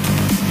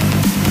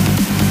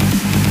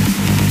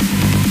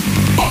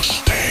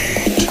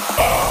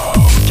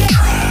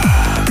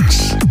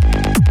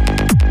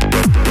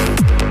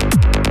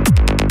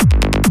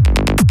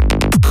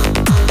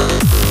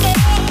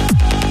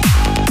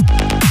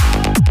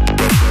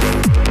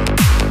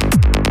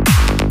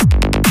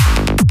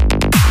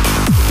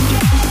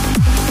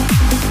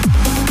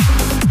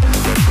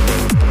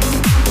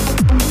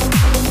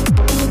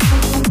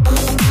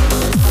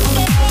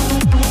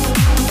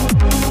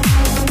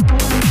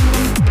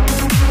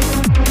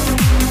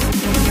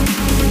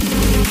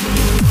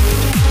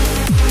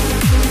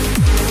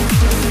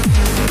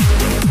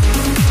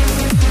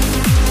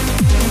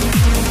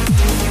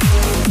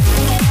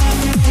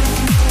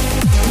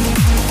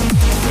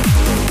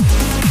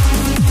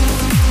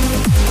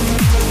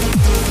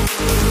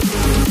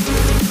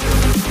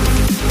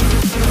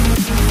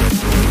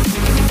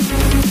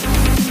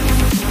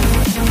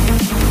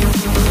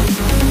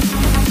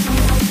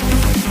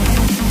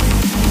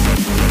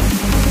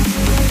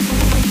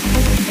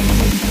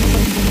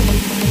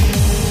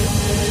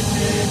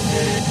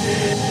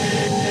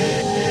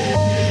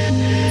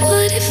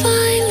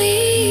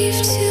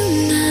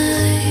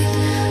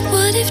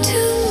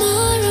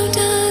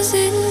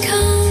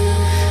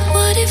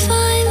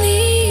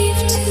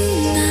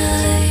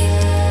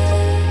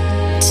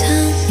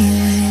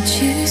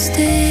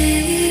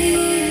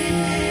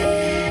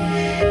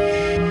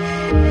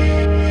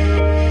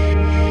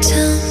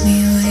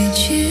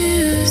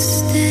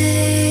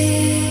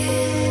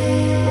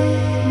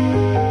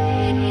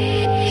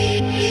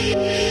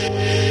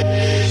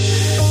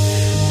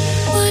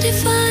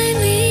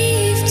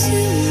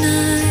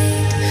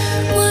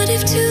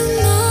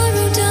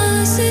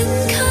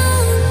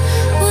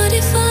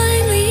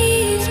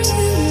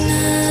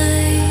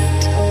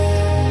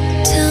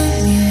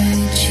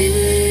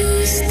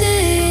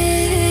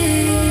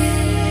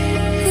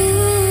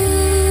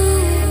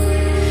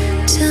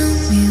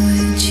 me,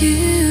 would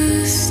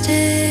you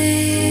stay?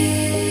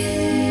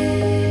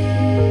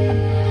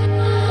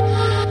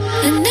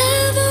 And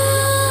never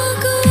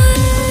walk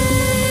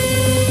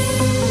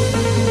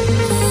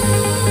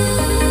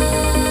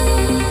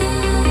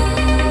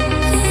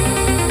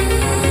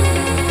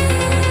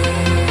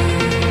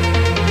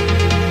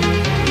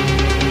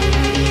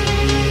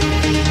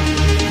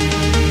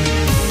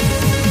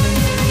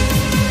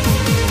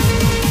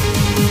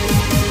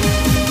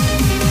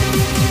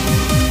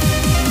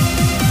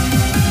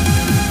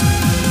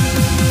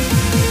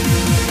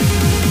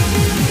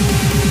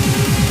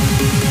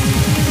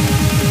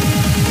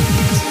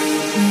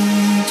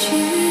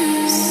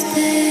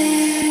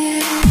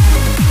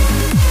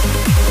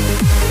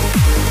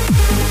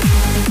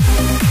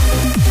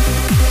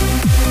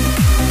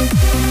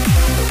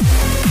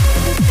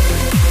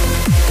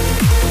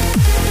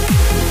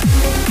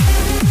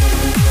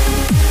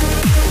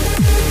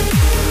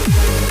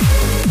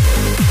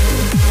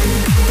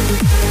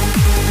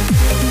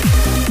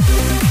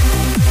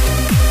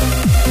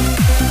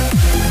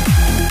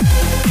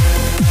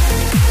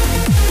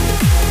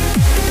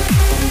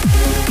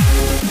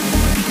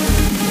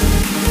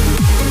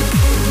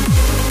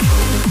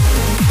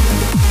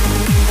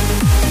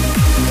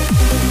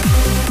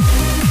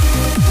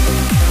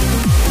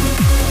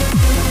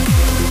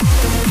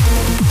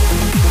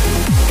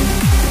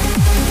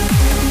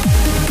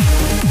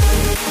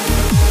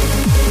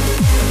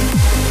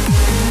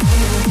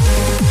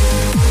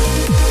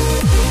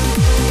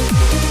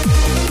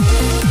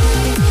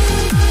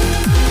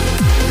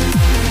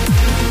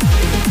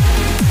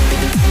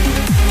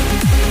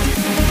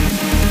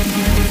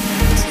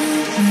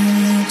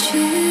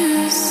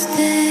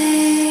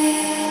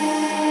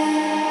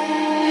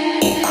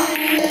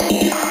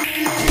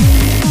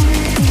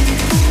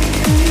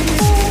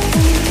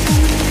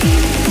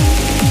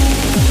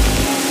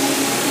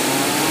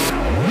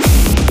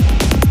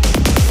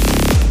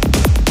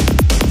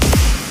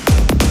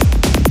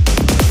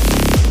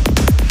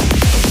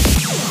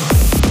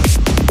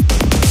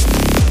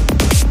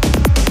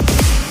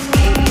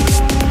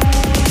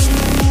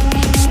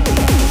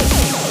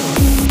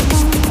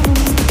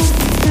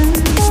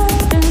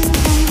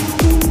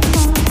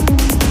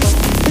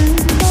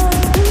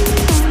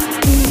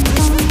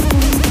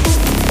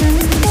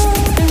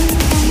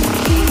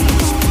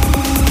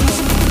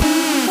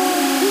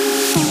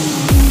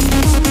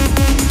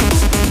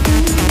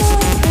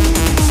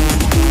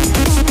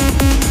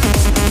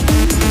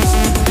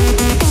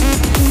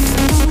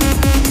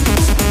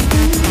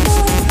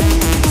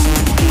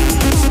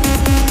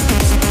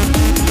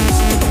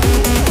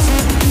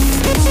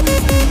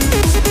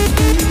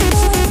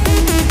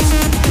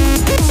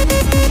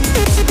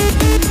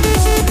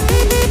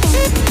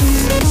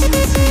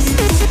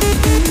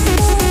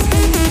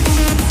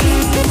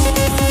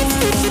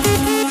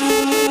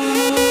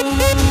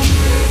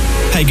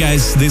Hey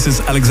guys, this is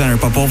Alexander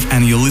Popov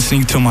and you're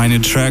listening to my new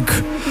track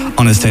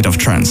on A State of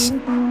Trance.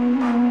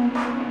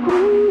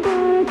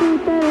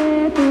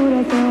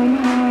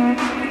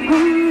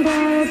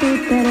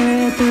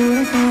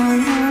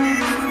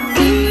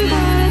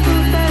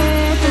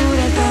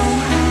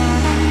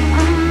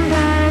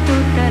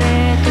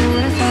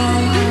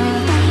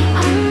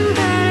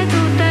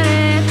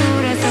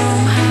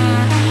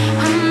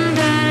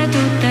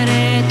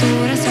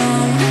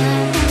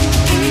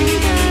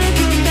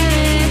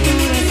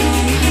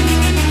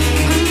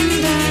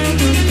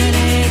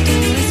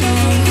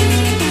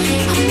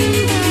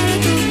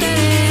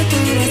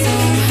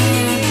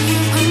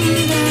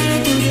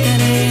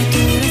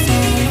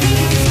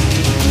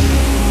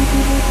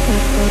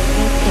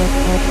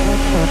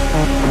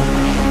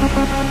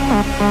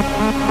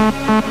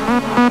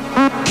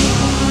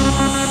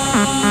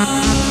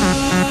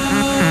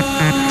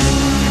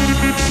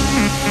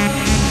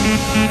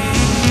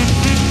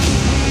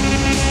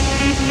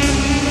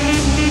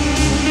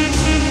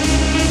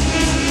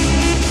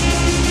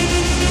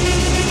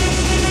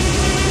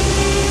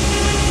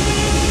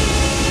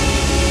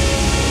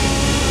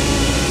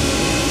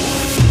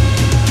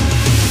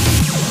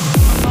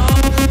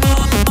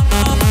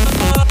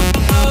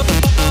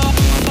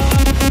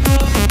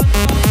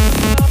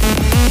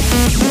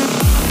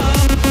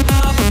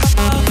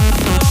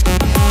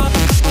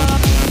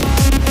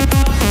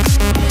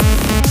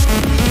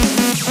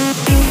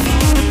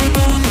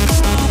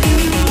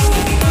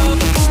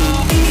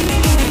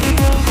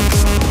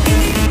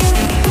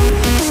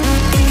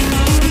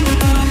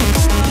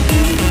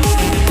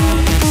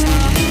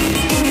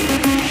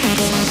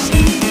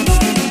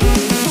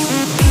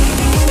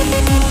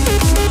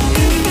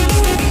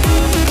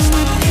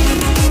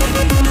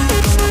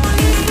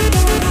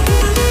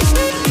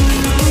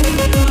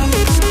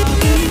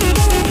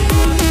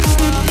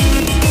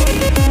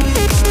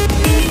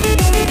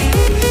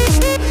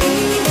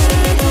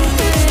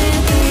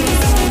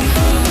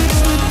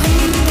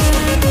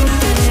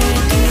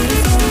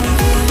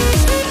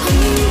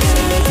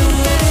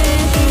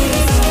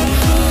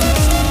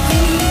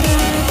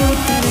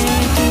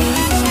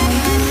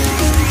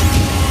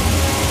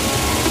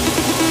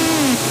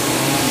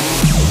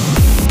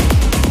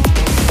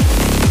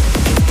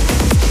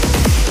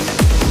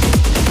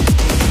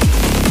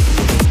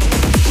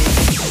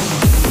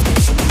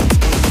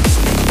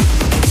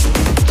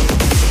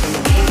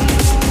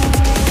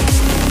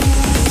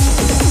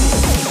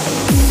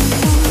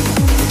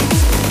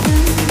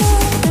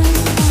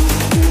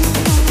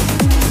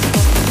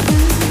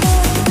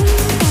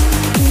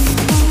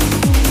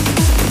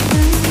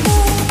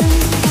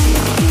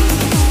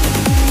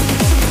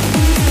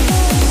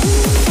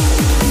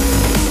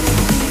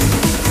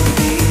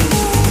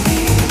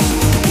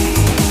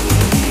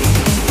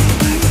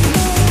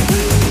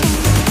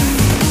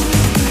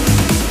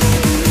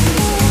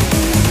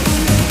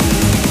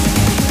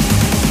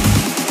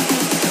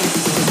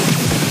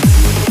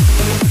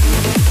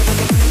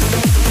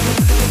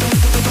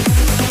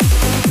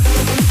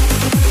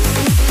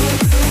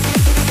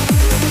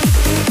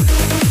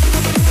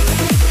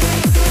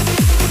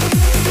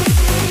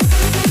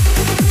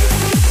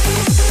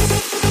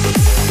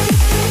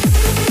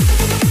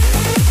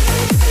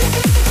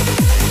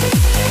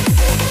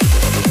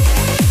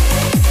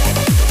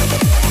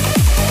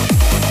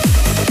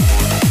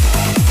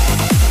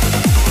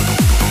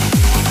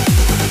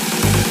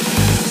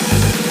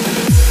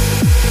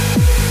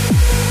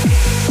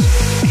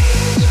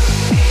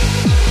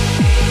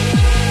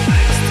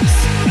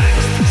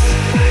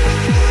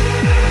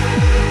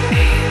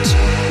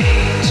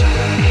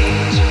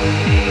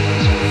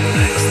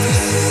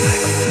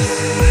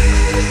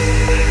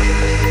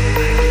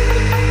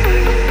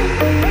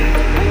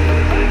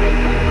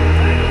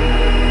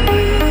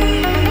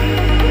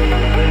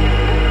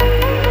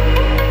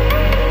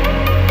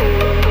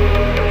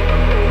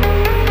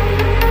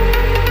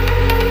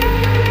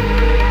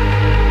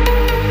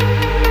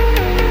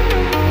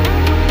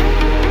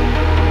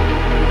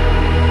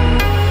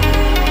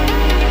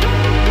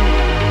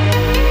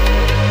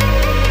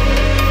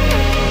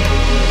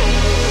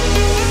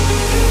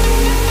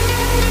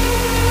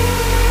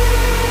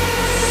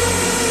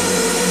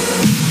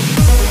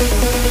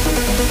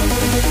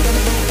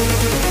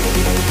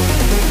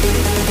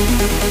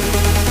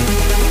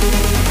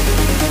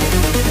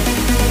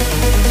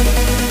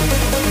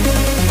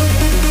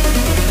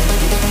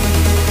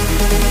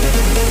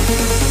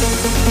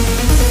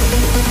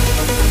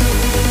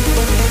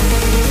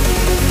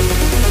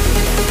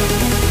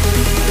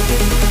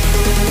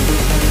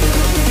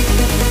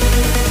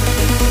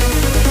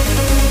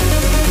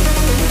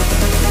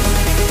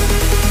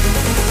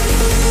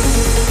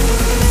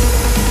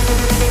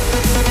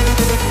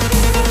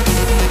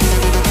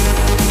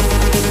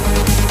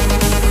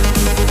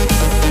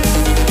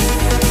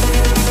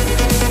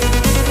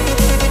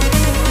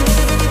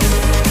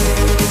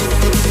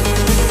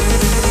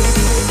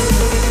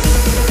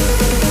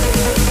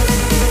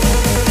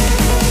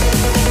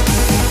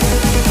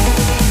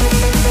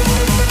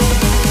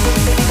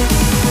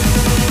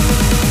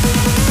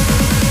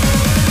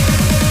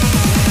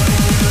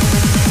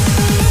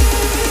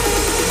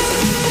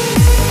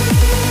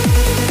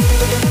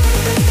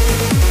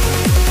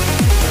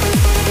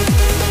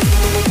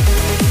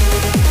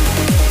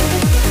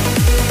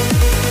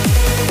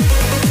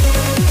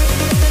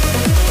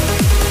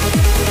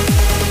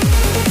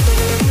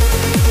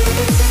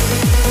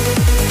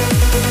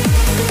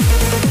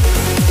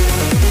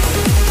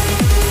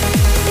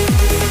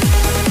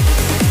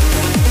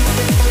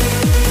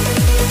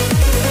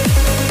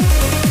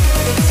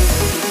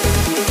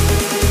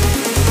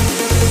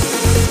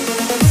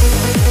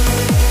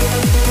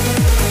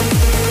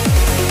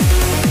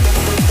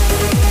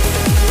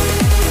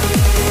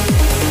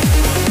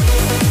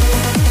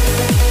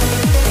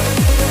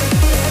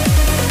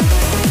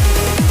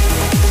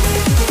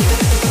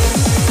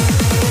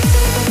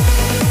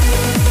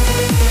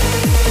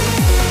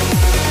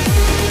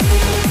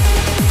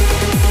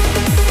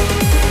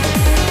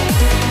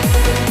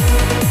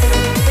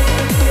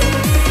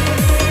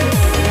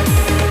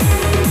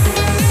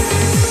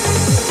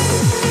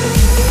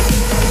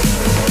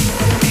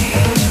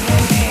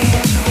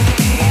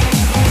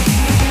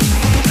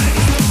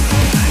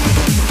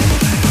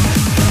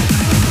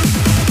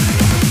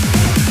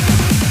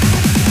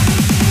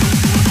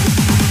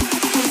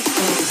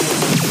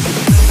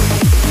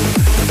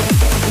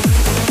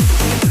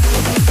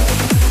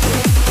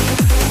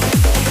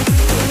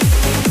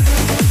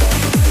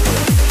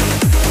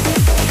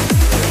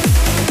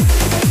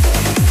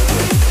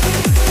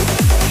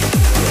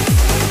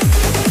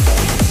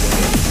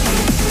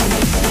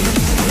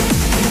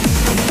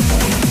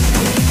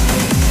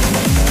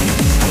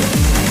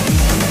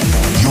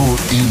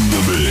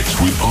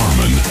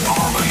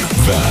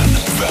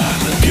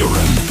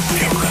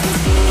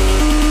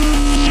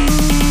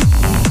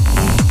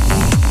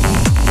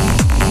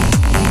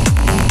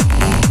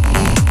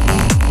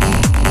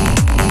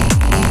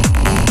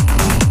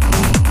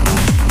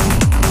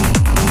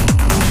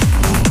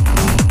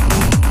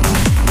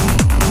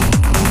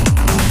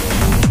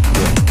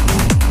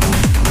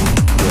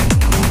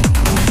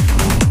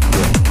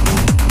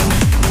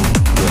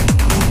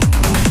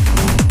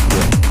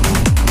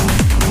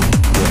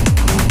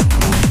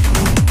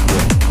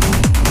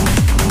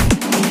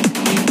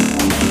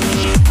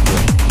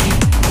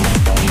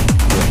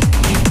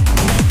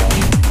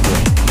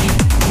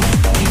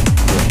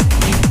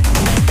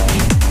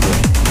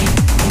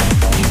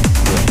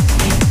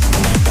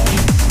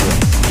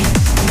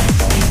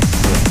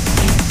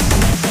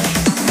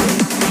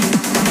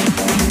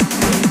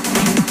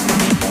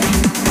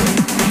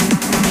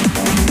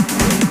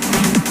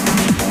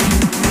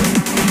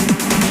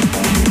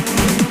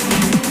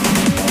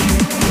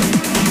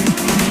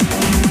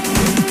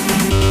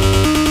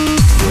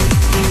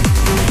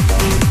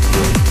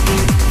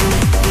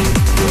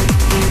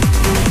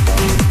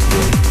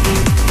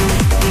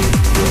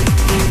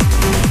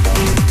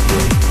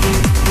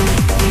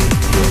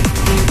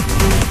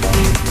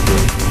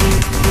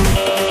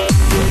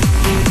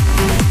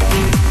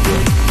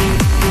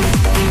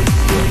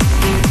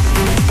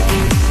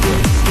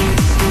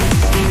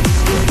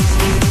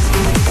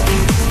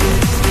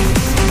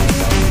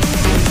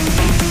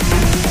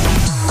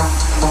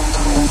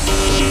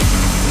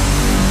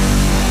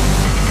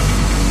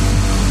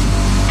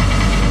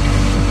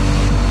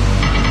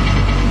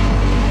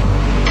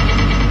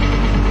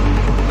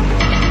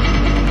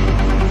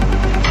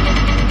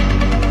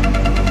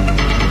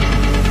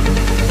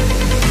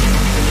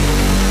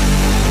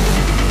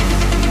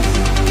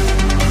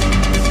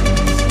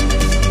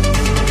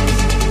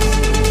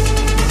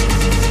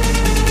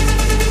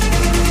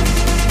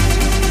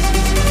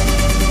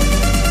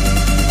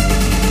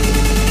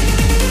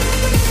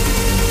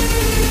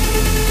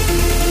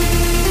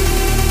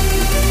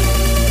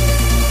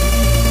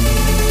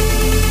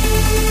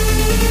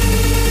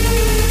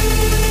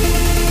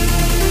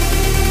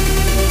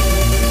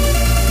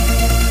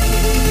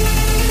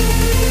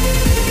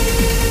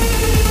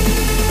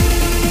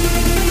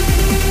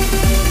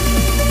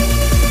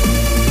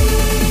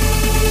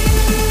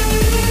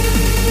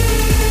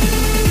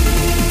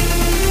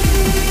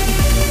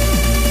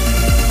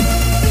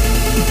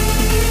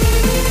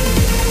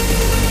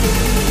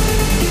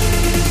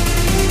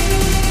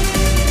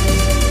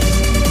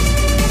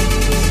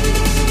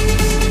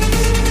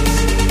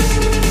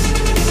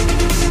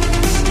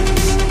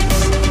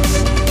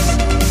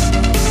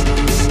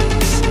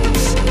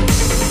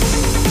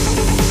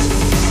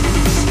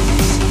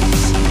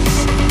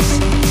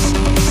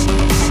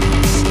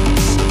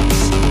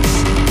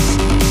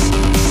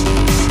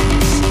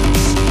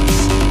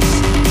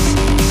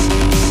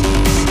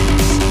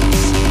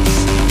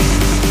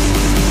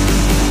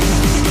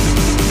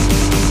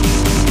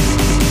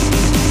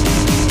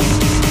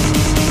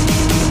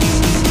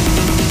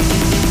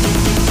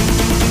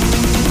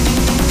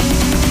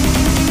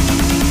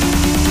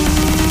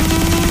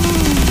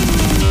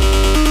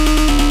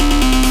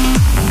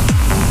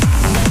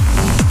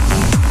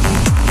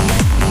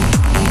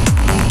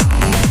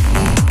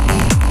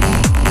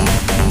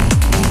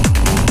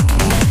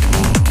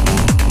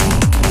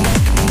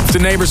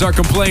 neighbors are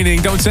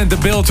complaining. Don't send the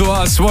bill to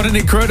us. What an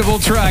incredible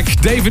track.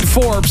 David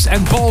Forbes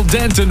and Paul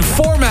Denton.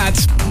 Format.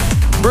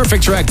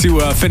 Perfect track to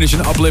finish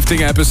an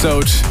uplifting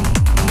episode.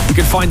 You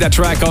can find that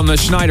track on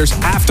Schneider's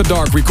After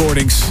Dark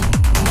recordings.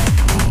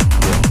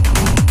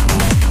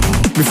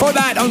 Before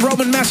that, on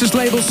Roman Masters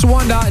label,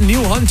 Swanda,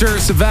 new Hunter,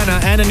 Savannah,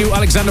 and a new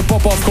Alexander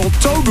Popov called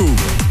Togu.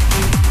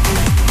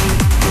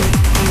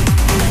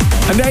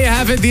 And there you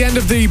have it, the end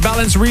of the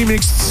Balance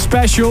Remix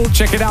special.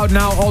 Check it out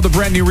now. All the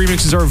brand new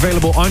remixes are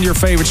available on your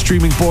favorite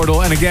streaming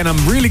portal. And again, I'm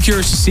really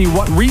curious to see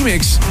what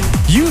remix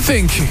you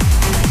think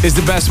is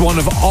the best one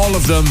of all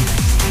of them.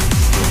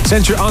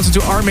 Send your answer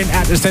to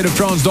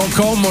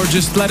armin@astateoftrance.com or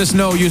just let us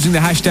know using the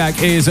hashtag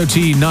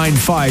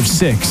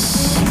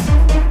ASOT956.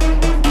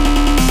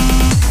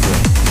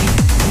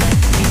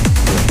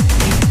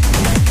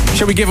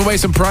 Shall we give away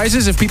some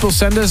prizes if people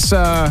send us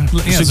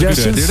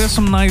suggestions? There's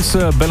some nice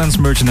Balance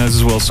merchandise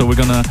as well. So we're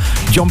gonna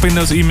jump in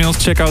those emails,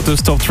 check out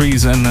those top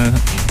threes, and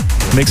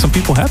make some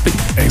people happy.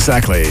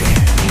 Exactly.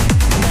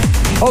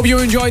 Hope you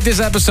enjoyed this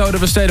episode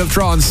of A State of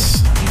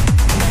Trance.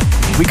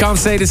 We can't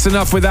say this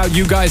enough without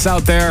you guys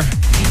out there.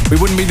 We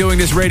wouldn't be doing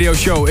this radio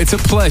show. It's a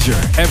pleasure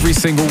every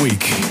single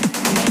week.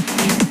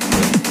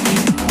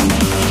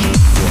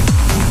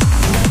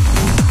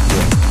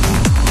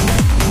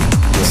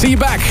 See you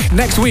back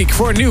next week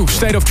for a new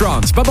State of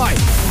Trance. Bye-bye.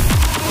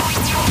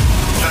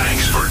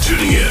 Thanks for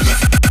tuning in.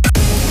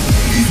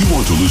 If you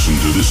want to listen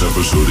to this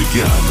episode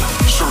again,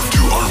 surf to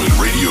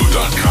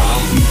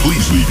ArminRadio.com and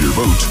please leave your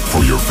vote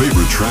for your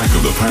favorite track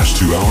of the past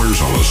 2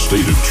 hours on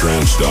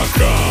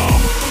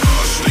AStateOfTrance.com.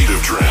 A State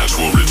of Trance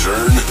will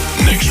return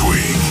next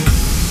week.